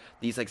of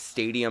these like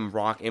stadium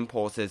rock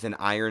impulses and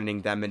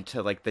ironing them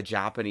into like the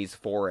Japanese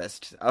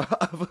forest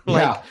of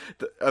like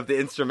of the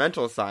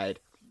instrumental side.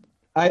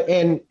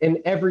 And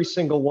every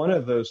single one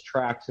of those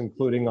tracks,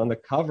 including on the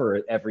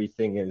cover,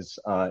 everything is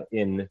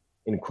in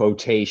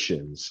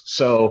quotations.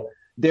 So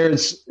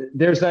there's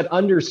that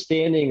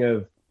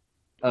understanding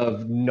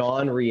of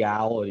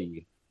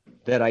non-reality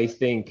that I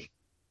think,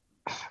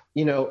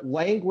 you know,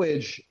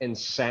 language and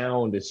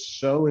sound is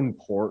so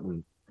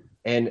important.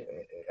 And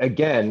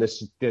again,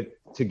 this is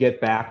to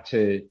get back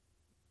to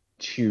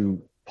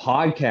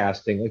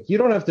podcasting. Like, you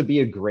don't have to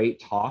be a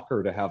great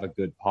talker to have a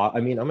good I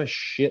mean, I'm a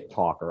shit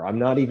talker. I'm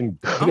not even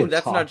good at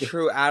that's talking. Not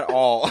true at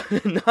all.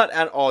 Not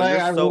at all.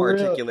 You're so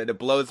articulate. It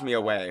blows me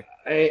away.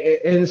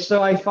 And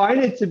so I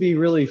find it to be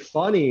really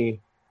funny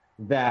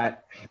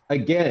that,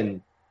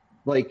 again,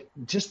 like,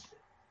 just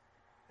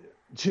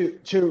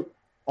to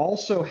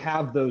also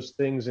have those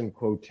things in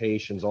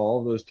quotations, all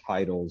of those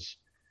titles,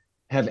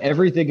 have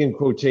everything in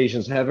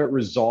quotations, have it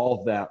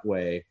resolved that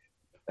way.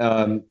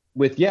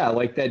 With, yeah,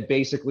 like that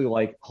basically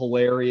like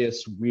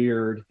hilarious,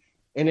 weird.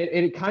 And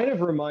it kind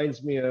of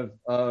reminds me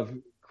of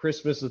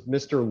Christmas with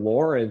Mr.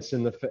 Lawrence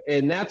and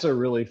that's a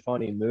really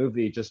funny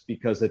movie just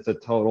because it's a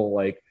total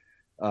like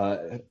uh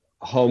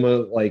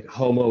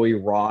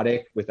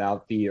homoerotic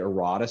without the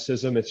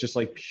eroticism. It's just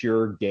like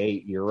pure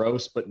gay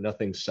eros, but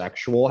nothing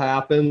sexual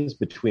happens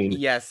between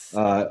Yes.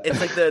 uh It's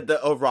like the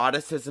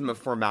eroticism of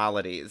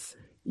formalities.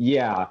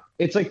 yeah,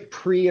 it's like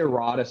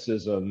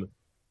pre-eroticism.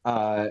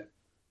 Uh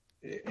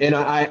and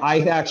I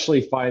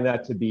actually find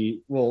that to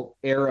be, well,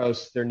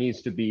 eros, there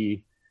needs to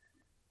be,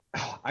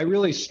 I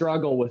really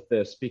struggle with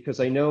this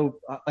because I know,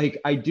 like,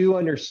 I do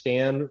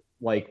understand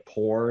like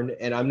porn,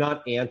 and I'm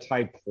not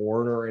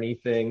anti-porn or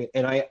anything,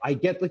 and I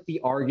get like the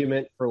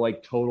argument for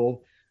like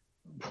total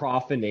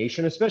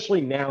profanation,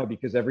 especially now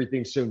because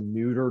everything's so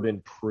neutered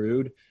and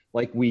prude.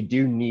 Like we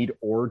do need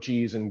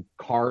orgies and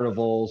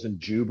carnivals and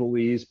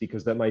jubilees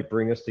because that might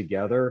bring us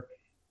together.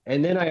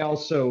 And then I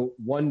also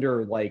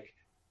wonder, like,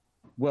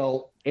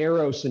 well,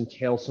 Eros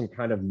entails some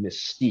kind of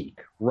mystique,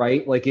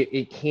 right? Like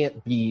it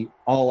can't be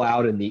all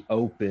out in the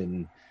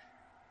open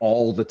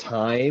all the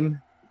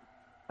time.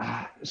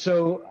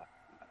 So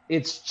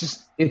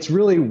it's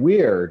really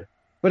weird.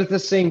 But at the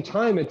same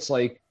time, it's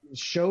like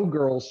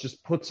Showgirls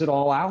just puts it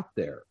all out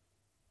there.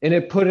 And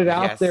it put it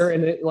out there, Yes.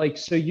 and it like,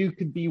 so you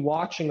could be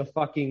watching a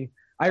fucking,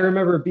 I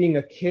remember being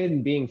a kid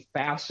and being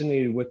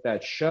fascinated with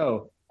that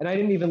show. And I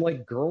didn't even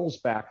like girls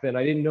back then.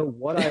 I didn't know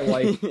what I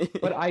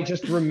liked, but I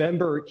just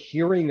remember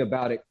hearing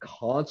about it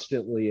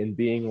constantly and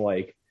being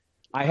like,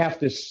 I have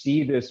to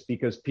see this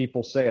because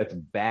people say it's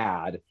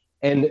bad.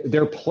 And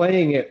they're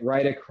playing it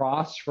right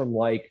across from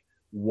like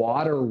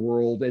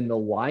Waterworld and The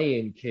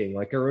Lion King.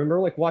 Like I remember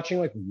like watching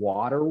like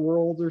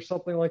Waterworld or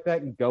something like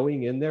that and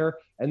going in there,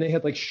 and they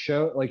had like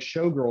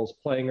Showgirls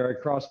playing right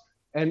across.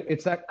 And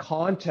it's that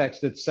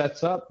context that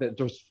sets up that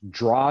just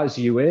draws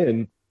you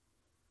in.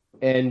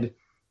 And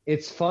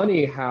it's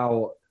funny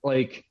how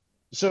like,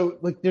 so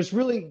like there's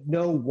really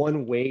no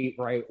one way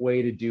right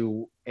way to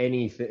do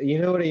anything, you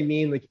know what I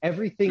mean? Like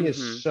everything Hmm.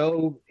 is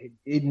so,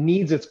 it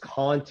needs its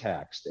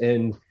context,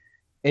 and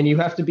you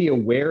have to be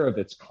aware of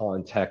its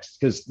context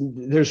because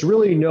there's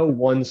really no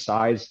one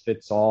size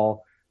fits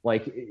all.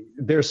 Like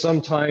there's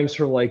sometimes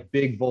for like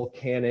big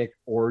volcanic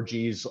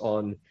orgies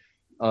on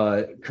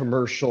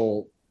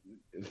commercial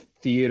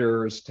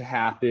theaters to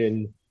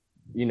happen,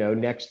 you know,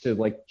 next to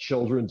like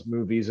children's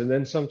movies, and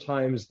then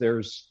sometimes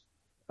uh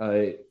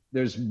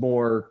there's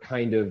more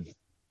kind of,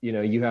 you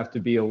know, you have to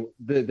be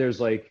there's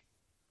like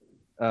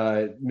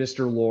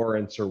Mr.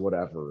 Lawrence or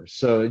whatever.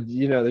 So,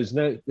 you know, there's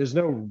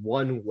no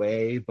one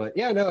way, but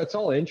yeah, no, it's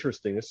all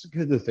interesting. It's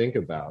good to think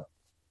about.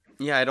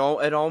 Yeah, it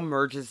all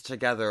merges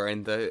together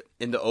in the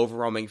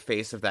overwhelming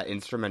face of that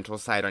instrumental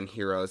side on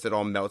Heroes. It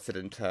all melts it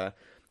into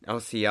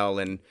LCL,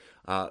 and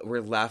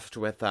we're left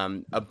with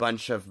a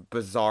bunch of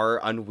bizarre,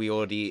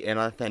 unwieldy,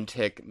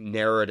 inauthentic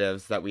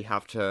narratives that we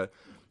have to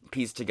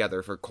piece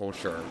together for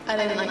culture. I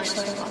didn't like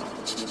showing off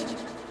the cheetah.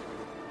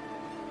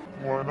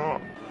 Why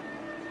not?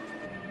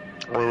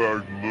 I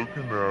like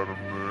looking at him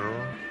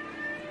there.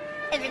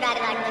 Everybody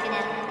like looking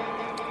at him.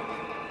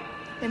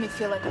 Made me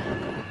feel like a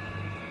hooker.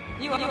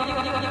 You are a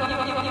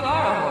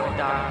whore,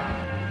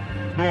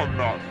 darling. No, I'm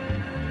not.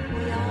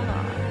 We all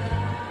are.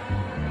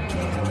 You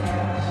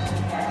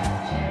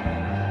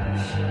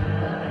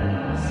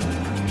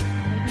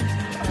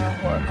are a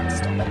whore,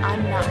 Crystal, but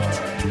I'm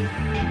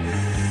not.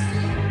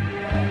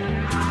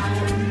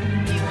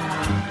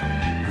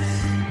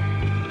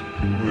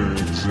 You're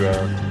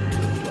exactly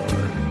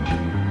right.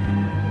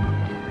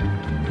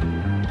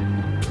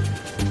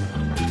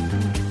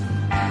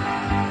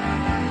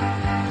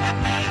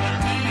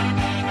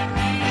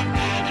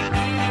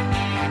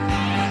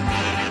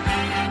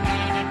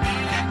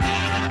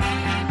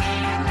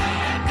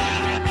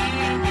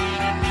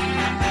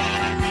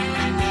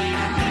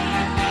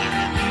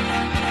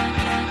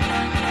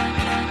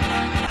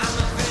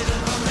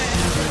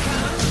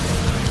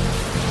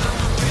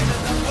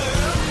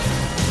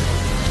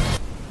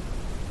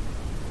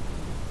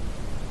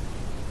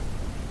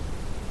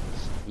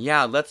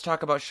 Yeah, let's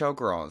talk about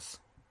Showgirls.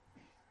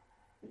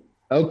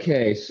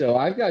 Okay, so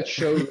I've got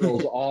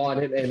Showgirls on,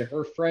 and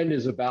her friend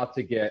is about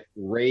to get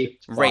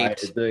raped by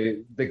Raped.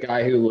 the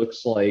guy who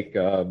looks like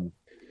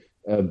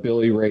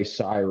Billy Ray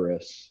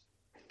Cyrus.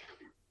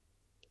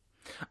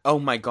 Oh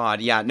my God,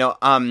 yeah, no,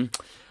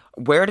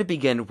 where to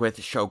begin with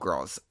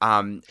Showgirls?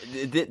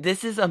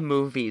 This is a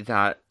movie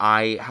that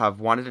I have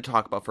wanted to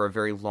talk about for a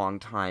very long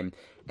time,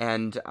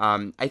 and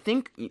I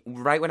think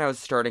right when I was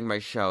starting my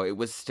show, it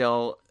was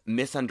still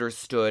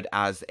misunderstood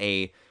as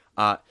a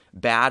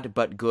bad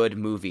but good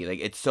movie. Like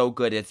it's so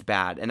good it's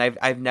bad, and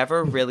I've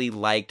never really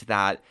liked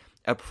that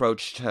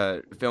approach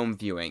to film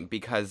viewing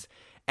because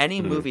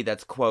any movie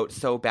that's quote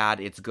so bad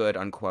it's good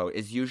unquote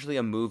is usually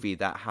a movie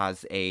that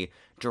has a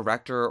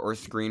director or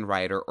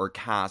screenwriter or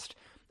cast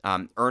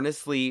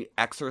earnestly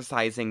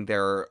exercising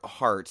their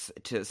hearts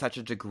to such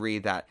a degree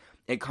that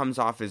it comes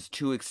off as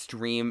too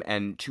extreme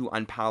and too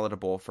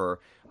unpalatable for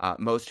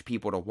most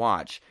people to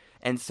watch.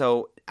 And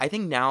so I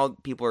think now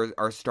people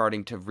are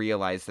starting to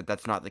realize that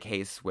that's not the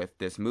case with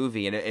this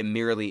movie, and it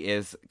merely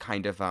is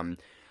kind of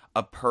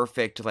a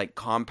perfect like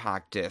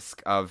compact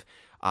disc of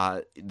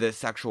the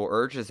sexual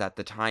urges at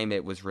the time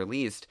it was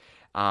released.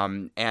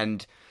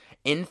 And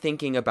in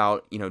thinking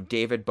about,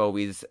 David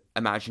Bowie's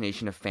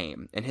imagination of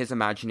fame and his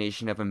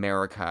imagination of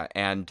America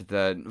and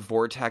the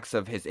vortex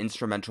of his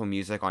instrumental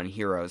music on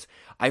Heroes,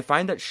 I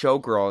find that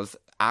Showgirls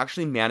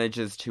actually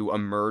manages to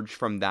emerge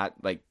from that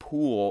like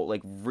pool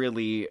like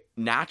really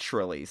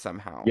naturally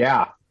somehow.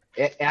 Yeah,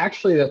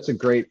 actually, that's a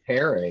great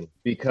pairing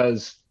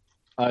because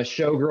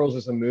Showgirls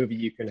is a movie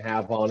you can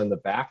have on in the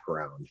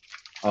background.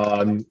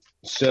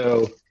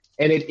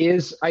 And it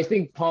is, I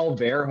think Paul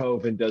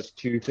Verhoeven does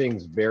two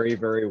things very,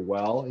 very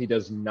well. He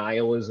does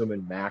nihilism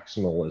and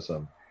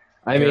maximalism.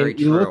 I mean,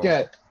 you look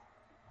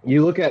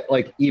at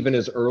like even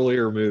his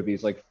earlier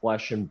movies like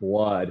Flesh and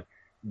Blood,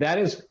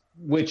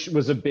 which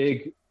was a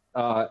big,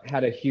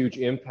 had a huge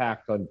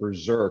impact on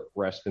Berserk,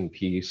 rest in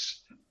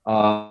peace.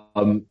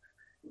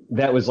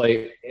 That was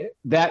like,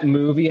 that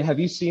movie, have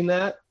you seen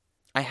that?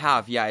 I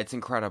have, yeah, it's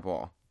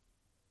incredible.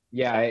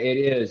 Yeah, it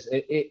is.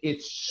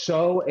 It's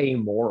so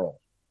amoral.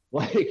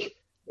 Like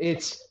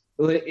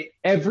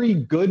every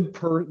good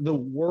the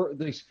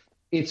word.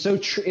 It's so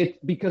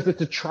because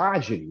it's a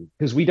tragedy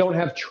because we don't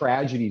have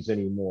tragedies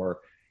anymore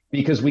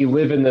because we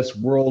live in this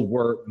world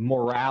where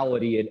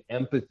morality and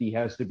empathy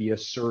has to be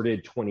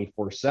asserted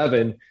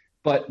 24/7.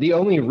 But the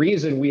only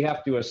reason we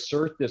have to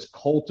assert this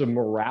cult of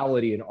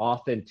morality and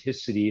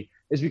authenticity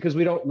is because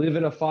we don't live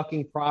in a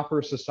fucking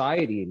proper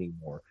society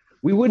anymore.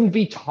 We wouldn't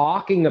be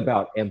talking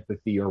about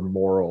empathy or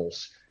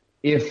morals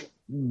if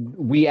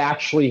we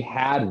actually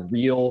had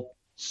real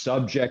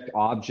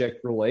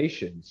subject-object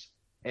relations.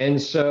 And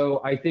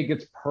so I think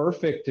it's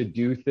perfect to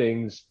do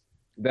things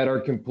that are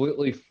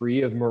completely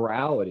free of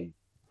morality.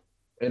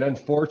 And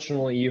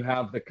unfortunately, you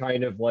have the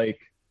kind of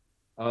like,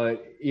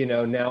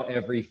 now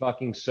every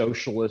fucking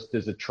socialist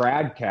is a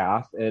trad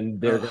calf, and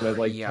they're going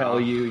to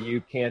tell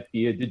you can't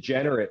be a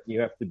degenerate.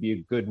 You have to be a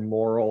good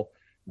moral,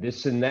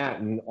 this and that.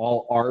 And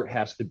all art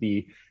has to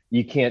be,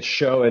 you can't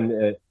show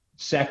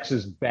sex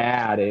is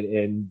bad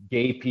and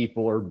gay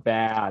people are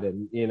bad.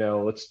 And,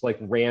 let's like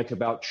rant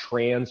about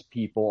trans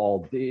people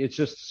all day. It's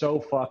just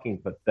so fucking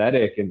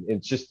pathetic. And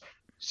it just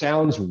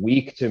sounds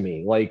weak to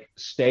me, like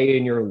stay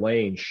in your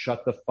lane,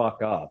 shut the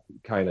fuck up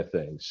kind of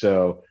thing.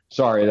 So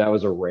sorry, that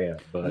was a rant,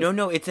 but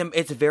no,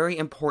 it's very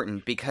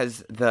important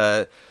because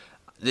the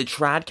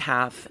trad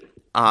calf,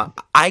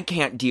 I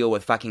can't deal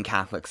with fucking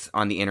Catholics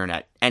on the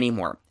internet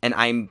anymore. And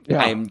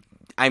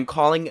I'm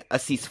calling a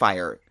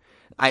ceasefire.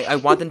 I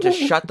want them to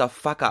shut the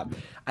fuck up.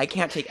 I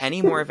can't take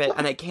any more of it,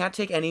 and I can't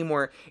take any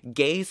more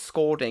gay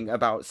scolding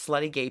about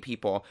slutty gay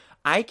people.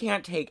 I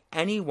can't take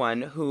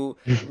anyone who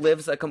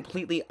lives a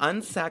completely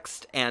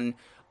unsexed and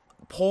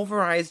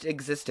pulverized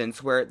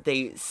existence where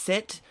they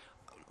sit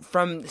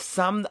from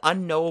some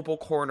unknowable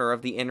corner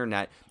of the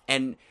internet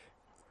and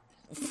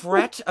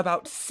fret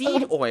about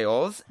seed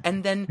oils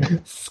and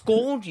then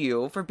scold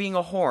you for being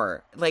a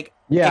whore. Like,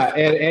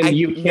 and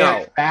you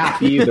can't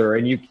fap either,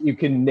 and you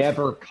can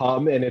never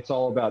come, and it's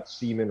all about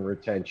semen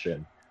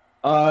retention.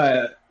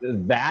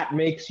 That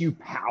makes you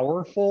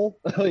powerful?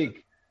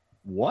 Like,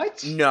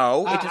 what?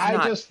 No, it does not.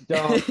 I just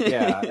don't.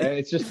 Yeah,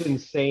 it's just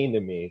insane to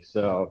me.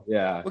 So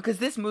yeah, because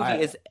this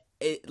movie is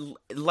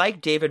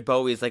like David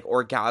Bowie's like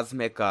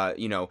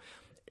orgasmic,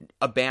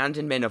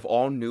 abandonment of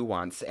all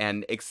nuance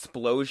and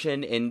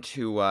explosion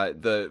into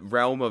the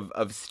realm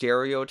of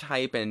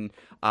stereotype and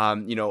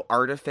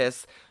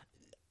artifice.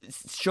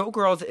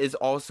 Showgirls is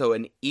also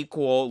an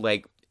equal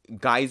like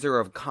geyser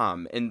of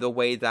cum in the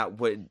way that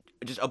would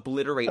just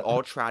obliterate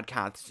all trad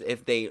cats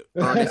if they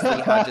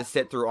earnestly had to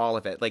sit through all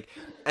of it. Like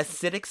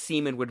acidic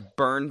semen would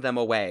burn them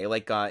away,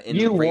 like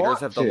in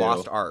Raiders of the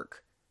Lost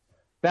Ark.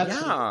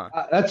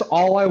 That's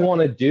all I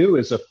want to do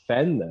is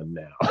offend them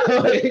now.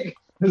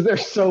 Because they're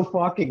so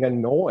fucking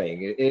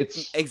annoying.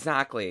 It's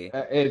exactly.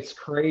 It's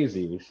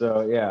crazy.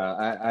 So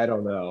yeah, I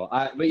don't know.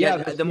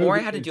 The more I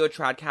had to do a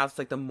tradcast,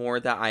 like the more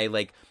that I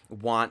like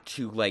want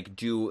to like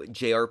do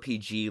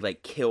JRPG,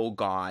 like kill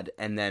God,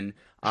 and then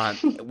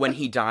when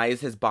he dies,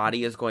 his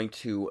body is going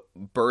to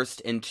burst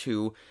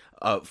into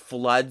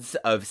floods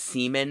of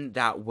semen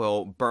that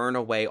will burn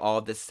away all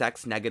the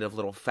sex negative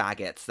little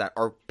faggots that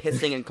are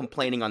pissing and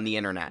complaining on the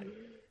internet.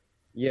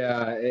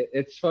 Yeah,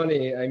 it's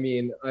funny. I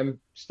mean, I'm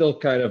still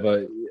kind of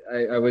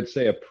I would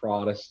say a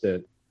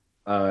Protestant.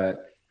 And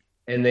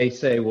they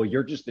say, well,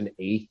 you're just an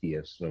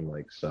atheist. And I'm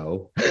like,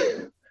 so?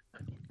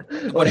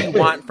 What do you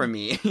want from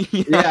me?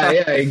 yeah,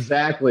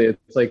 exactly.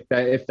 It's like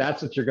that. If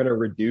that's what you're going to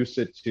reduce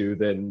it to,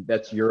 then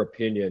that's your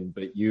opinion.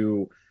 But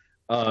you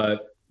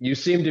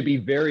seem to be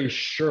very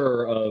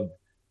sure of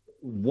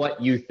what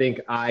you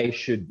think I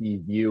should be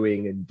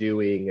viewing and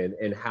doing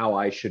and how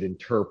I should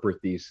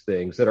interpret these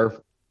things that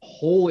are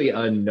wholly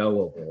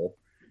unknowable.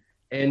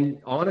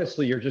 And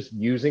honestly, you're just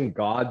using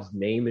God's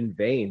name in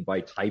vain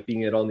by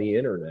typing it on the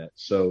internet.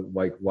 So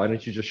like, why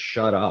don't you just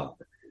shut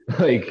up?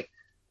 Like,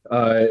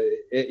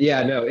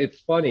 yeah, no,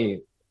 it's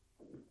funny.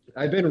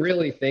 I've been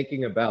really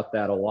thinking about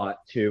that a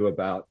lot too,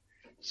 about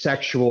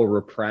sexual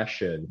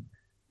repression.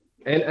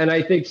 And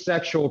I think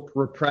sexual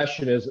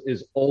repression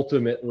is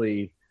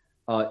ultimately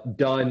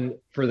done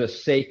for the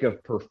sake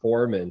of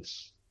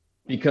performance,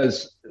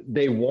 because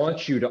they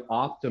want you to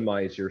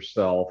optimize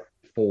yourself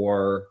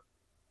for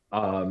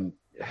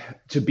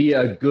to be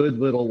a good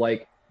little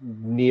like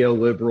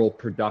neoliberal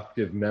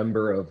productive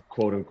member of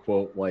quote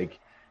unquote like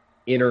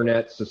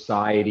internet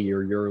society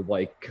or your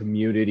like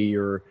community,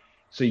 or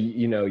so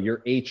you know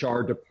your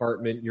HR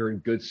department, you're in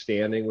good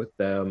standing with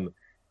them,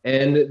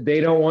 and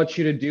they don't want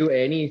you to do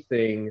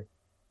anything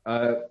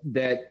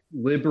that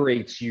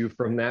liberates you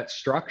from that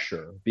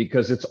structure,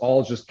 because it's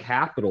all just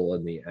capital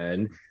in the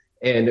end.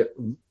 And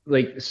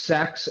like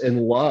sex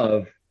and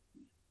love,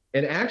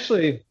 and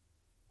actually,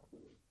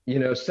 you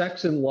know,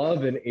 sex and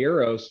love and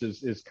eros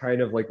is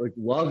kind of like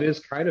love is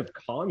kind of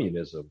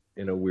communism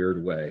in a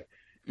weird way.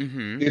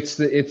 Mm-hmm. It's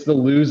the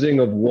losing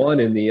of one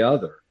and the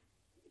other.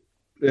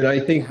 And I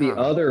think the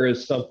other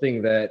is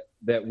something that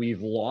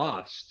we've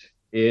lost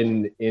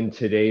in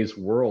today's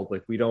world.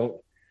 Like we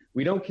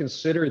don't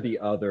consider the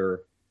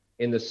other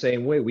in the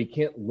same way. We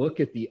can't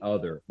look at the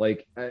other.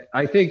 Like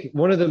I think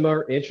one of the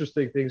more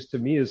interesting things to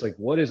me is like,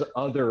 what is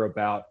other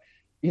about?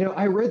 You know,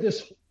 I read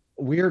this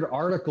weird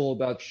article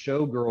about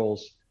Showgirls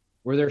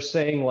where they're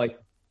saying like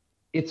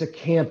it's a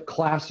camp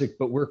classic,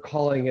 but we're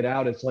calling it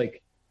out. It's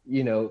like,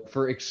 you know,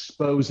 for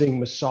exposing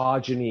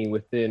misogyny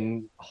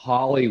within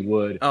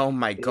Hollywood. Oh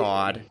my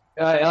God.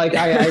 I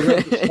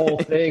read this whole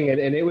thing, and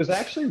it was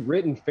actually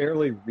written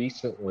fairly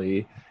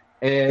recently.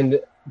 And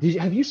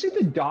have you seen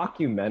the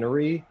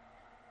documentary?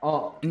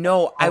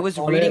 No, I was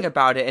reading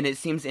about it, and it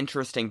seems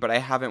interesting, but I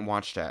haven't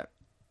watched it.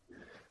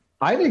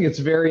 I think it's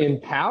very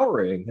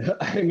empowering.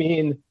 I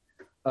mean,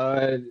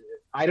 I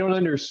don't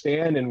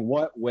understand in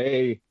what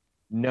way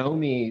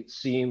Nomi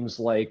seems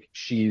like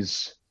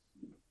she's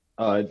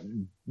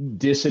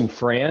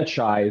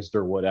disenfranchised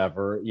or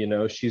whatever. You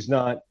know, she's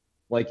not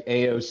like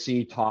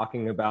AOC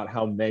talking about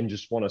how men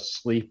just want to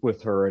sleep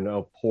with her and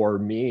oh, poor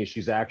me.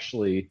 She's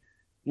actually,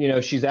 you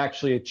know, she's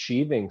actually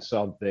achieving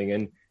something.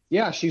 And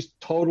yeah, she's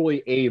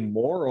totally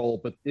amoral,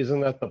 but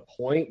isn't that the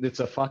point? It's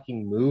a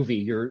fucking movie.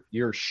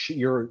 You're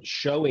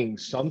showing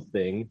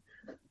something.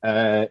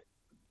 I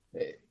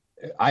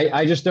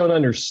just don't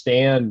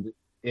understand.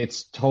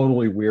 It's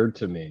totally weird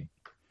to me.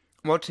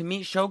 Well, to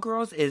me,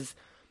 Showgirls is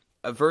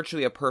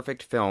virtually a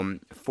perfect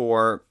film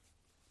for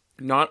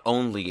not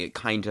only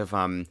kind of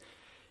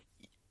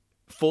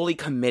fully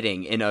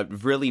committing in a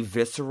really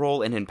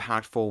visceral and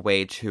impactful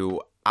way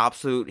to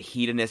absolute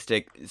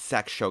hedonistic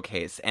sex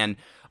showcase, and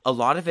a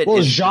lot of it well,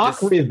 is Jacques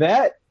just...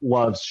 Rivette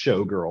loves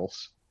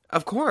Showgirls.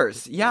 Of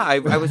course. Yeah, I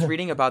was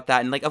reading about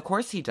that, and like of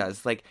course he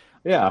does. Like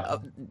yeah,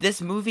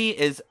 this movie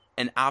is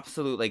an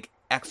absolute like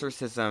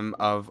exorcism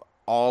of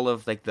all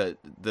of like the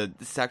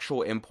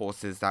sexual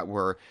impulses that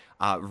were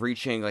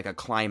reaching like a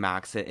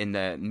climax in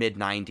the mid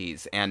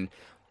 90s. And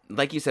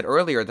like you said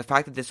earlier, the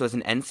fact that this was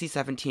an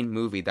NC-17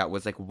 movie that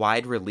was like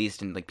wide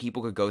released and like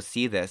people could go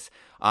see this,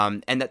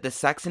 and that the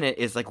sex in it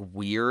is like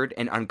weird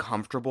and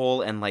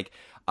uncomfortable, and like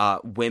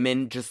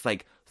women just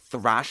like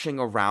thrashing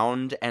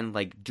around and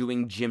like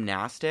doing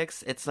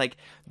gymnastics. It's like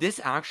this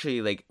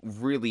actually like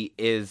really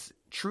is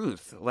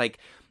truth. Like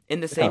in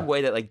the same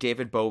way that like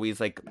David Bowie's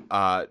like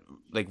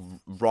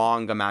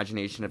wrong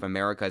imagination of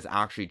America is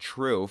actually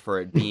true for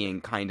it being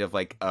kind of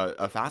like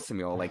a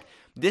facsimile. Like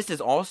this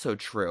is also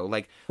true.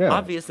 Like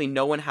obviously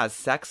no one has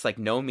sex like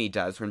Nomi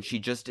does when she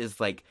just is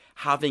like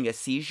having a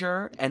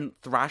seizure and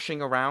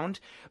thrashing around.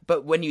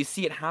 But when you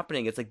see it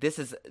happening, it's like this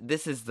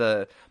is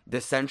the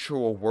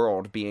sensual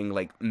world being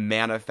like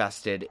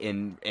manifested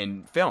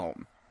in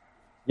film.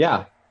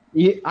 Yeah.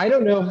 I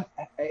don't know.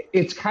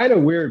 It's kind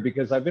of weird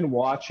because I've been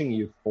watching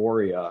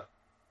Euphoria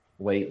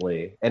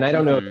lately, and I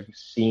don't know if you've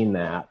seen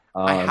that.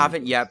 I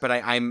haven't yet, but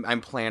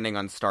I'm planning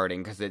on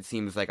starting because it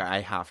seems like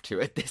I have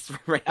to at this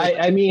rate.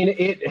 I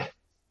mean,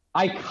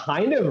 I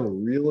kind of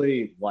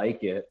really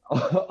like it,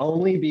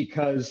 only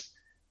because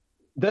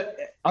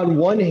on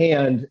one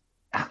hand,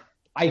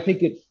 I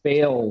think it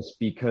fails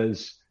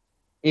because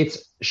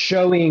it's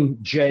showing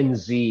Gen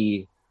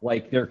Z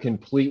like they're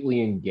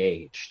completely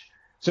engaged.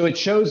 So it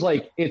shows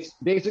like it's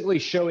basically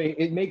showing,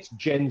 it makes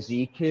Gen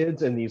Z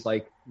kids and these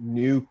like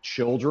new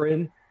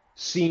children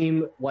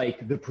seem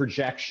like the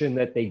projection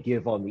that they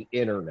give on the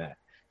internet.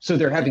 So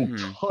they're having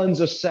tons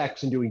of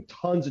sex and doing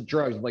tons of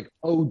drugs, like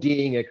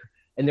ODing,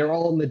 and they're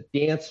all on the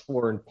dance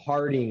floor and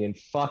partying and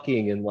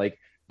fucking, and like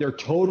they're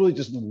totally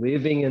just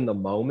living in the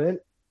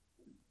moment.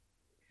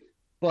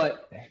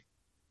 But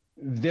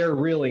they're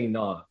really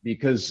not,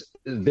 because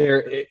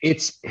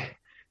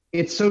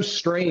it's so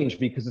strange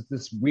because it's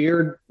this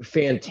weird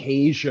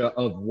fantasia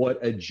of what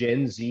a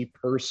Gen Z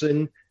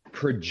person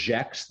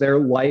projects their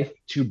life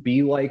to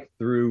be like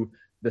through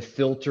the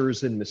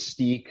filters and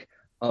mystique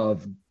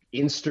of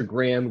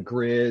Instagram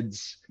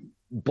grids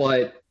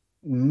but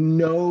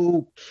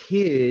no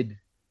kid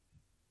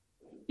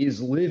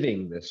is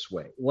living this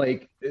way.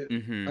 Like,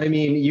 Hmm. I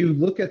mean, you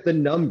look at the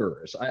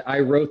numbers. I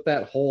wrote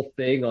that whole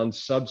thing on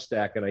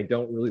Substack, and I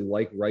don't really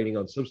like writing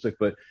on Substack,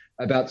 but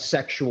about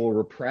sexual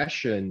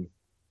repression.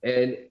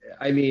 And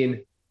I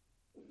mean,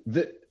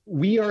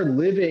 we are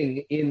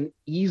living in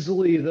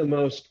easily the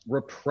most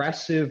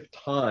repressive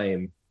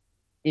time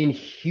in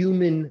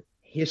human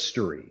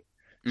history.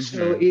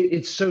 So Hmm.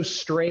 it's so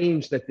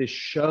strange that this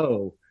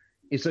show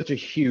is such a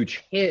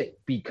huge hit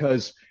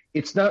because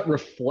it's not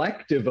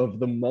reflective of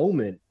the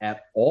moment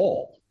at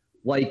all.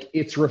 Like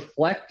it's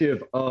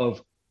reflective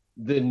of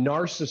the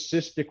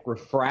narcissistic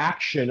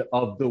refraction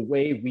of the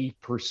way we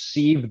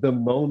perceive the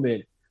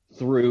moment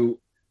through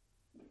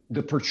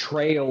the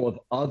portrayal of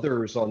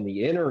others on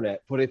the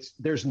internet, but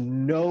there's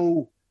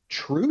no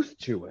truth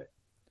to it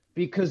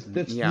because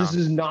this Yeah.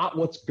 is not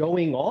what's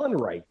going on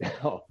right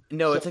now.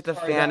 No, So it's like the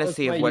sorry, that was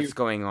fantasy my of what's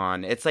going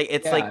on. It's like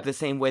yeah, the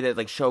same way that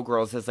like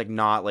Showgirls is like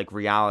not like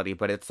reality,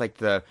 but it's like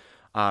the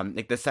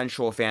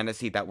sensual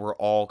fantasy that we're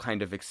all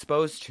kind of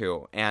exposed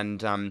to.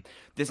 And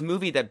this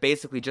movie that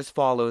basically just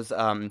follows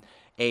a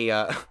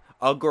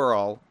a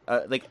girl,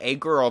 like a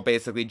girl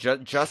basically,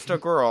 just a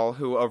girl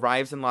who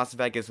arrives in Las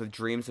Vegas with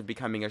dreams of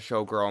becoming a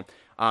showgirl.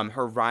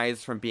 Her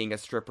rise from being a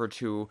stripper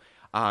to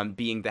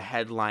being the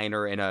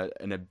headliner in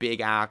a big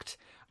act.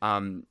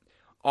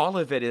 All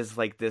of it is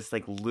like this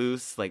like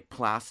loose like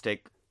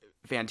plastic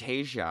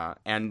fantasia,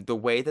 and the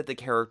way that the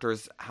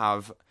characters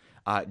have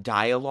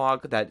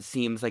dialogue that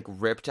seems like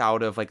ripped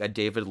out of like a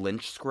David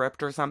Lynch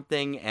script or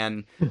something,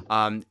 and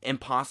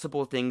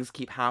impossible things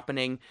keep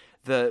happening.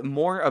 The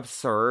more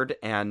absurd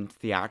and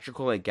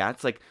theatrical it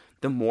gets, like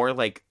the more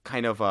like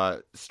kind of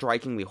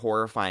strikingly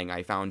horrifying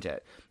I found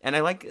it. And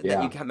I like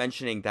that you yeah. kept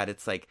mentioning that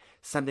it's like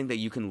something that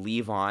you can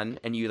leave on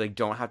and you like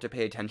don't have to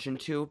pay attention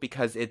to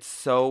because it's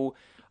so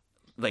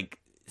like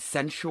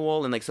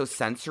sensual and like so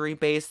sensory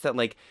based that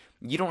like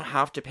you don't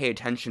have to pay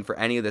attention for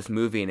any of this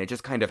movie, and it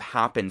just kind of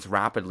happens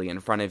rapidly in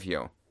front of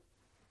you.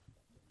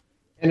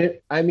 And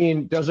I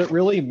mean, does it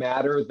really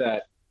matter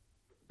that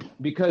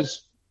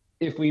because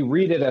if we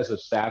read it as a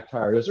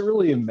satire, does it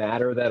really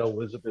matter that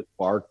Elizabeth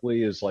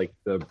Barkley is like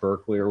the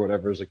Berkeley or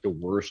whatever is like the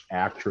worst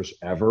actress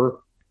ever?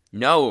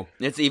 No,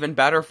 it's even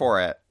better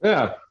for it.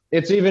 Yeah,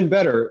 it's even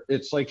better.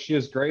 It's like she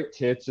has great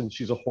tits and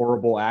she's a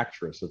horrible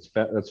actress.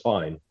 That's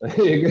fine.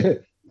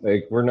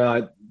 Like we're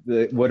not.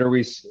 What are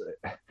we?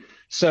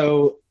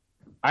 So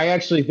I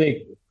actually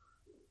think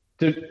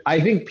I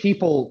think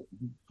people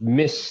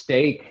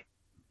mistake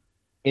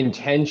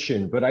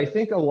intention, but I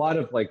think a lot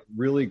of like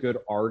really good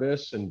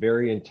artists and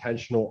very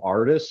intentional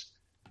artists,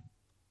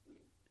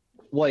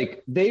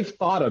 like they've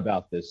thought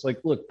about this. Like,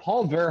 look,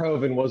 Paul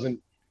Verhoeven wasn't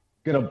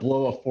gonna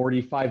blow a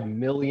 $45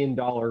 million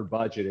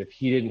budget if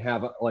he didn't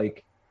have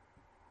like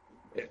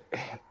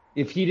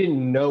if he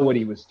didn't know what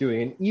he was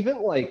doing. And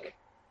even like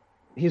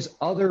his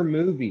other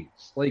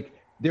movies, like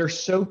they're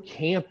so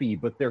campy,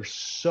 but they're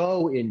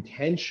so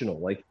intentional.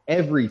 Like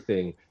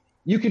everything,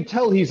 you can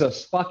tell he's a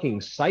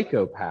fucking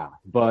psychopath,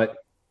 but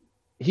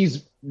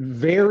he's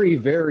very,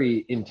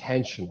 very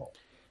intentional.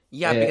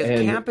 Yeah, because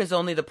And camp is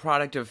only the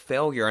product of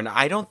failure, and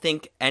I don't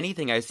think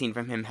anything I've seen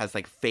from him has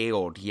like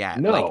failed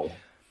yet. no,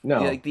 no,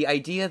 Like the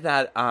idea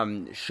that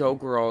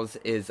Showgirls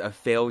is a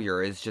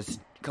failure is just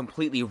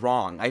completely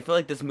wrong. I feel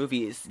like this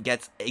movie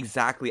gets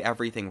exactly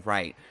everything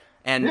right.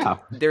 And yeah,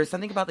 there's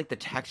something about like the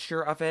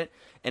texture of it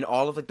and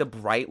all of like the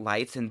bright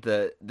lights, and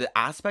the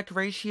aspect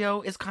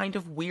ratio is kind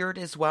of weird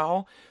as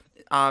well.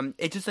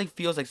 It just like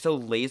feels like so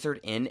lasered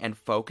in and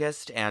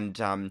focused, and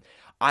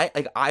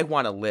I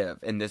want to live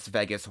in this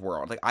Vegas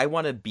world. Like I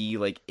want to be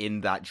like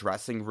in that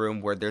dressing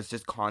room where there's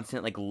just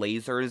constant like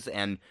lasers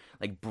and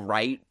like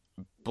bright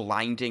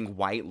blinding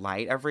white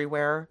light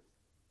everywhere.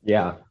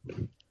 yeah.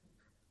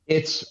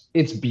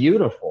 It's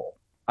beautiful.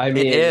 I It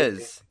mean,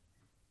 is.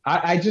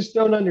 I just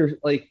don't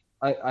like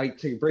I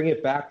to bring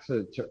it back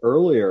to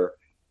earlier,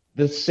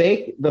 the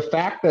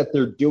fact that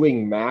they're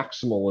doing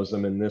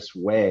maximalism in this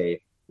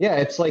way. Yeah,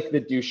 it's like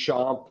the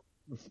Duchamp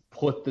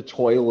put the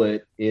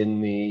toilet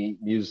in the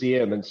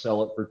museum and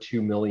sell it for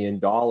 $2 million.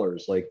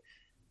 Like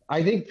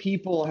I think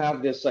people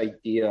have this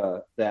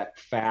idea that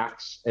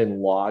facts and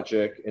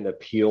logic and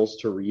appeals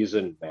to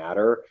reason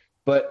matter,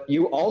 but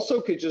you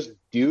also could just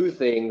do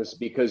things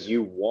because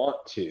you want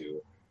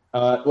to.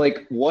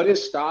 Like, what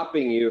is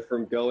stopping you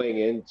from going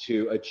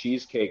into a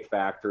cheesecake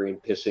factory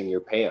and pissing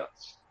your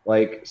pants?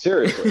 Like,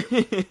 seriously,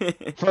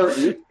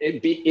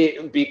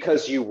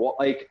 because you want.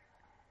 Like,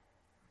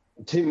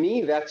 to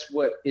me, that's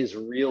what is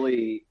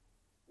really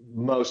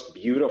most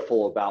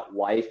beautiful about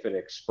life and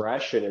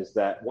expression is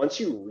that once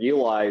you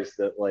realize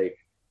that like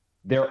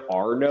there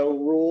are no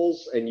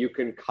rules and you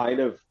can kind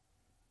of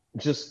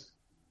just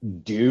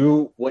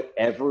do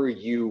whatever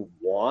you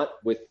want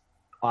with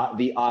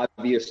the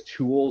obvious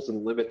tools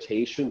and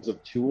limitations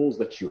of tools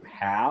that you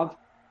have,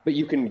 but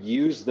you can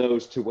use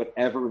those to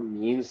whatever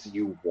means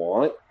you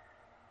want.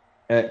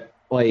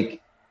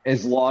 Like,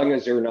 as long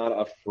as you're not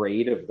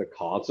afraid of the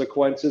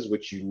consequences,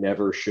 which you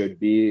never should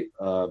be,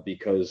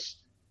 because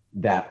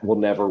that will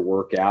never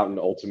work out, and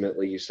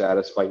ultimately you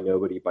satisfy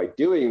nobody by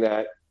doing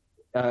that,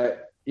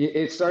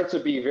 it starts to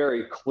be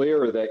very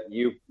clear that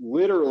you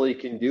literally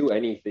can do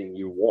anything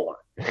you want.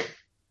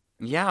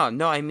 Yeah,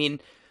 no, I mean,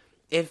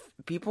 if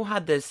people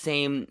had the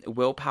same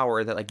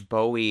willpower that like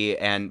Bowie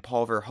and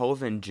Paul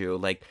Verhoeven do,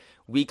 like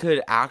we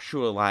could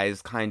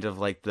actualize kind of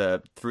like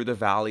the through the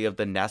valley of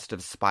the nest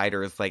of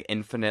spiders, like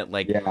infinite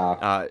like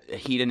Yeah.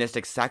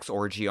 hedonistic sex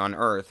orgy on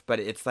Earth. But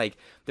it's like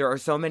there are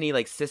so many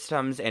like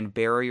systems and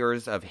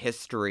barriers of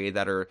history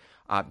that are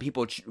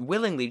people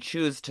willingly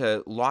choose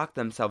to lock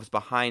themselves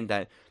behind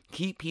that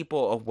keep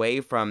people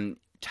away from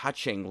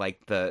touching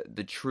like the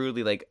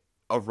truly like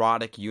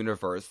erotic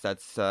universe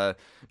that's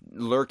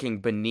lurking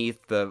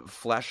beneath the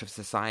flesh of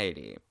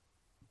society.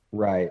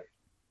 Right.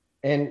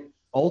 And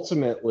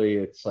ultimately,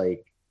 it's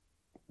like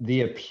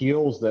the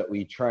appeals that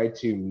we try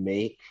to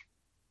make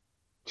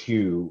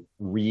to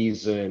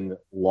reason,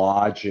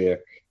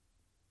 logic,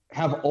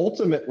 have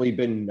ultimately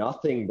been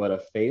nothing but a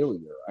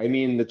failure. I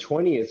mean, the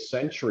 20th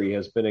century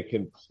has been a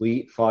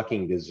complete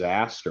fucking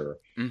disaster.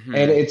 And Mm-hmm.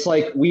 it's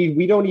like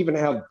we don't even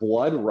have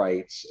blood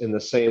rights in the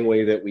same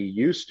way that we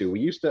used to. We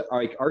used to,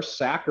 like, our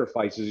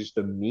sacrifices used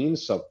to mean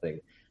something.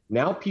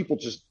 Now people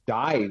just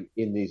die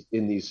in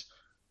these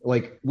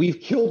like,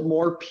 we've killed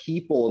more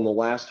people in the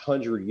last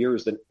 100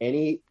 years than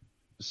any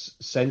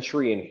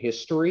century in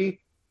history,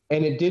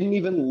 and it didn't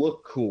even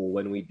look cool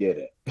when we did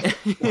it.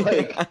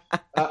 Like,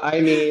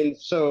 I mean,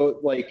 so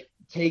like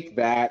take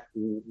that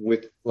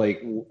with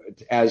like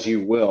as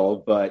you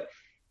will, but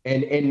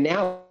and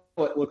now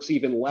it looks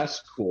even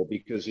less cool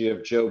because you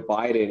have Joe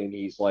Biden and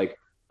he's like,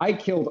 I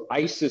killed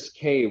ISIS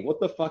K. What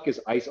the fuck is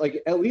ISIS?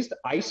 Like, at least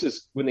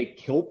ISIS, when they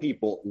kill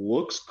people,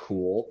 looks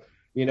cool.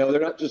 You know,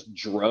 they're not just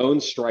drone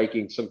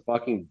striking some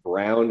fucking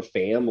brown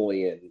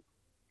family in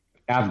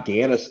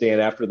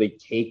Afghanistan after they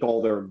take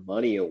all their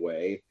money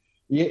away.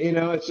 You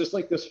know, it's just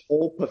like this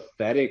whole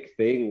pathetic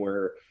thing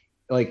where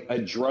like a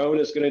drone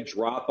is going to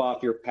drop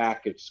off your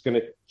package, it's going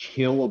to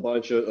kill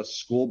a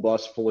school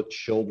bus full of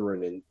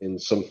children in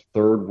some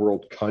third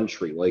world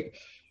country. Like,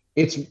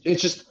 it's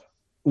just,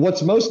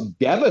 what's most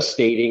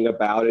devastating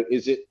about it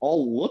is it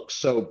all looks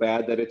so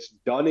bad that it's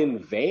done in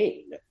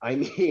vain. I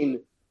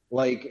mean,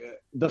 like,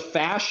 the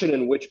fashion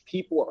in which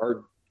people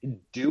are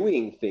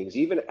doing things,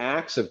 even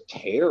acts of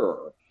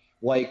terror,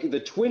 like the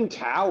Twin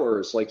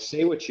Towers. Like,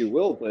 say what you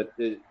will, but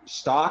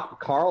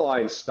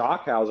Caroline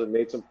Stockhausen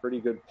made some pretty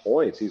good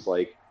points. He's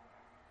like,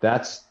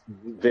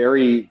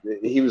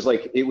 he was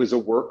like, it was a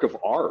work of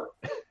art.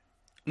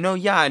 No,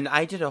 yeah, and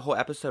I did a whole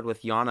episode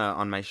with Yana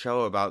on my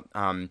show about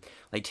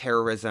like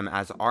terrorism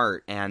as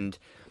art, and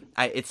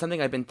it's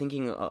something I've been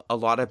thinking a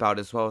lot about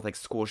as well with like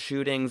school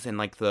shootings and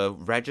like the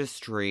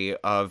registry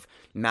of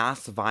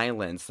mass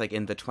violence like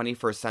in the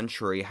 21st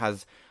century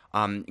has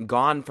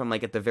gone from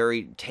like at the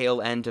very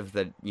tail end of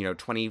the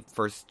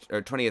 21st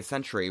or 20th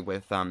century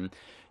with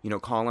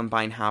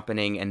Columbine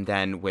happening, and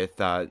then with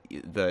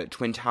the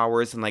Twin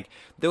Towers, and like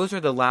those are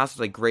the last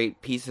like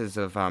great pieces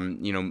of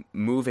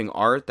moving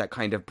art that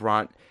kind of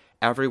brought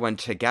everyone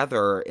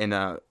together in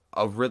a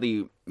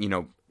really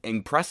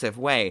impressive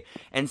way.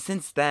 And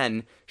since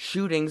then,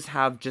 shootings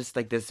have just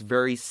like this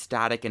very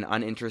static and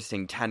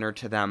uninteresting tenor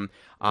to them,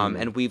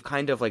 and we've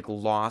kind of like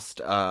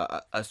lost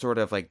a sort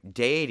of like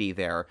deity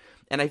there.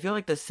 And I feel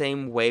like the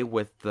same way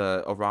with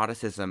the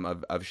eroticism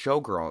of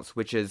Showgirls,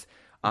 which is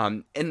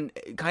and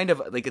kind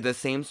of like the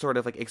same sort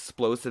of like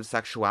explosive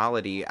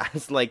sexuality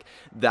as like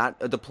that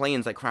the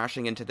planes like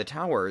crashing into the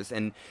towers,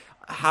 and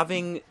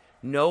having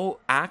no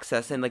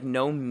access and like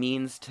no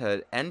means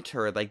to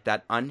enter like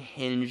that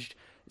unhinged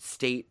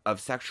state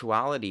of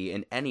sexuality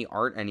in any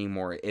art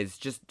anymore is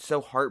just so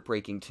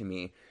heartbreaking to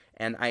me.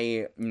 And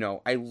I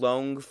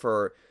long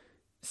for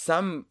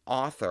some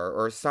author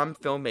or some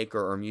filmmaker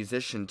or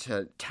musician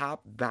to tap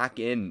back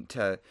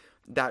into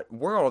that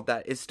world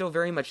that is still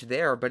very much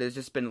there, but has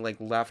just been like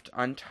left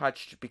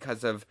untouched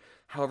because of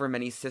however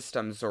many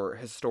systems or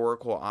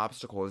historical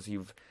obstacles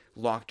you've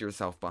locked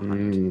yourself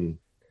behind.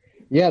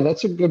 Yeah,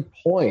 that's a good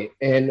point.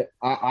 And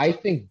I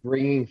think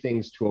bringing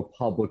things to a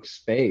public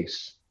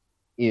space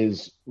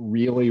is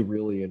really,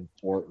 really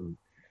important.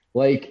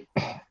 Like,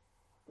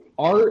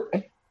 art,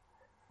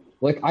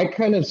 like, I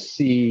kind of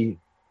see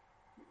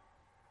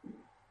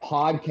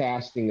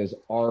podcasting as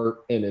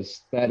art and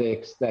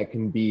aesthetics that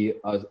can be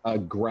a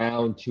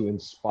ground to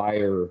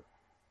inspire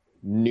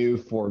new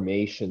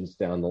formations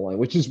down the line,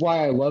 which is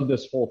why I love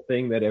this whole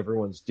thing that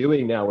everyone's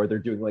doing now where they're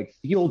doing like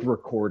field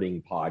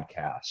recording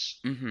podcasts,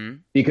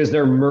 because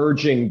they're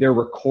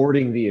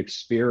recording the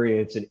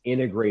experience and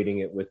integrating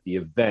it with the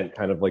event,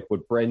 kind of like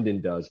what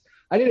Brendan does.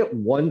 I did it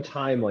one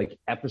time, like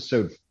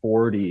episode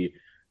 40,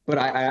 but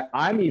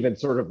I'm even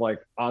sort of like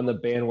on the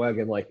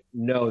bandwagon, like,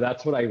 no,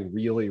 that's what I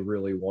really,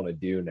 really want to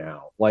do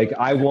now. Like,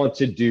 I want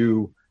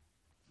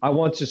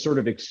to sort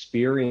of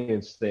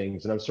experience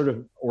things, and I'm sort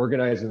of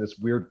organizing this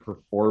weird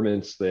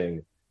performance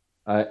thing.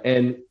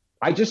 And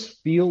I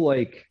just feel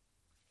like,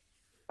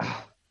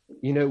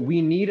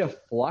 we need a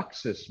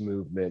Fluxus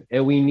movement,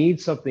 and we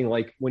need something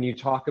like, when you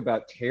talk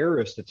about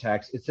terrorist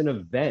attacks, it's an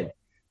event.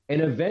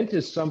 an event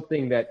is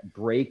something that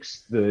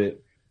breaks the,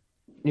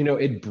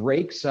 it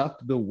breaks up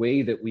the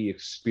way that we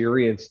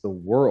experience the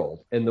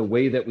world and the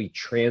way that we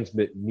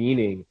transmit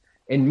meaning.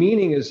 And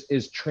meaning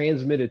is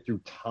transmitted through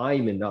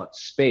time and not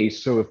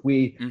space. So if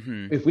we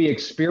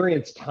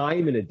experience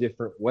time in a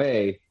different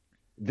way,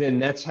 then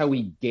that's how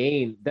we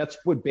gain. That's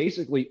what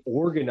basically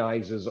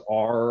organizes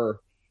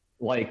our,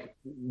 like,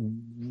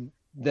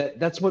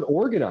 that's what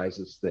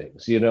organizes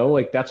things,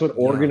 like that's what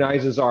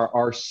organizes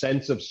our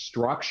sense of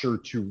structure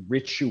to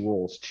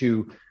rituals,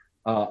 to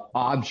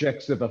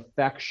objects of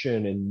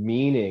affection and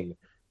meaning.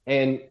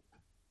 And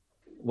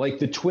like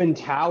the Twin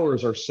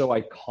Towers are so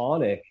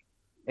iconic.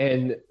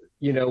 And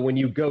when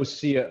you go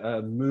see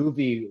a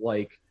movie,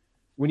 like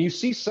when you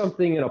see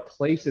something in a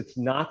place it's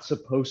not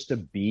supposed to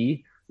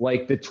be,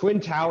 like the Twin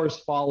Towers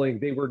falling,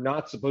 they were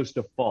not supposed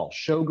to fall.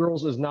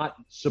 Showgirls is not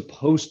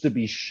supposed to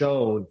be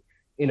shown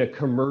in a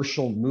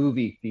commercial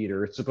movie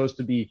theater. It's supposed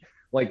to be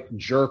like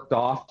jerked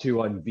off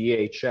to on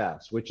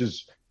VHS, which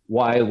is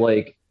why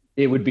like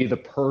it would be the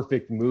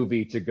perfect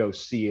movie to go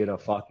see in a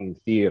fucking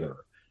theater.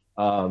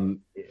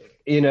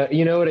 You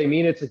know what I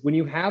mean? It's like when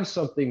you have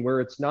something where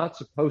it's not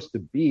supposed to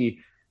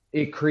be,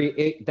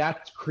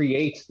 that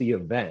creates the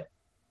event.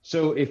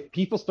 So if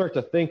people start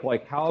to think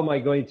like, how am I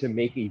going to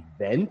make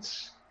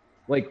events?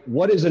 Like,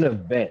 what is an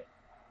event?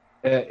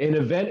 An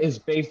event is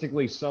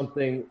basically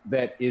something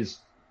that it's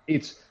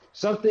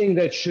something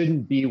that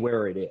shouldn't be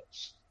where it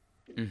is.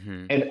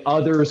 And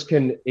others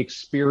can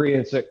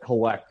experience it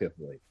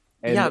collectively.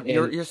 And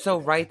you're so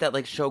right that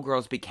like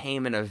Showgirls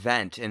became an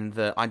event, and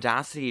the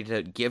audacity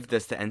to give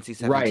this the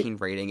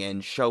NC-17 rating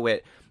and show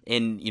it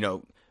in,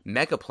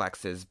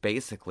 megaplexes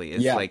basically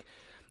is like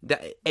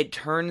that. It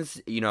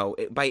turns,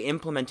 by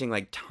implementing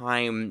like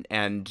time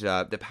and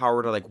the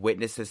power to like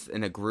witness it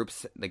in a group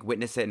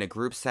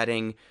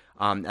setting,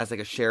 as like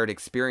a shared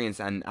experience,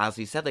 and as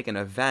you said, like an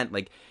event,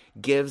 like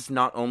gives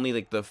not only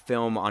like the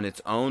film on its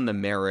own the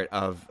merit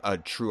of a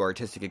true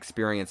artistic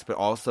experience, but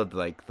also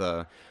like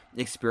the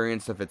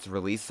experience of its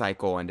release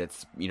cycle and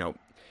its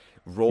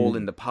role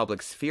in the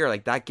public sphere.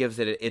 Like that gives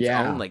it its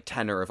own like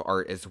tenor of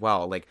art as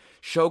well. Like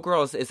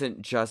Showgirls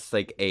isn't just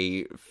like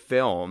a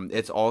film,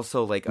 it's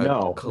also like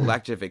a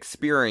collective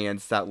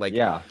experience that like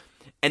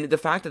and the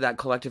fact that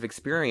collective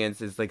experience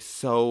is like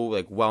so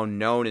like well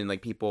known, and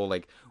like people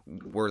like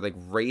were like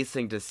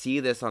racing to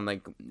see this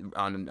on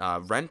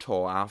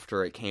rental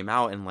after it came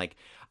out, and like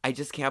I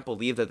just can't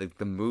believe that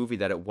the movie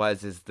that it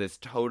was is this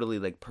totally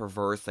like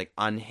perverse, like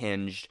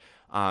unhinged,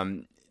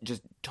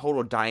 just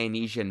total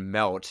Dionysian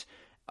melt,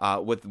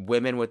 with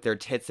women with their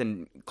tits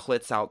and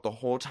clits out the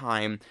whole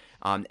time,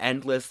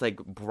 endless like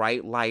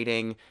bright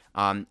lighting,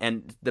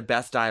 and the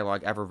best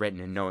dialogue ever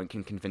written, and no one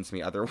can convince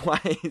me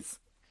otherwise.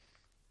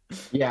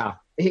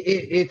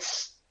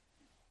 It's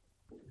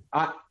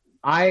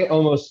I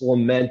almost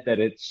lament that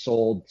it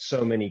sold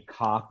so many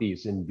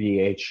copies in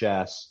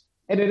VHS,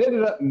 and it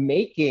ended up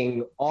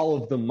making all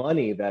of the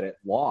money that it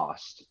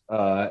lost,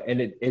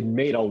 and it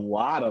made a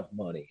lot of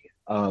money,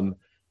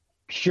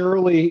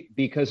 purely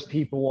because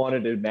people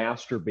wanted to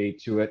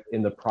masturbate to it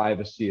in the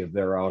privacy of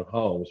their own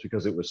homes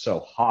because it was so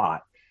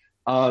hot.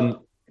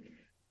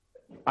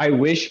 I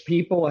wish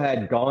people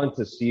had gone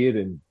to see it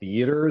in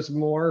theaters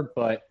more,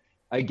 but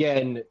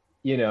again,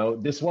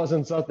 this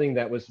wasn't something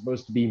that was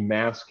supposed to be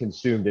mass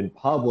consumed in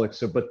public.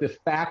 So, but the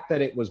fact that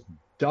it was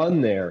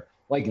done there,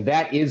 like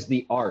that is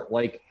the art.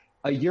 Like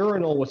a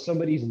urinal with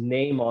somebody's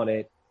name on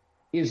it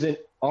isn't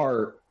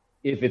art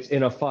if it's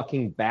in a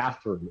fucking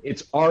bathroom.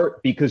 It's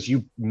art because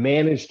you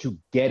managed to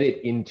get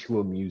it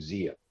into a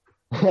museum.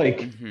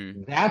 Like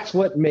that's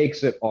what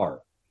makes it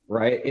art,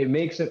 right? It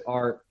makes it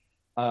art.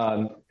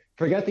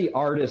 Forget the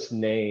artist's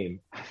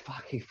name. I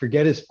fucking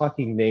forget his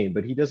fucking name,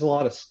 but he does a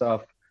lot of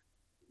stuff.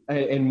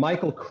 And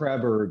Michael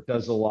Kreber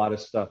does a lot of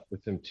stuff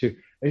with him too.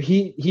 And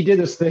he did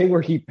this thing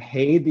where he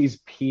paid these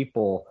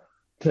people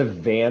to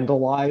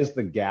vandalize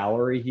the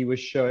gallery he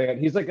was showing at.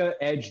 He's like an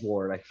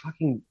edgelord.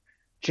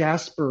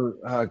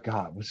 Jasper,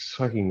 God, what's his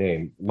fucking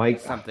name? Mike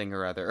something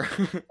or other.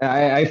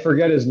 I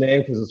forget his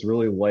name because it's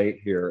really late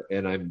here,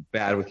 and I'm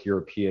bad with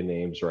European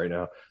names right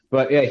now.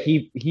 But yeah,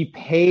 he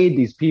paid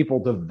these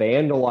people to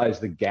vandalize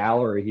the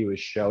gallery he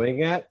was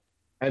showing at,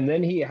 and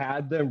then he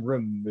had them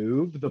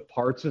remove the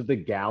parts of the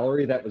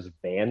gallery that was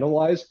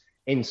vandalized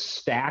and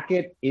stack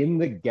it in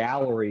the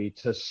gallery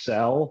to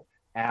sell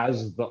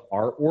as the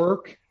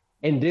artwork,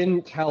 and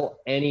didn't tell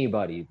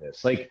anybody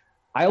this. Like,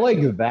 I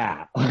like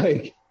that.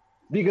 Like,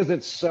 because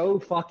it's so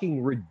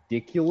fucking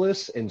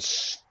ridiculous and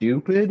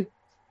stupid,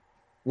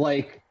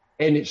 like,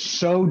 and it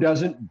so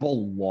doesn't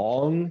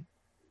belong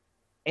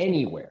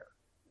anywhere.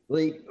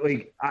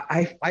 Like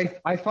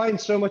I find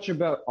so much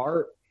about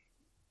art.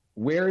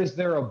 Where is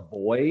there a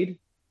void,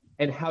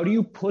 and how do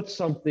you put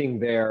something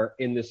there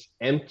in this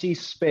empty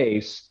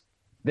space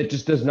that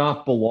just does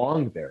not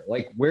belong there?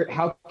 Like,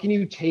 how can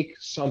you take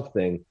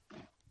something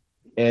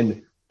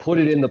and put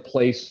it in the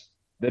place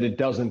that it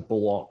doesn't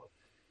belong?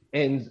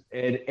 And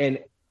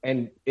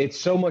it's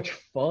so much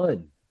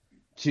fun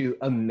to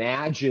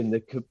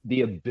imagine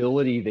the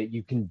ability that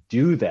you can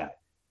do that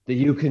that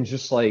you can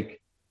just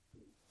like,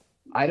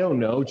 I don't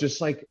know,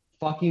 just like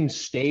fucking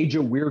stage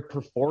a weird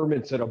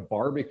performance at a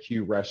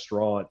barbecue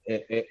restaurant.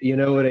 You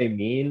know what I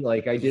mean?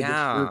 Like I did this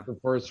Yeah. weird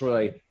performance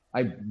where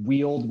I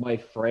wheeled my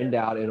friend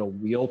out in a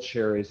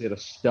wheelchair as he had a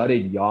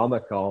studded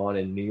yarmulke on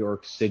in New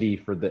York City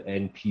for the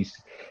NPC.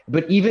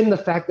 But even the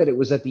fact that it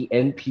was at the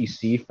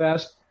NPC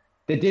Fest,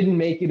 that didn't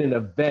make it an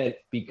event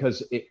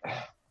because it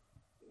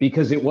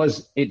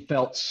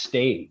felt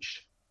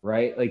staged,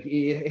 right? Like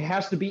it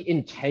has to be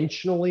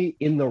intentionally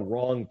in the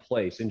wrong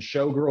place. And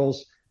Showgirls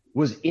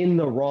was in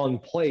the wrong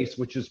place,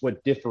 which is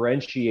what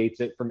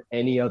differentiates it from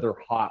any other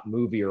hot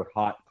movie or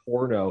hot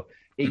porno.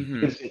 It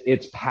gives it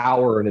its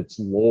power and its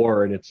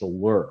lore and its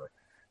allure.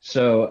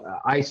 So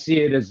I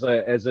see it as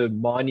a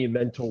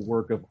monumental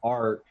work of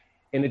art,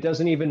 and it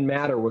doesn't even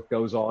matter what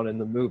goes on in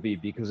the movie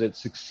because it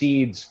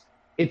succeeds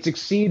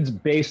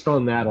based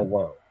on that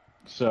alone.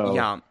 So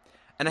Yeah.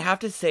 And I have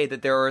to say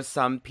that there are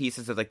some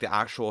pieces of like the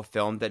actual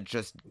film that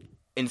just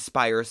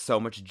inspire so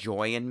much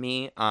joy in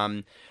me.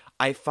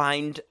 I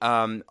find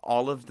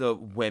all of the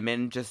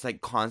women just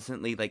like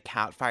constantly like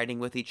catfighting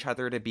with each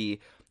other to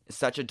be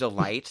such a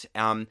delight.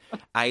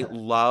 I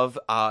love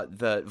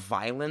the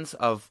violence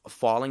of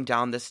falling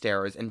down the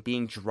stairs and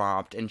being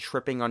dropped and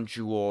tripping on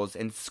jewels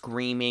and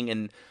screaming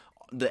and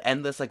the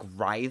endless like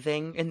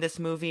writhing in this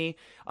movie.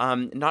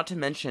 Not to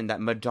mention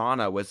that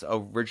Madonna was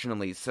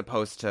originally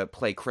supposed to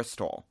play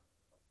Crystal.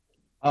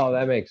 Oh,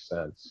 that makes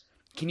sense.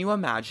 Can you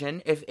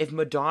imagine if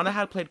Madonna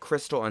had played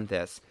Crystal in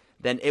this?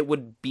 Then it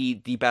would be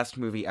the best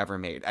movie ever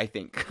made, I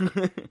think.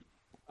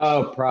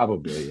 Oh,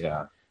 probably,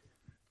 yeah.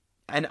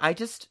 And I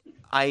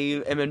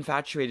am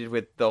infatuated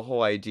with the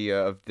whole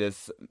idea of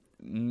this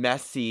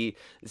messy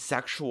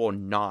sexual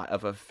knot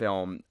of a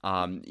film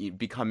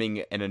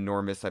becoming an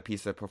enormous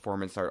piece of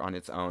performance art on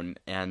its own.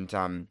 And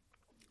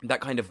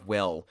that kind of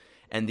will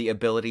and the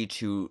ability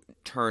to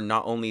turn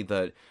not only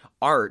the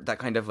art that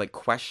kind of like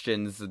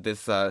questions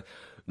this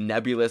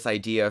nebulous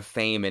idea of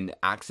fame and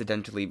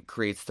accidentally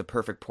creates the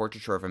perfect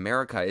portraiture of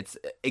America. It's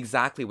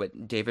exactly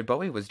what David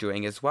Bowie was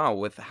doing as well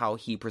with how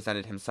he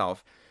presented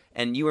himself.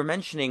 And you were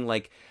mentioning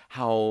like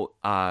how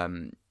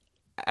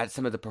at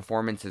some of the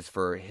performances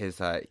for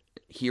his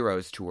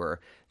Heroes tour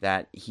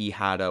that he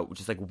had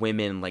just like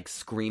women like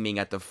screaming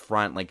at the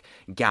front, like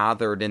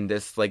gathered in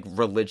this like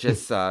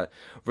religious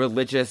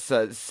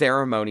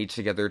ceremony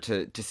together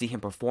to see him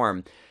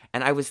perform.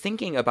 And I was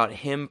thinking about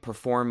him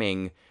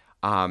performing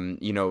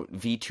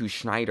V2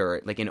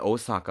 Schneider, like in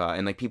Osaka,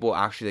 and like people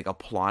actually like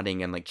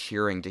applauding and like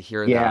cheering to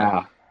hear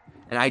that.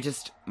 And I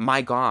just,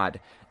 my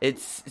God,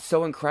 it's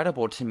so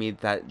incredible to me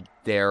that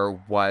there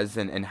was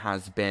and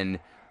has been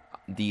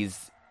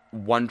these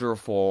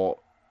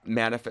wonderful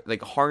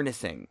like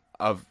harnessing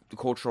of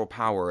cultural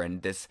power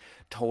and this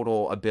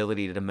total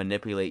ability to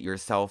manipulate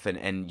yourself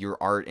and your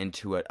art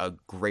into a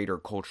greater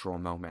cultural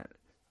moment.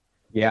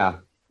 Yeah.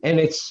 And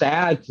it's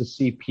sad to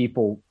see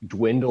people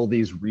dwindle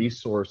these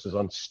resources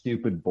on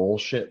stupid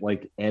bullshit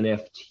like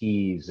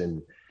NFTs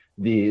and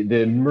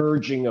the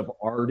merging of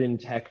art and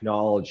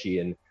technology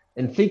and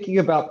thinking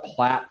about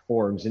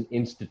platforms and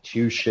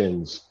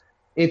institutions.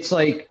 It's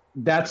like,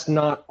 that's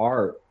not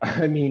art.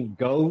 I mean,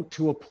 go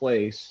to a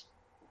place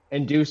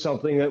and do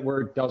something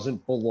where it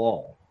doesn't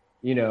belong.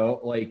 You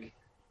know, like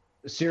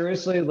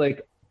seriously,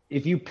 like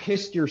if you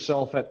pissed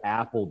yourself at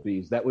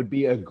Applebee's, that would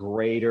be a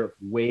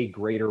way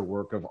greater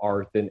work of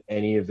art than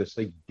any of this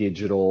like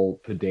digital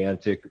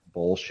pedantic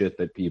bullshit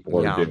that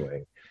people are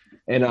doing.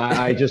 And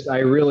I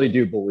really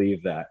do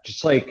believe that.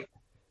 Just like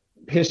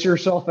piss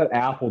yourself at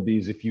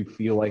Applebee's if you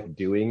feel like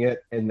doing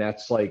it. And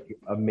that's like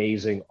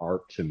amazing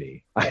art to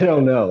me. I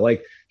don't know.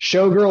 Like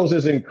Showgirls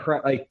is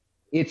incredible. Like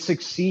it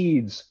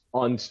succeeds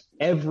on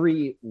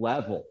every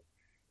level.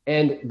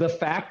 And the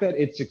fact that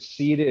it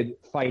succeeded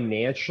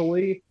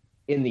financially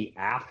in the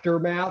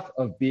aftermath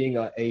of being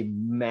a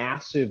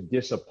massive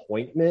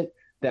disappointment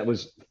that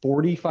was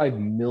 $45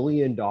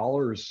 million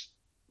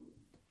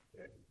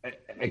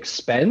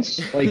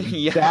expense, like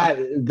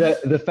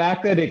the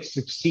fact that it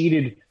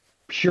succeeded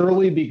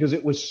purely because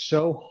it was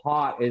so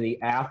hot in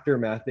the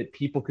aftermath that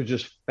people could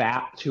just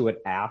fap to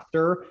it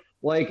after.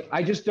 Like,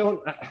 I just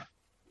don't,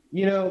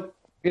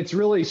 it's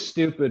really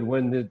stupid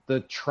when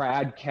the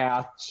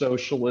tradcath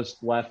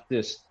socialist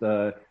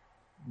leftist,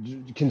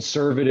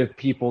 conservative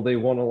people, they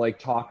want to like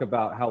talk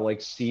about how like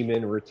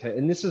semen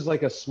and this is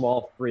like a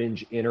small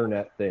fringe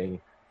internet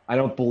thing. I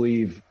don't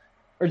believe,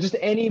 or just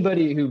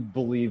anybody who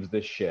believes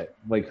this shit,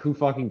 like who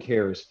fucking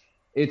cares?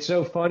 It's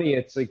so funny.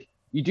 It's like,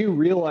 you do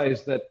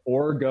realize that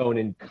orgone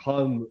and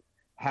cum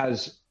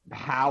has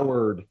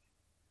powered,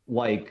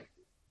 like,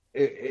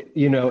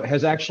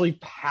 has actually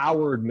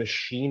powered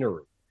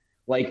machinery.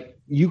 Like,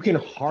 you can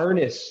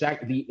harness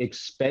the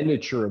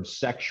expenditure of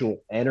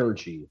sexual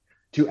energy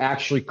to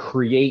actually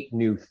create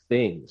new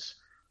things.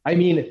 I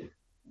mean,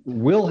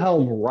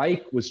 Wilhelm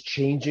Reich was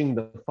changing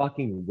the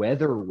fucking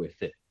weather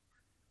with it,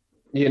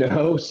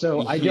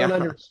 So I don't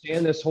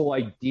understand this whole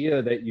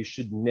idea that you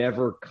should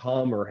never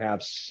come or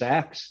have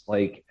sex.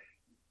 Like,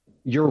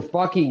 you're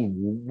fucking,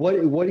 what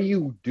are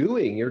you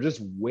doing? You're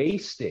just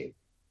wasting.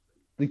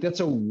 like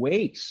that's a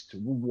waste.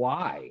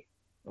 Why?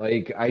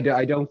 Like I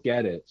don't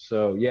get it.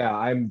 So yeah,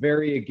 I'm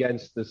very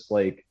against this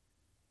like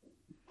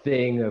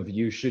thing of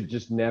you should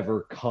just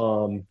never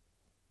come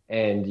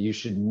and you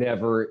should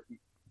never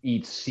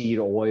eat seed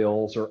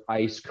oils or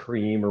ice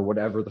cream or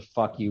whatever the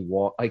fuck you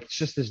want. Like it's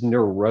just this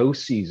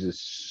neuroses is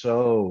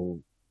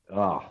so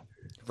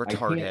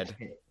retarded.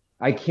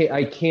 I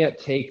can't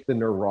take the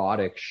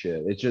neurotic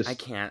shit. It just I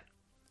can't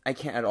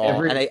at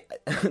all. And I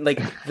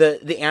like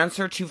the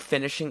answer to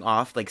finishing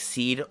off like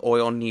seed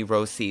oil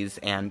neuroses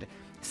and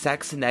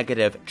sex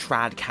negative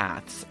trad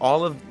cats,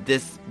 all of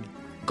this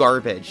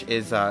garbage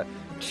is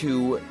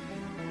to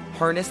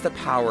harness the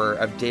power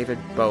of David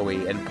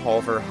Bowie and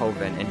Paul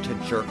Verhoeven and to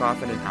jerk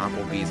off in an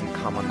Applebee's and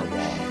come on the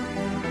wall.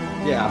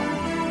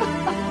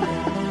 Yeah.